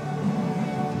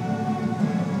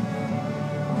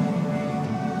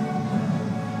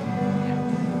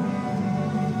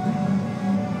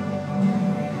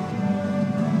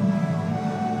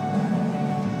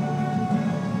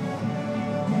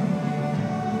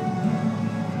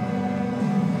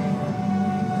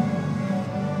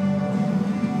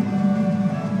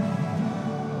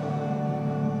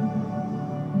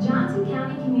 Johnson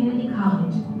County Community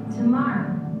College,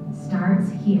 tomorrow starts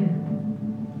here.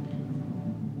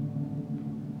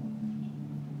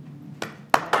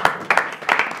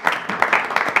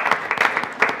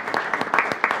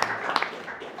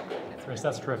 Chris,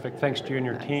 that's terrific. Thanks to you and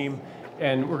your team.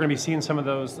 And we're going to be seeing some of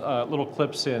those little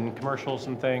clips in commercials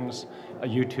and things,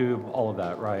 YouTube, all of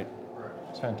that, right?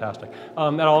 It's fantastic.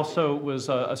 That also was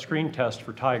a screen test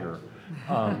for Tiger.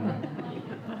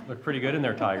 Looked pretty good in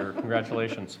there, Tiger.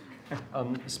 Congratulations.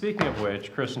 Speaking of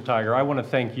which, Chris and Tiger, I want to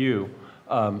thank you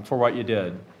for what you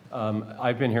did.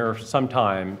 I've been here some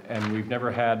time, and we've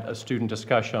never had a student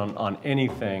discussion on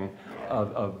anything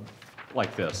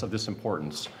like this, of this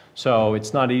importance. So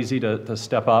it's not easy to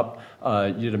step up.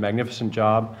 You did a magnificent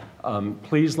job.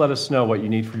 Please let us know what you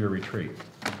need for your retreat.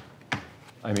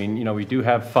 I mean, you know, we do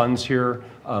have funds here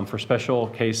for special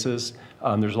cases.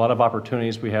 There's a lot of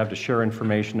opportunities we have to share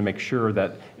information to make sure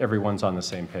that everyone's on the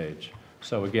same page.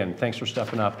 So again, thanks for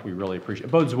stepping up. We really appreciate it.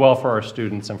 It bodes well for our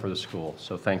students and for the school,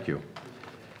 so thank you.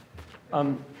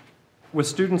 With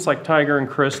students like Tiger and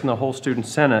Chris and the whole Student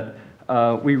Senate,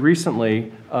 we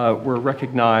recently were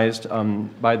recognized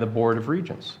by the Board of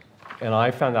Regents. And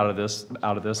I found out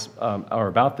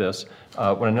about this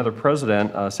when another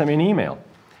president sent me an email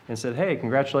and said, hey,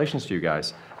 congratulations to you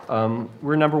guys.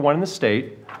 We're #1 in the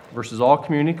state versus all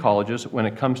community colleges when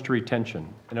it comes to retention.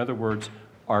 In other words,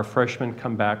 our freshmen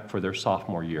come back for their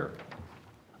sophomore year.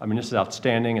 I mean, this is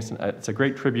outstanding. It's a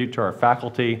great tribute to our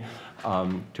faculty,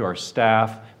 to our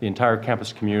staff, the entire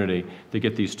campus community to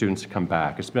get these students to come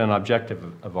back. It's been an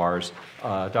objective of ours.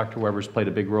 Dr. Weber's played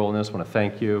a big role in this. I want to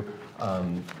thank you.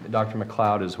 Dr.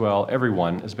 McLeod as well.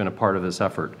 Everyone has been a part of this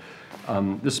effort.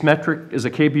 This metric is a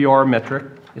KBR metric.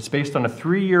 It's based on a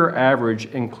 3-year average,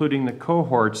 including the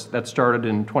cohorts that started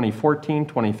in 2014,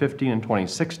 2015, and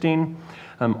 2016.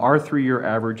 Our 3-year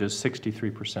average is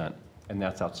 63%, and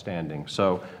that's outstanding.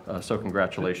 So, so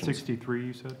congratulations. 63,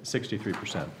 you said?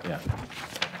 63%, yeah.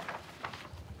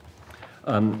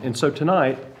 And so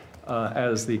tonight,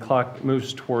 as the clock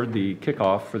moves toward the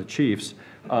kickoff for the Chiefs,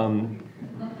 but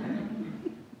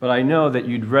I know that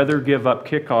you'd rather give up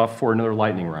kickoff for another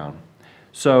lightning round.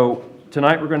 So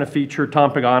tonight we're going to feature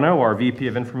Tom Pagano, our VP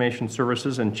of Information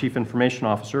Services and Chief Information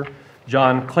Officer,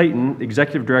 John Clayton,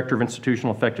 Executive Director of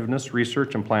Institutional Effectiveness,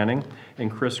 Research and Planning,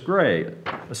 and Chris Gray,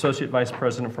 Associate Vice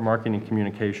President for Marketing and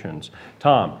Communications.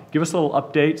 Tom, give us a little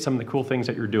update, some of the cool things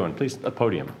that you're doing. Please, a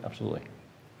podium, absolutely.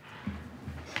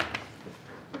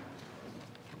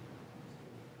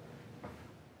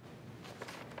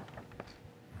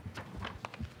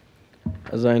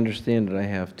 As I understand it, I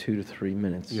have 2 to 3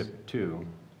 minutes. You have 2.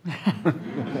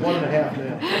 1.5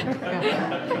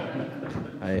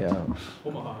 now.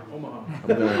 Omaha.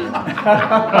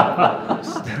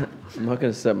 I'm not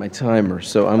going to set my timer,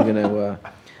 so I'm going to.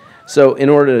 So in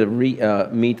order to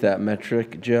meet that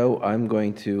metric, Joe, I'm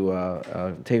going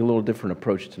to take a little different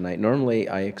approach tonight. Normally,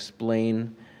 I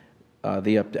explain I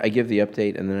give the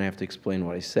update, and then I have to explain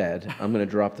what I said. I'm going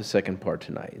to drop the second part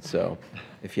tonight. So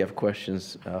if you have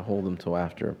questions, hold them till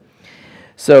after.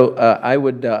 So I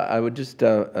would just,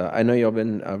 I know y'all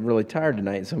been really tired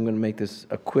tonight, so I'm going to make this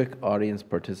a quick audience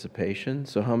participation.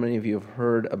 So how many of you have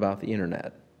heard about the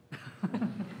internet?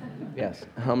 Yes.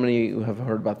 How many of you have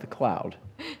heard about the cloud?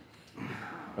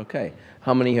 Okay.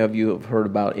 How many of you have heard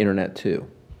about Internet 2?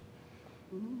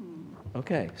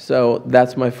 Okay. So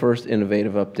that's my first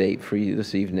innovative update for you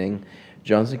this evening.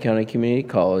 Johnson County Community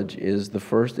College is the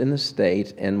first in the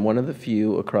state and one of the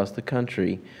few across the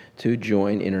country to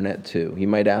join Internet 2. You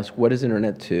might ask, what is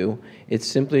Internet 2? It's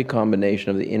simply a combination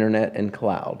of the Internet and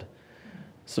cloud.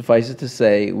 Suffice it to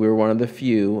say, we're one of the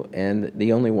few and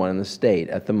the only one in the state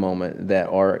at the moment that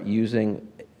are using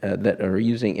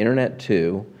Internet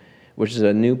 2, which is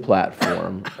a new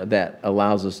platform that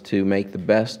allows us to make the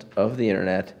best of the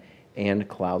Internet and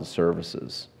cloud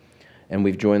services. and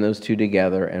we've joined those two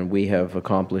together, and we have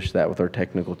accomplished that with our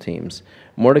technical teams.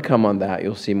 More to come on that.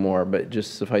 You'll see more, but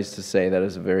just suffice to say that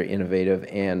is a very innovative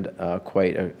and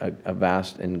quite a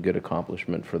vast and good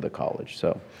accomplishment for the college.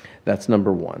 So that's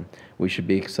number one. We should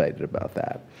be excited about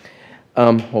that.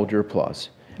 Hold your applause.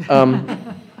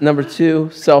 Number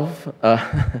two,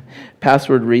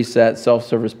 password reset,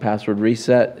 self-service password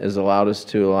reset has allowed us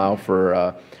to allow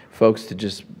for folks to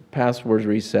just passwords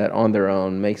reset on their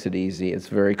own, makes it easy. It's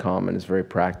very common, it's very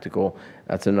practical.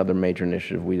 That's another major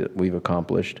initiative we've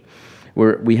accomplished.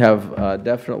 We have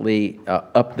definitely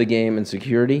upped the game in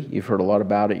security. You've heard a lot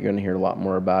about it. You're going to hear a lot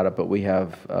more about it, but we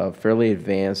have fairly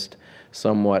advanced,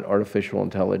 somewhat artificial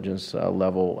intelligence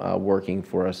level working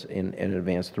for us in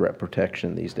advanced threat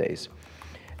protection these days.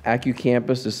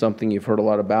 AccuCampus is something you've heard a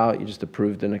lot about. You just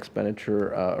approved an expenditure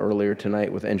earlier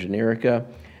tonight with Enginerica.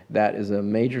 That is a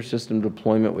major system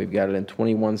deployment. We've got it in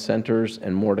 21 centers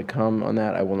and more to come on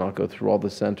that. I will not go through all the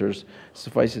centers.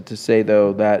 Suffice it to say,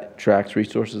 though, that tracks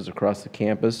resources across the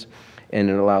campus, and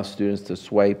it allows students to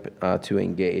swipe to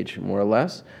engage, more or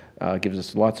less. Gives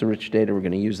us lots of rich data. We're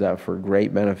going to use that for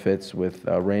great benefits with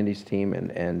Randy's team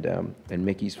and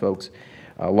Mickey's folks.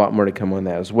 A lot more to come on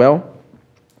that as well.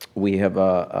 We have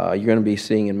you're going to be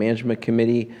seeing in Management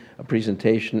Committee a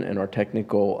presentation in our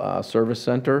Technical Service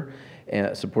Center,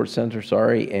 Support Center,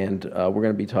 sorry, and we're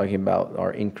going to be talking about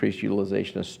our increased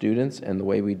utilization of students and the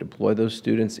way we deploy those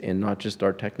students in not just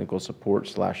our technical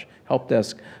support / help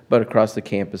desk, but across the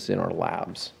campus in our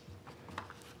labs.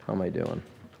 How am I doing?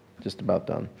 Just about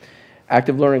done.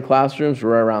 Active learning classrooms,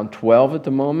 we're around 12 at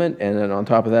the moment, and then on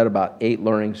top of that, about 8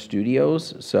 learning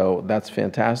studios, so that's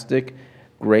fantastic.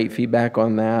 Great feedback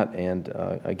on that, and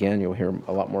again, you'll hear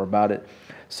a lot more about it.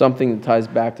 Something that ties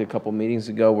back to a couple meetings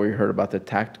ago where you heard about the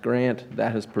TACT grant,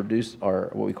 that has produced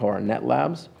what we call our Net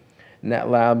Labs. Net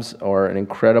Labs are an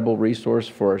incredible resource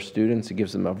for our students. It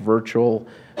gives them a virtual,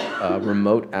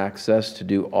 remote access to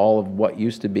do all of what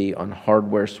used to be on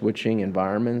hardware switching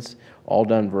environments, all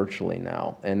done virtually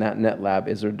now. And that Net Lab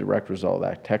is a direct result of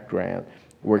that tech grant.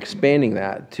 We're expanding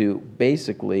that to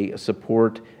basically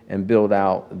support and build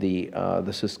out the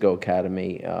Cisco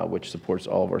Academy, which supports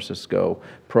all of our Cisco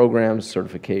programs,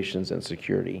 certifications, and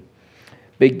security.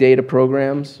 Big data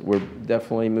programs, we're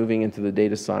definitely moving into the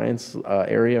data science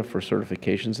area for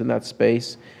certifications in that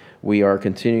space. We are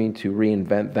continuing to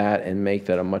reinvent that and make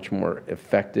that a much more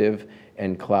effective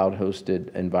and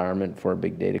cloud-hosted environment for our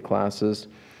big data classes.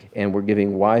 And we're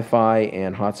giving Wi-Fi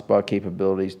and hotspot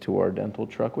capabilities to our dental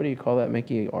truck. What do you call that,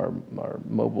 Mickey? Our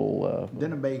mobile...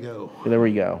 Winnebago. There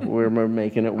we go. We're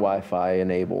making it Wi-Fi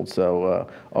enabled, so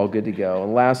all good to go.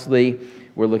 And lastly,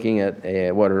 we're looking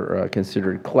at what are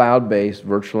considered cloud-based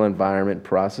virtual environment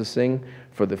processing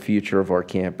for the future of our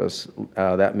campus.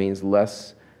 That means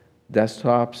less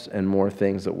desktops and more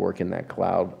things that work in that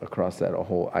cloud across that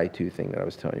whole I2 thing that I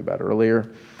was telling you about earlier.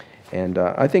 And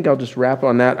I think I'll just wrap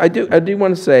on that. I do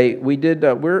want to say we did.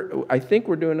 I think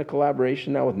we're doing a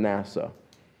collaboration now with NASA.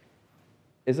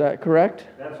 Is that correct?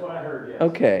 That's what I heard. Yes.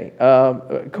 Okay.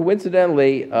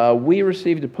 Coincidentally, we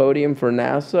received a podium for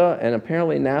NASA, and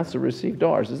apparently NASA received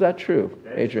ours. Is that true,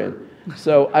 Adrian? True.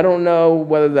 So I don't know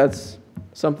whether that's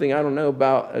something I don't know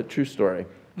about. A true story.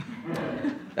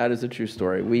 That is a true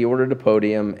story. We ordered a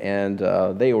podium, and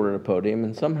they ordered a podium,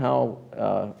 and somehow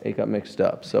it got mixed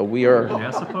up. So we are. A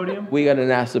NASA podium? We got a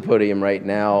NASA podium right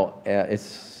now.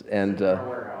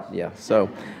 Yeah. So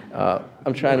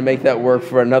I'm trying to make that work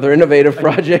for another innovative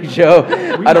project, Joe.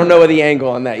 I don't know the angle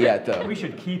on that yet, though. We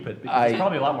should keep it because it's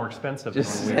probably a lot more expensive.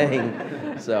 Just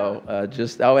saying. So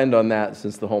I'll end on that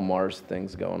since the whole Mars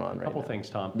thing's going on right now. A couple things,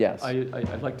 Tom. Yes.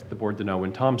 I'd like the board to know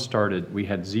when Tom started, we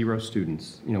had 0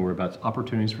 students. You know, we're about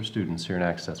opportunities for students here in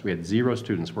Access. We had 0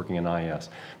 students working in IS.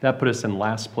 That put us in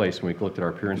last place when we looked at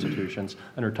our peer institutions.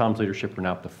 Under Tom's leadership, we're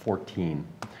now up to 14,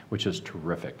 which is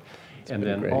terrific. And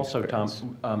then also,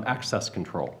 Tom, access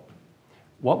control.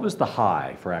 What was the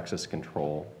high for access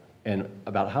control, and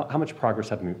about how much progress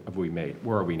have we made?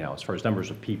 Where are we now as far as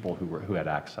numbers of people who had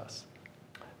access?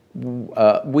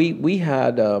 We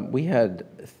had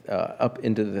up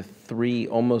into the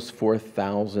almost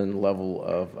 4,000 level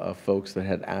of folks that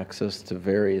had access to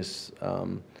various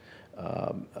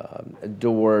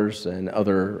doors and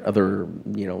other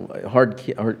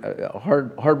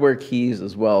hardware keys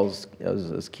as well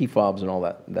as key fobs and all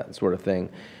that sort of thing.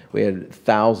 We had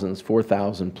thousands,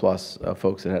 4,000 plus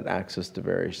folks that had access to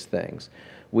various things.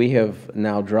 We have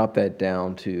now dropped that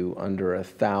down to under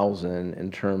 1,000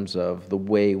 in terms of the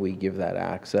way we give that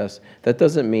access. That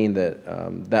doesn't mean that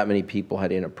that many people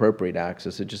had inappropriate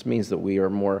access. It just means that we are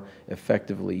more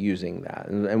effectively using that.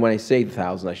 And when I say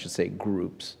 1,000, I should say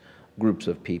groups groups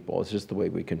of people. It's just the way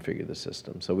we configure the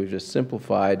system. So we've just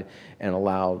simplified and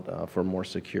allowed for more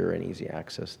secure and easy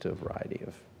access to a variety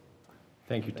of.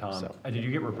 Thank you, Tom. So- Did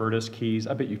you get Roberta's keys?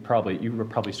 I bet you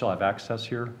probably still have access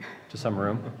here to some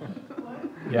room.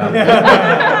 Yeah.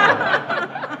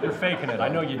 You're faking it. I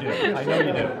know you do. I know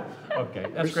you do. Okay,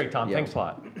 that's great, Tom. Yeah. Thanks a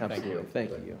lot. Absolutely.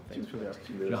 Thank you. Thanks for that.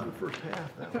 2 minutes of the first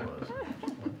half, that was.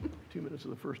 2 minutes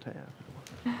of the first half.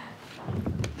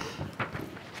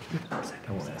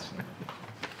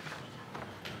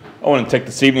 I want to take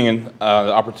this evening and the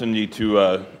opportunity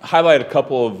to highlight a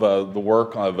couple of the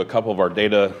work of a couple of our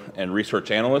data and research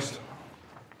analysts.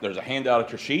 There's a handout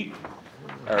at your sheet,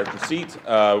 or at your seat.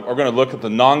 We're going to look at the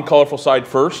non-colorful side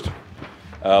first,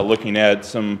 looking at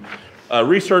some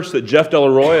research that Jeff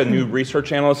Delaroy, a new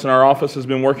research analyst in our office, has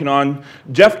been working on.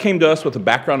 Jeff came to us with a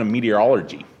background in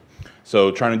meteorology.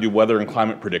 So trying to do weather and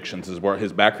climate predictions is where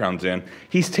his background's in.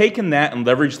 He's taken that and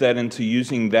leveraged that into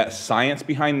using that science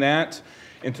behind that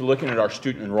into looking at our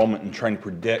student enrollment and trying to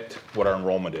predict what our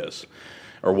enrollment is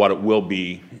or what it will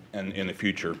be in the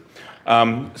future.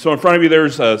 So in front of you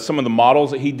there's some of the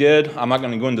models that he did. I'm not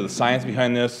going to go into the science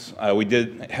behind this. We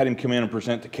had him come in and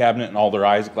present to cabinet and all their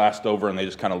eyes glassed over and they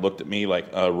just kind of looked at me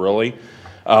like, really?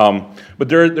 But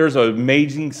there's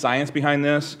amazing science behind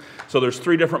this. So there's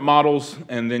 3 different models,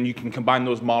 and then you can combine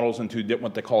those models into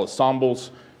what they call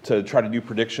ensembles to try to do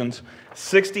predictions.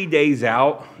 60 days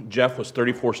out, Jeff was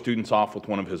 34 students off with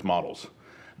one of his models.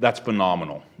 That's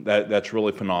phenomenal. That's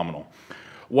really phenomenal.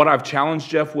 What I've challenged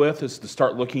Jeff with is to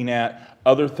start looking at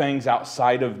other things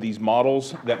outside of these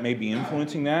models that may be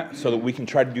influencing that so that we can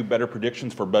try to do better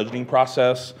predictions for budgeting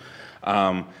process.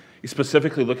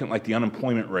 Specifically looking at like the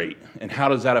unemployment rate and how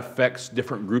does that affect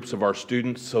different groups of our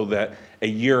students so that a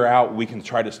year out we can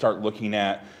try to start looking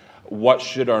at what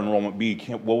should our enrollment be?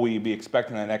 Will we be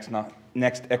expecting that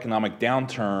next economic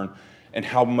downturn and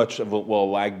how much of it will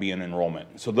a lag be in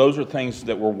enrollment? So those are things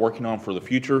that we're working on for the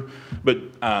future.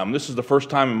 But this is the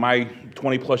first time in my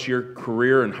 20-plus year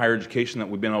career in higher education that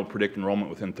we've been able to predict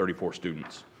enrollment within 34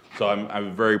 students. So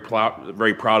I'm very proud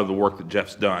of the work that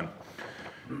Jeff's done.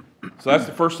 So that's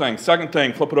the first thing. Second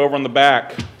thing, flip it over on the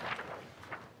back.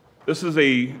 This is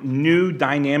a new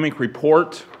dynamic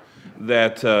report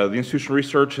that the Institutional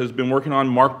Research has been working on.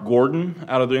 Mark Gordon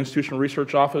out of the Institutional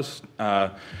Research Office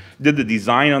did the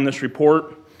design on this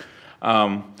report.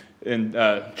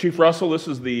 Chief Russell, this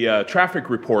is the traffic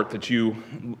report that you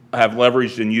have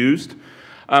leveraged and used.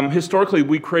 Historically,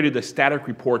 we created a static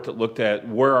report that looked at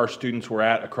where our students were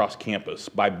at across campus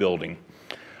by building.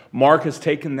 Mark has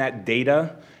taken that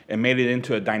data and made it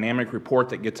into a dynamic report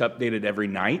that gets updated every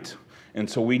night. And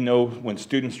so we know when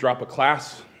students drop a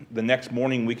class, the next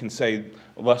morning we can say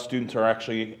less students are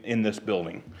actually in this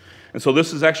building. And so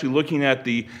this is actually looking at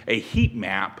a heat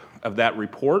map of that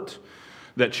report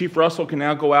that Chief Russell can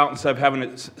now go out, instead of having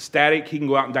it static, he can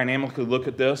go out and dynamically look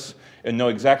at this and know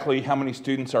exactly how many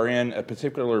students are in a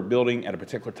particular building at a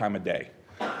particular time of day.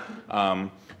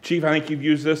 Chief, I think you've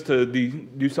used this to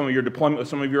do some of your deployment with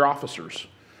some of your officers.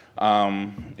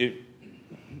 Be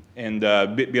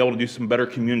able to do some better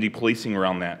community policing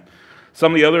around that.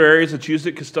 Some of the other areas that's used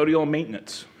it, custodial and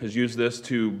maintenance has used this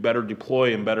to better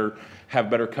deploy and have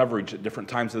better coverage at different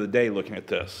times of the day looking at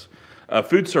this.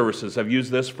 Food services have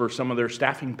used this for some of their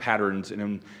staffing patterns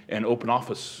and open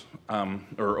office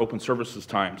or open services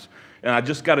times. And I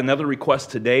just got another request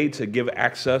today to give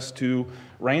access to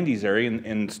Randy's area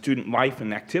in student life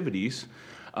and activities.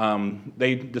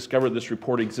 They discovered this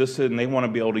report existed and they want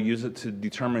to be able to use it to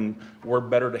determine where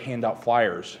better to hand out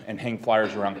flyers and hang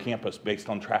flyers around campus based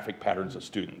on traffic patterns of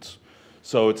students.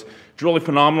 So it's really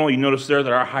phenomenal. You notice there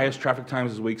that our highest traffic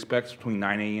times as we expect is between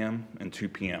 9 a.m. and 2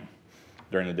 p.m.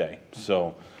 during the day.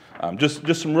 So just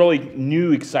some really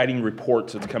new, exciting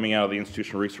reports that's coming out of the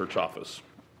Institutional Research Office.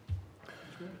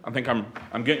 I think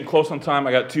I'm getting close on time.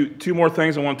 I got two more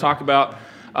things I want to talk about.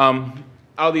 Out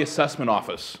of the assessment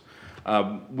office,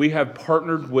 we have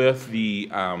partnered with the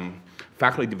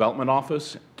Faculty Development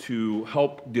Office to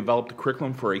help develop the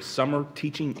curriculum for a summer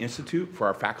teaching institute for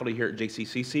our faculty here at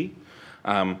JCCC.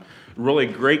 Really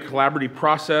great collaborative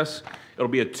process. It'll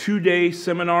be a 2-day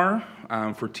seminar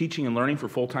for teaching and learning for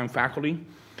full-time faculty.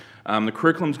 The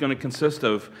curriculum is going to consist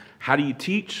of how do you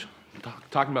teach,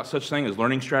 talking about such things as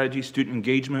learning strategy, student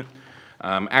engagement,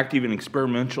 active and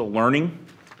experiential learning.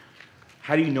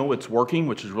 How do you know it's working,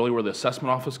 which is really where the assessment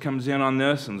office comes in on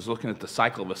this and is looking at the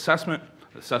cycle of assessment,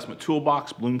 assessment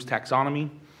toolbox, Bloom's taxonomy,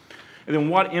 and then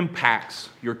what impacts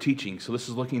your teaching. So this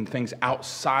is looking at things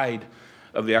outside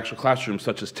of the actual classroom,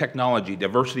 such as technology,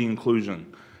 diversity and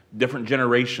inclusion, different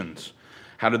generations,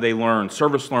 how do they learn,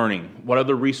 service learning, what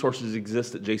other resources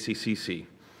exist at JCCC.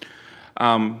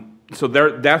 So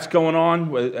that's going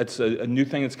on. It's a new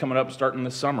thing that's coming up starting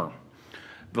this summer.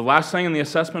 The last thing in the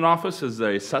assessment office is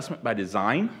the assessment by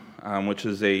design, which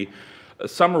is a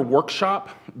summer workshop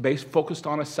focused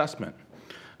on assessment.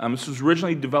 This was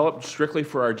originally developed strictly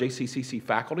for our JCCC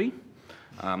faculty.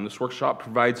 This workshop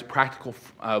provides a practical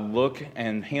look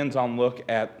and hands-on look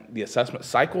at the assessment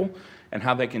cycle and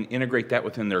how they can integrate that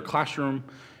within their classroom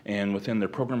and within their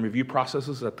program review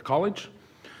processes at the college.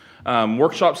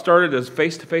 Workshop started as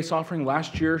face-to-face offering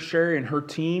last year. Sherry and her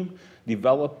team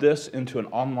developed this into an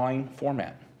online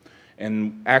format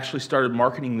and actually started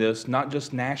marketing this not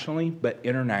just nationally, but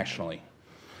internationally.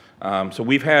 So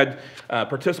we've had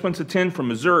participants attend from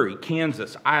Missouri,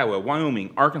 Kansas, Iowa,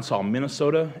 Wyoming, Arkansas,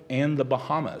 Minnesota, and the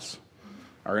Bahamas,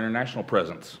 our international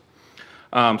presence.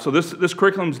 So this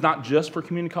curriculum is not just for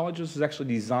community colleges. It's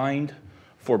actually designed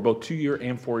for both 2-year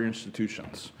and 4-year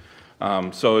institutions.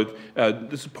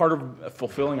 This is part of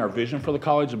fulfilling our vision for the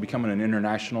college of becoming an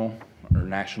international or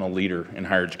national leader in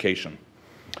higher education.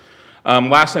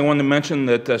 Lastly, I wanted to mention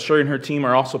that Sherry and her team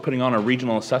are also putting on a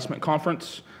regional assessment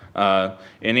conference.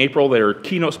 In April, their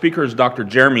keynote speaker is Dr.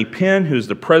 Jeremy Penn, who's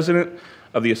the president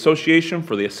of the Association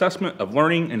for the Assessment of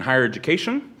Learning in Higher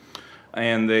Education.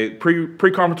 And the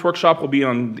pre-conference workshop will be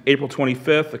on April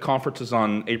 25th. The conference is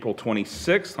on April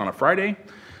 26th on a Friday.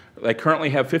 They currently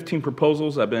have 15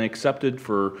 proposals that have been accepted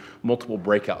for multiple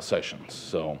breakout sessions.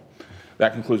 So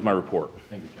that concludes my report.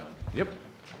 Thank you, John. Yep.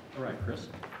 All right, Chris.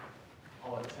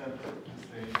 I'll attempt to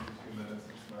stay in 2 minutes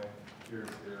since my ears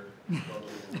here.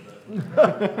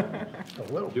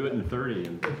 A little. Do it in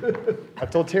 30. I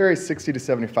told Terry 60 to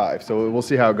 75, so we'll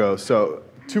see how it goes. So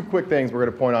 2 quick things we're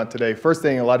going to point on today. First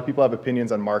thing, a lot of people have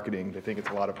opinions on marketing. They think it's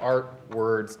a lot of art,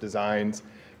 words, designs.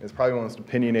 It's probably one of the most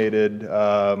opinionated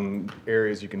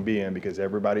areas you can be in because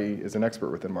everybody is an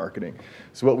expert within marketing.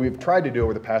 So what we've tried to do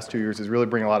over the past 2 years is really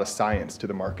bring a lot of science to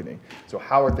the marketing. So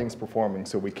how are things performing?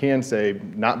 So we can say,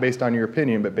 not based on your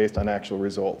opinion, but based on actual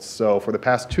results. So for the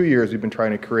past 2 years, we've been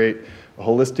trying to create a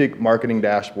holistic marketing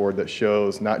dashboard that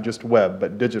shows not just web,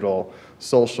 but digital,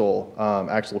 social,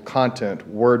 actual content,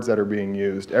 words that are being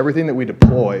used, everything that we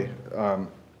deploy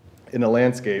in the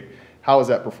landscape. How is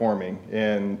that performing?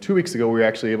 And 2 weeks ago, we were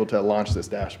actually able to launch this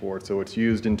dashboard, so it's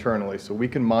used internally. So we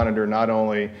can monitor not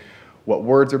only what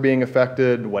words are being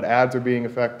affected, what ads are being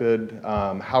affected,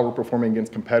 how we're performing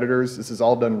against competitors. This is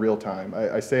all done real time.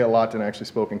 I say a lot, and I actually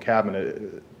spoke in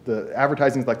cabinet. The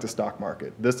advertising is like the stock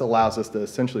market. This allows us to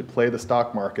essentially play the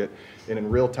stock market and in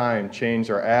real time change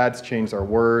our ads, change our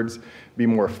words, be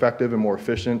more effective and more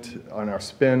efficient on our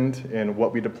spend and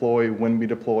what we deploy, when we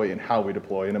deploy, and how we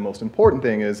deploy. And the most important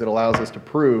thing is it allows us to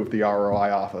prove the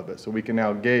ROI off of it. So we can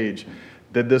now gauge,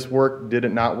 did this work, did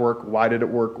it not work, why did it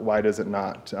work, why does it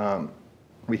not?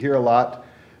 We hear a lot.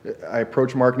 I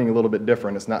approach marketing a little bit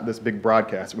different. It's not this big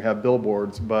broadcast. We have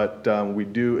billboards, but we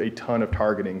do a ton of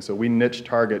targeting. So we niche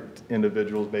target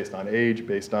individuals based on age,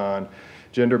 based on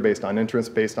gender, based on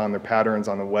interest, based on their patterns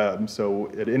on the web.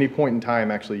 So at any point in time,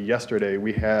 actually yesterday,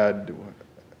 we had,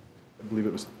 I believe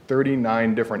it was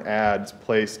 39 different ads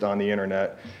placed on the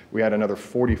internet. We had another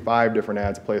 45 different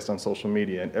ads placed on social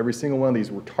media, and every single one of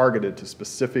these were targeted to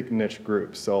specific niche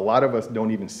groups. So a lot of us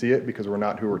don't even see it because we're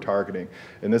not who we're targeting.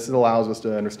 And this allows us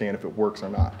to understand if it works or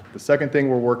not. The second thing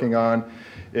we're working on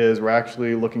is we're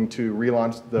actually looking to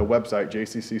relaunch the website,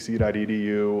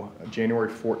 jccc.edu,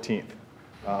 January 14th.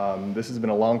 This has been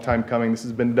a long time coming. This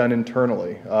has been done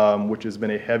internally, which has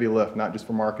been a heavy lift, not just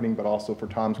for marketing, but also for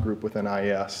Tom's group within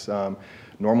IES.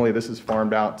 Normally, this is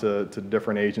farmed out to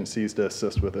different agencies to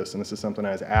assist with this, and this is something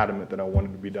I was adamant that I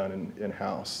wanted to be done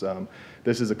in-house.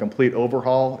 This is a complete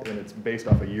overhaul, and it's based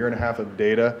off a 1.5 years of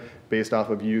data, based off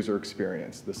of user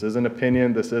experience. This isn't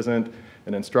opinion. This isn't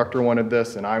an instructor wanted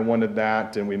this, and I wanted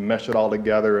that, and we mesh it all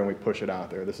together, and we push it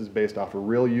out there. This is based off of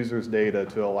real users' data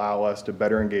to allow us to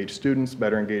better engage students,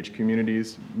 better engage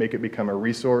communities, make it become a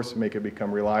resource, make it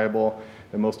become reliable,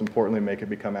 and most importantly, make it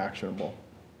become actionable.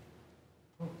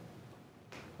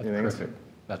 That's terrific.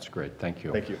 That's great. Thank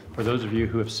you. Thank you. For those of you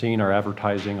who have seen our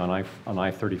advertising on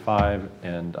I-35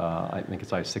 and I think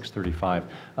it's I-635,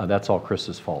 that's all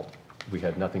Chris's fault. We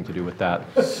had nothing to do with that.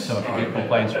 So if you get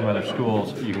complaints from other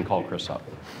schools, you can call Chris up.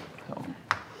 So,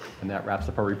 and that wraps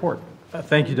up our report.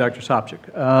 Thank you, Dr. Sopcich.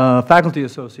 Faculty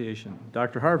Association,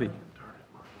 Dr. Harvey.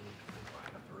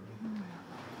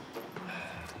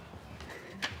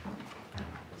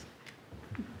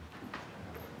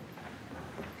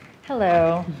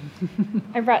 Hello.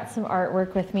 I brought some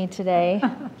artwork with me today.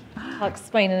 I'll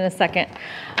explain in a second.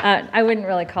 I wouldn't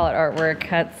really call it artwork.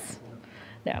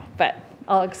 No, but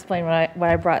I'll explain why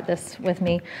I brought this with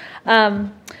me.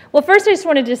 Well, first I just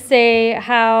wanted to say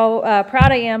how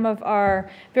proud I am of our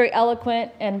very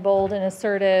eloquent and bold and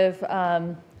assertive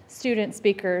student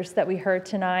speakers that we heard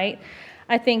tonight.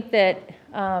 I think that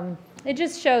it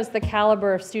just shows the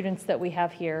caliber of students that we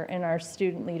have here and our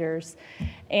student leaders.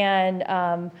 And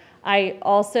I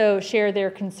also share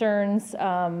their concerns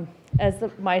as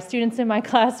my students in my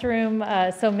classroom.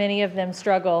 So many of them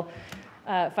struggle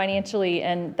financially,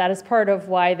 and that is part of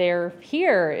why they're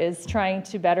here, is trying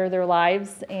to better their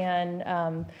lives.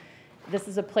 And this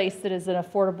is a place that is an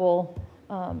affordable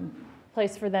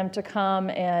place for them to come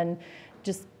and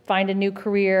just find a new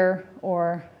career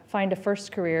or find a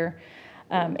first career.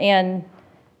 And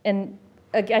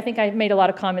I think I made a lot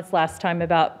of comments last time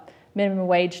about minimum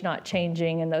wage not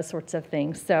changing and those sorts of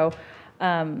things. So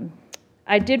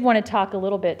I did want to talk a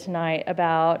little bit tonight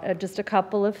about just a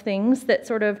couple of things that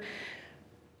sort of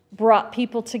brought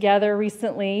people together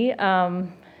recently.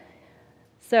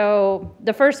 So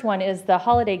the first one is the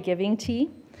holiday giving tea.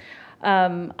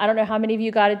 I don't know how many of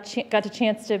you got a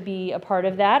chance to be a part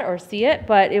of that or see it,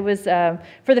 but it was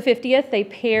for the 50th. They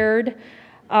paired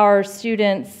our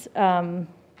students'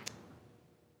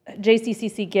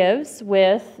 JCCC Gives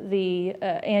with the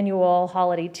annual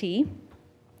holiday tea,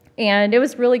 and it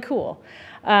was really cool.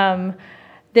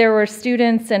 There were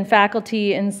students and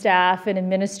faculty and staff and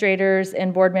administrators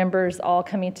and board members all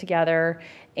coming together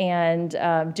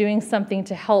and doing something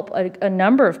to help a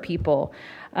number of people.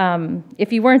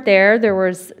 If you weren't there, there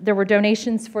were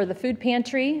donations for the food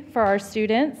pantry for our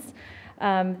students.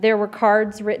 There were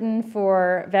cards written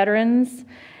for veterans,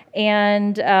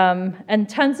 and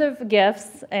tons of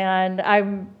gifts. And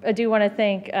I do want to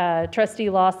thank Trustee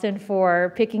Lawson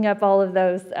for picking up all of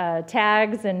those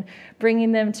tags and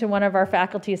bringing them to one of our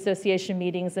faculty association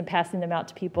meetings and passing them out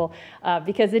to people,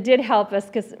 because it did help us,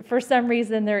 because for some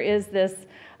reason there is this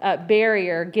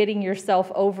barrier. Getting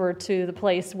yourself over to the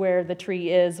place where the tree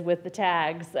is with the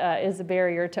tags is a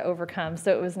barrier to overcome.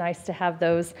 So it was nice to have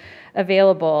those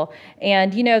available.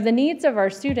 And, you know, the needs of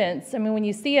our students, I mean, when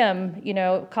you see them, you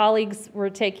know, colleagues were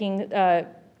taking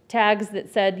tags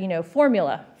that said, you know,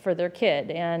 formula for their kid.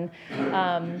 And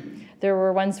there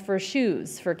were ones for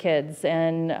shoes for kids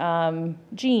and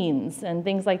jeans and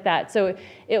things like that. So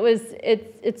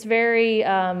it's very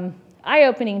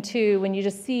eye-opening too when you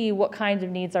just see what kinds of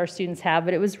needs our students have.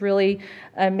 But it was really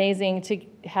amazing to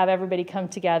have everybody come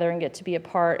together and get to be a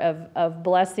part of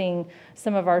blessing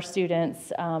some of our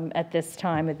students at this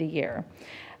time of the year.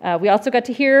 We also got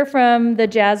to hear from the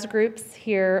jazz groups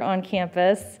here on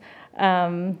campus,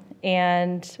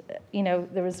 and you know,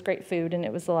 there was great food and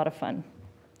it was a lot of fun.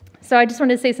 So I just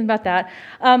wanted to say something about that.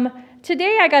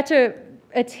 Today I got to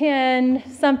attend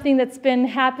something that's been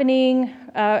happening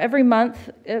every month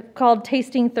called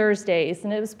Tasting Thursdays,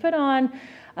 and it was put on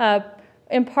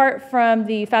in part from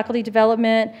the faculty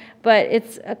development, but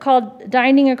it's called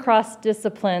Dining Across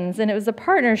Disciplines, and it was a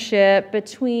partnership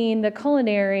between the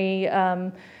culinary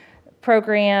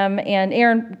program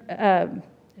and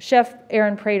Chef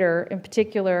Aaron Prater in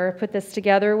particular put this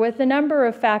together with a number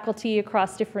of faculty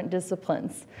across different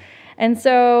disciplines. And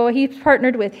so he's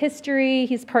partnered with history,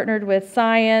 he's partnered with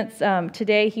science.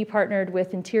 Today he partnered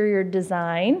with interior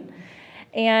design.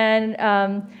 And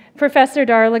Professor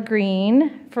Darla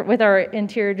Green, with our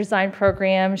interior design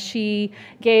program, she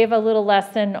gave a little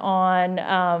lesson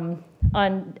on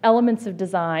elements of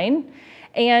design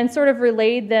and sort of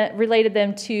related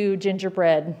them to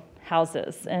gingerbread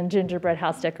houses and gingerbread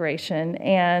house decoration.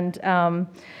 And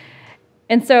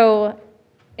so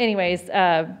anyways,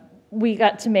 we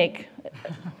got to make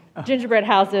gingerbread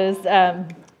houses.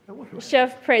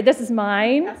 Chef Prater, this is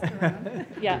mine.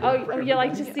 Yeah. Oh, you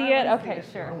like to see it? Okay,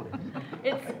 sure.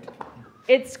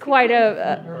 It's quite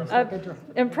a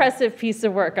impressive piece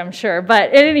of work, I'm sure.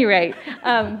 But at any rate,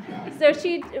 so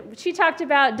she talked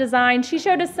about design. She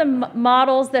showed us some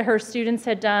models that her students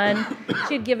had done.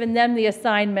 She had given them the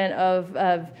assignment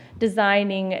of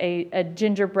designing a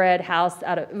gingerbread house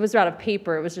it was out of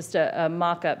paper. It was just a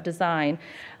mock-up design.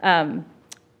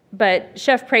 But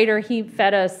Chef Prater, he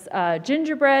fed us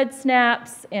gingerbread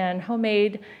snaps and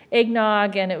homemade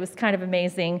eggnog, and it was kind of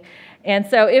amazing. And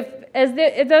so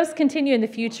if those continue in the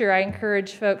future, I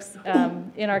encourage folks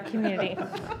in our community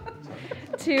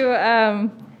to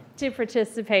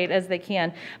participate as they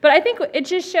can. But I think it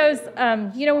just shows,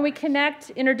 you know, when we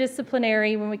connect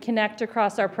interdisciplinary, when we connect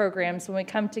across our programs, when we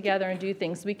come together and do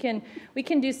things, we can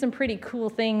do some pretty cool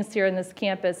things here in this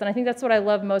campus. And I think that's what I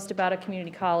love most about a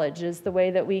community college, is the way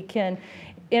that we can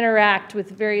interact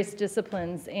with various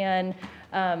disciplines. And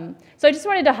so I just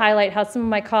wanted to highlight how some of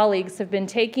my colleagues have been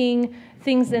taking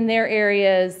things in their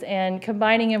areas and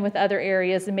combining them with other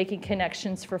areas and making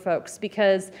connections for folks,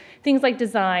 because things like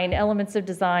design, elements of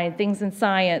design, things in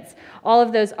science, all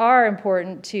of those are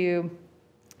important to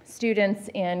students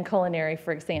in culinary,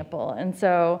 for example. And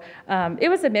so it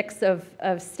was a mix of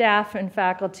staff and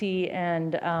faculty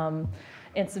and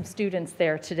some students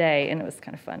there today, and it was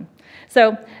kind of fun.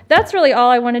 So that's really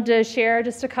all I wanted to share,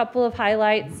 just a couple of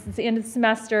highlights. It's the end of the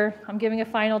semester. I'm giving a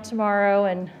final tomorrow,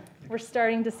 and we're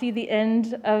starting to see the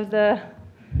end of the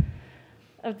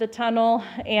tunnel.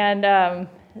 And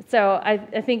so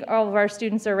I think all of our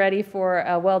students are ready for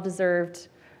a well-deserved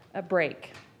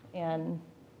break. And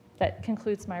that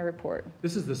concludes my report.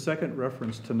 This is the second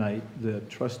reference tonight that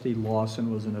Trustee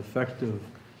Lawson was an effective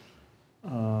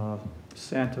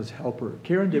Santa's helper.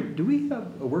 Karen, do we have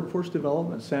a workforce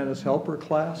development Santa's helper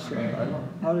class?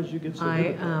 How did you get so good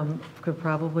at that? I could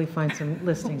probably find some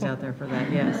listings out there for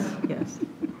that, yes, yes.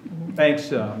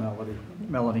 Thanks,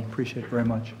 Melanie, appreciate it very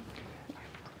much.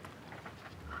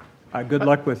 Good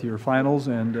luck with your finals,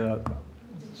 and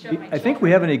I think we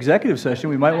have an executive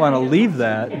session. We might want to leave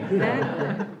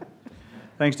that.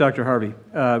 Thanks, Dr. Harvey.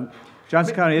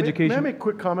 Johnson County Education. May I make a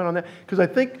quick comment on that? Because I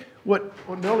think what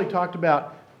Melanie talked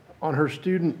about on her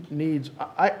student needs,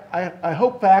 I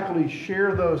hope faculty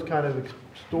share those kind of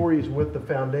stories with the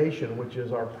foundation, which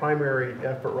is our primary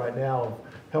effort right now of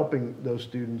helping those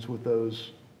students with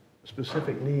those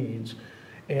specific needs,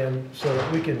 and so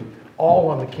that we can all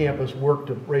on the campus work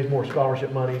to raise more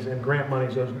scholarship monies and grant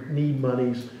monies, those need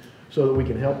monies, so that we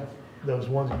can help those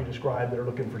ones that you described that are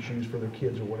looking for shoes for their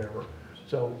kids or whatever.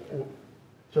 So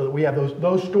that we have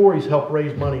those stories help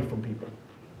raise money from people.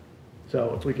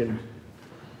 So if we can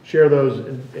share those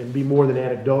and be more than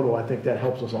anecdotal, I think that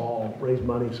helps us all raise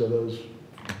money so those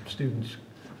students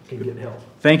can get help.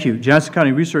 Thank you. Johnson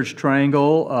County Research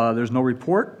Triangle, there's no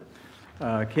report.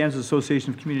 Kansas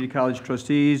Association of Community College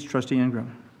Trustees, Trustee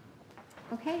Ingram.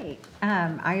 Okay,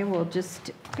 I will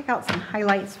just pick out some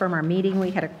highlights from our meeting.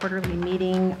 We had a quarterly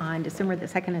meeting on December the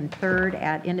 2nd and 3rd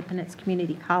at Independence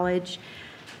Community College.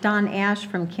 Don Ash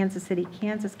from Kansas City,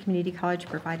 Kansas Community College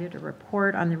provided a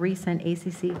report on the recent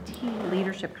ACCT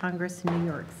Leadership Congress in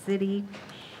New York City.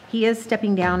 He is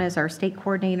stepping down as our state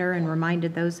coordinator and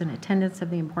reminded those in attendance of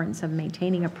the importance of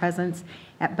maintaining a presence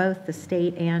at both the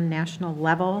state and national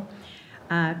level.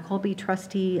 Colby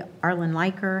trustee Arlen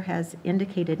Leiker has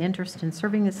indicated interest in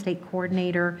serving as state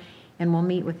coordinator and will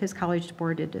meet with his college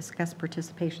board to discuss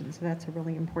participation. So that's a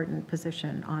really important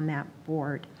position on that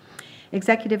board.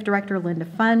 Executive Director Linda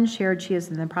Funn shared she is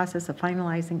in the process of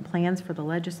finalizing plans for the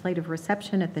legislative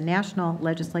reception at the National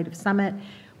Legislative Summit,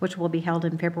 which will be held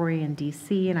in February in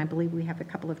D.C., and I believe we have a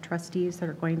couple of trustees that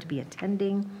are going to be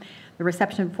attending. The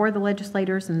reception for the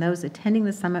legislators and those attending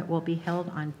the summit will be held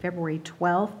on February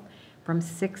 12th from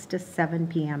 6 to 7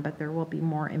 p.m., but there will be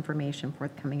more information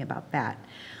forthcoming about that.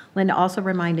 Linda also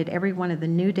reminded everyone of the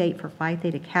new date for Phi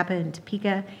Theta Kappa in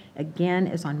Topeka, again,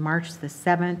 is on March the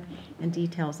 7th, and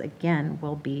details, again,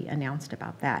 will be announced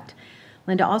about that.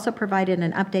 Linda also provided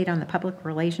an update on the Public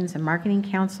Relations and Marketing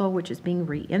Council, which is being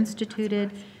reinstituted.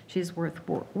 She's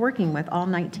working with all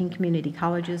 19 community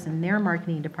colleges and their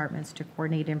marketing departments to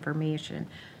coordinate information.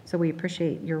 So we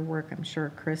appreciate your work, I'm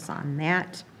sure, Chris, on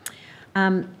that.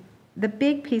 The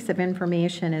big piece of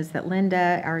information is that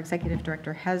Linda, our executive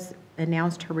director, has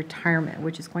announced her retirement,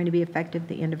 which is going to be effective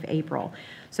the end of April.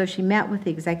 So she met with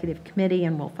the executive committee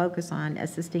and will focus on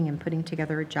assisting in putting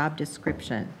together a job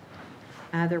description.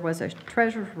 There was a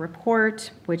treasurer's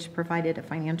report which provided a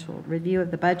financial review of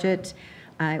the budget.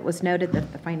 It was noted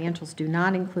that the financials do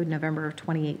not include November of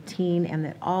 2018 and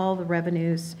that all the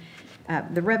revenues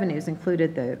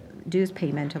included the dues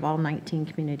payment of all 19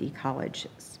 community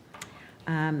colleges.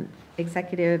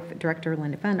 Executive Director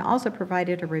Linda Funn also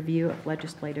provided a review of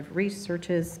Legislative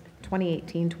Research's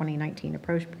 2018-2019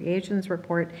 Appropriations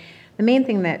Report. The main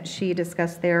thing that she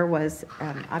discussed there was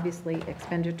obviously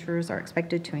expenditures are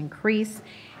expected to increase,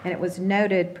 and it was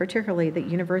noted particularly that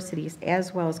universities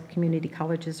as well as community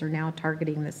colleges are now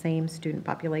targeting the same student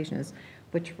populations,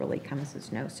 which really comes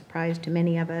as no surprise to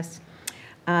many of us.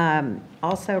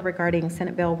 Also regarding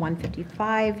Senate Bill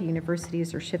 155,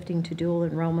 universities are shifting to dual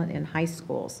enrollment in high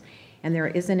schools, and there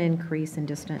is an increase in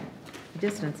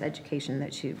distance education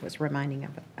that she was reminding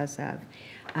us of.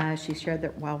 She shared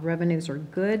that while revenues are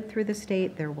good through the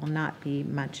state, there will not be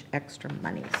much extra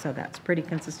money. So that's pretty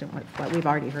consistent with what we've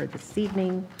already heard this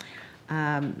evening.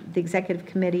 The executive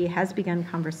committee has begun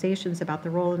conversations about the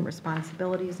role and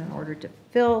responsibilities in order to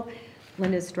fill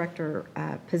Linda's director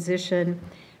position.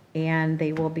 and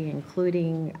they will be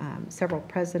including several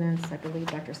presidents. I believe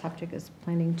Dr. Sopcich is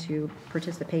planning to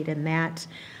participate in that.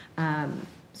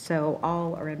 So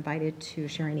all are invited to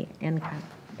share any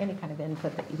kind of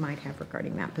input that you might have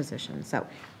regarding that position. So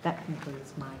that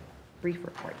concludes my brief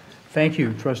report. Thank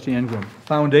you, Trustee Ingram.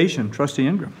 Foundation, Trustee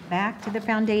Ingram. Back to the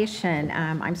foundation.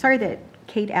 I'm sorry that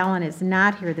Kate Allen is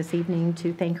not here this evening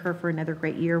to thank her for another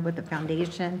great year with the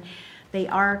foundation. They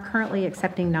are currently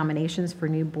accepting nominations for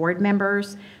new board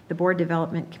members. The Board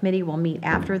Development Committee will meet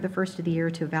after the first of the year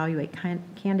to evaluate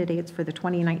candidates for the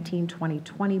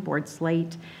 2019-2020 board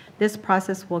slate. This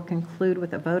process will conclude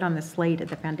with a vote on the slate at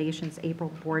the foundation's April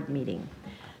board meeting.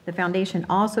 The foundation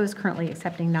also is currently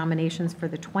accepting nominations for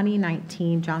the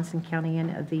 2019 Johnson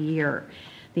Countian of the Year.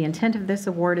 The intent of this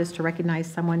award is to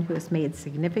recognize someone who has made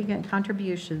significant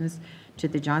contributions to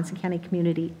the Johnson County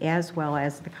community as well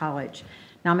as the college.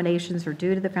 Nominations are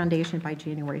due to the foundation by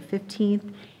January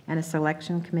 15th, and a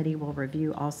selection committee will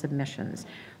review all submissions.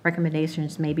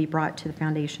 Recommendations may be brought to the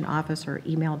foundation office or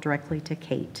emailed directly to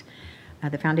Kate.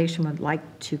 The foundation would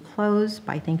like to close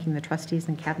by thanking the trustees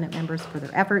and cabinet members for their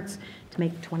efforts to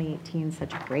make 2018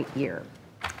 such a great year.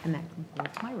 And that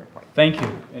concludes my report. Thank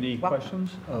you. Any questions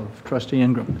of Trustee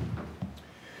Ingram?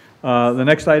 The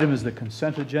next item is the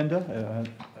consent agenda.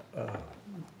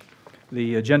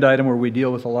 The agenda item where we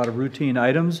deal with a lot of routine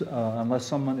items. Unless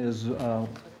someone is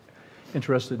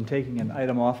interested in taking an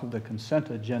item off of the consent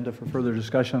agenda for further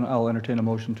discussion, I'll entertain a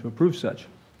motion to approve such.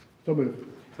 So moved.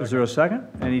 Is there a second?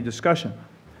 Any discussion?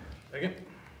 Second.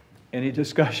 Any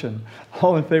discussion?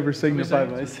 All in favor signify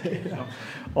by saying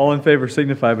all in favor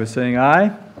signify by saying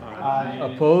aye. Aye.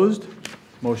 Opposed?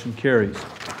 Motion carries.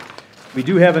 We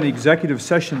do have an executive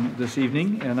session this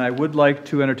evening, and I would like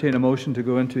to entertain a motion to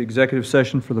go into executive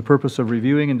session for the purpose of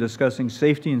reviewing and discussing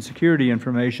safety and security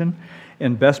information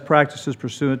and best practices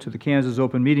pursuant to the Kansas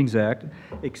Open Meetings Act,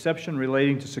 exception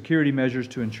relating to security measures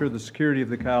to ensure the security of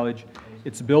the college,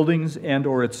 its buildings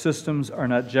and/or its systems are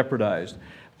not jeopardized.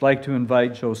 I'd like to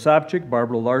invite Joe Sopcich,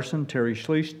 Barbara Larson, Terry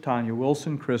Schlicht, Tanya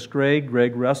Wilson, Chris Gray,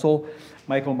 Greg Russell,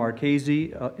 Michael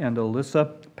Marchese, and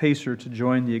Alyssa Pacer to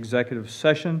join the executive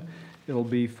session. It'll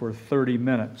be for 30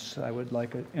 minutes. I would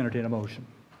like to entertain a motion.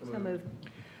 So moved.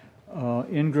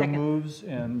 Ingram moves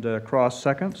and Cross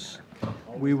seconds.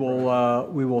 We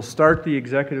will start the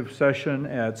executive session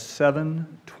at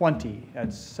 7:20,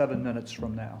 at 7 minutes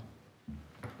from now.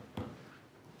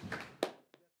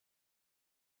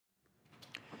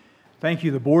 Thank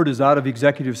you. The board is out of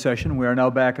executive session. We are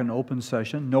now back in open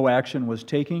session. No action was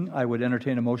taken. I would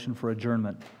entertain a motion for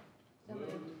adjournment.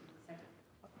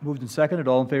 Moved and seconded.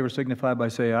 All in favor signify by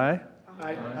say aye.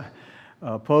 Aye.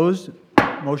 Opposed?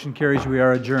 Motion carries. We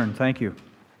are adjourned. Thank you.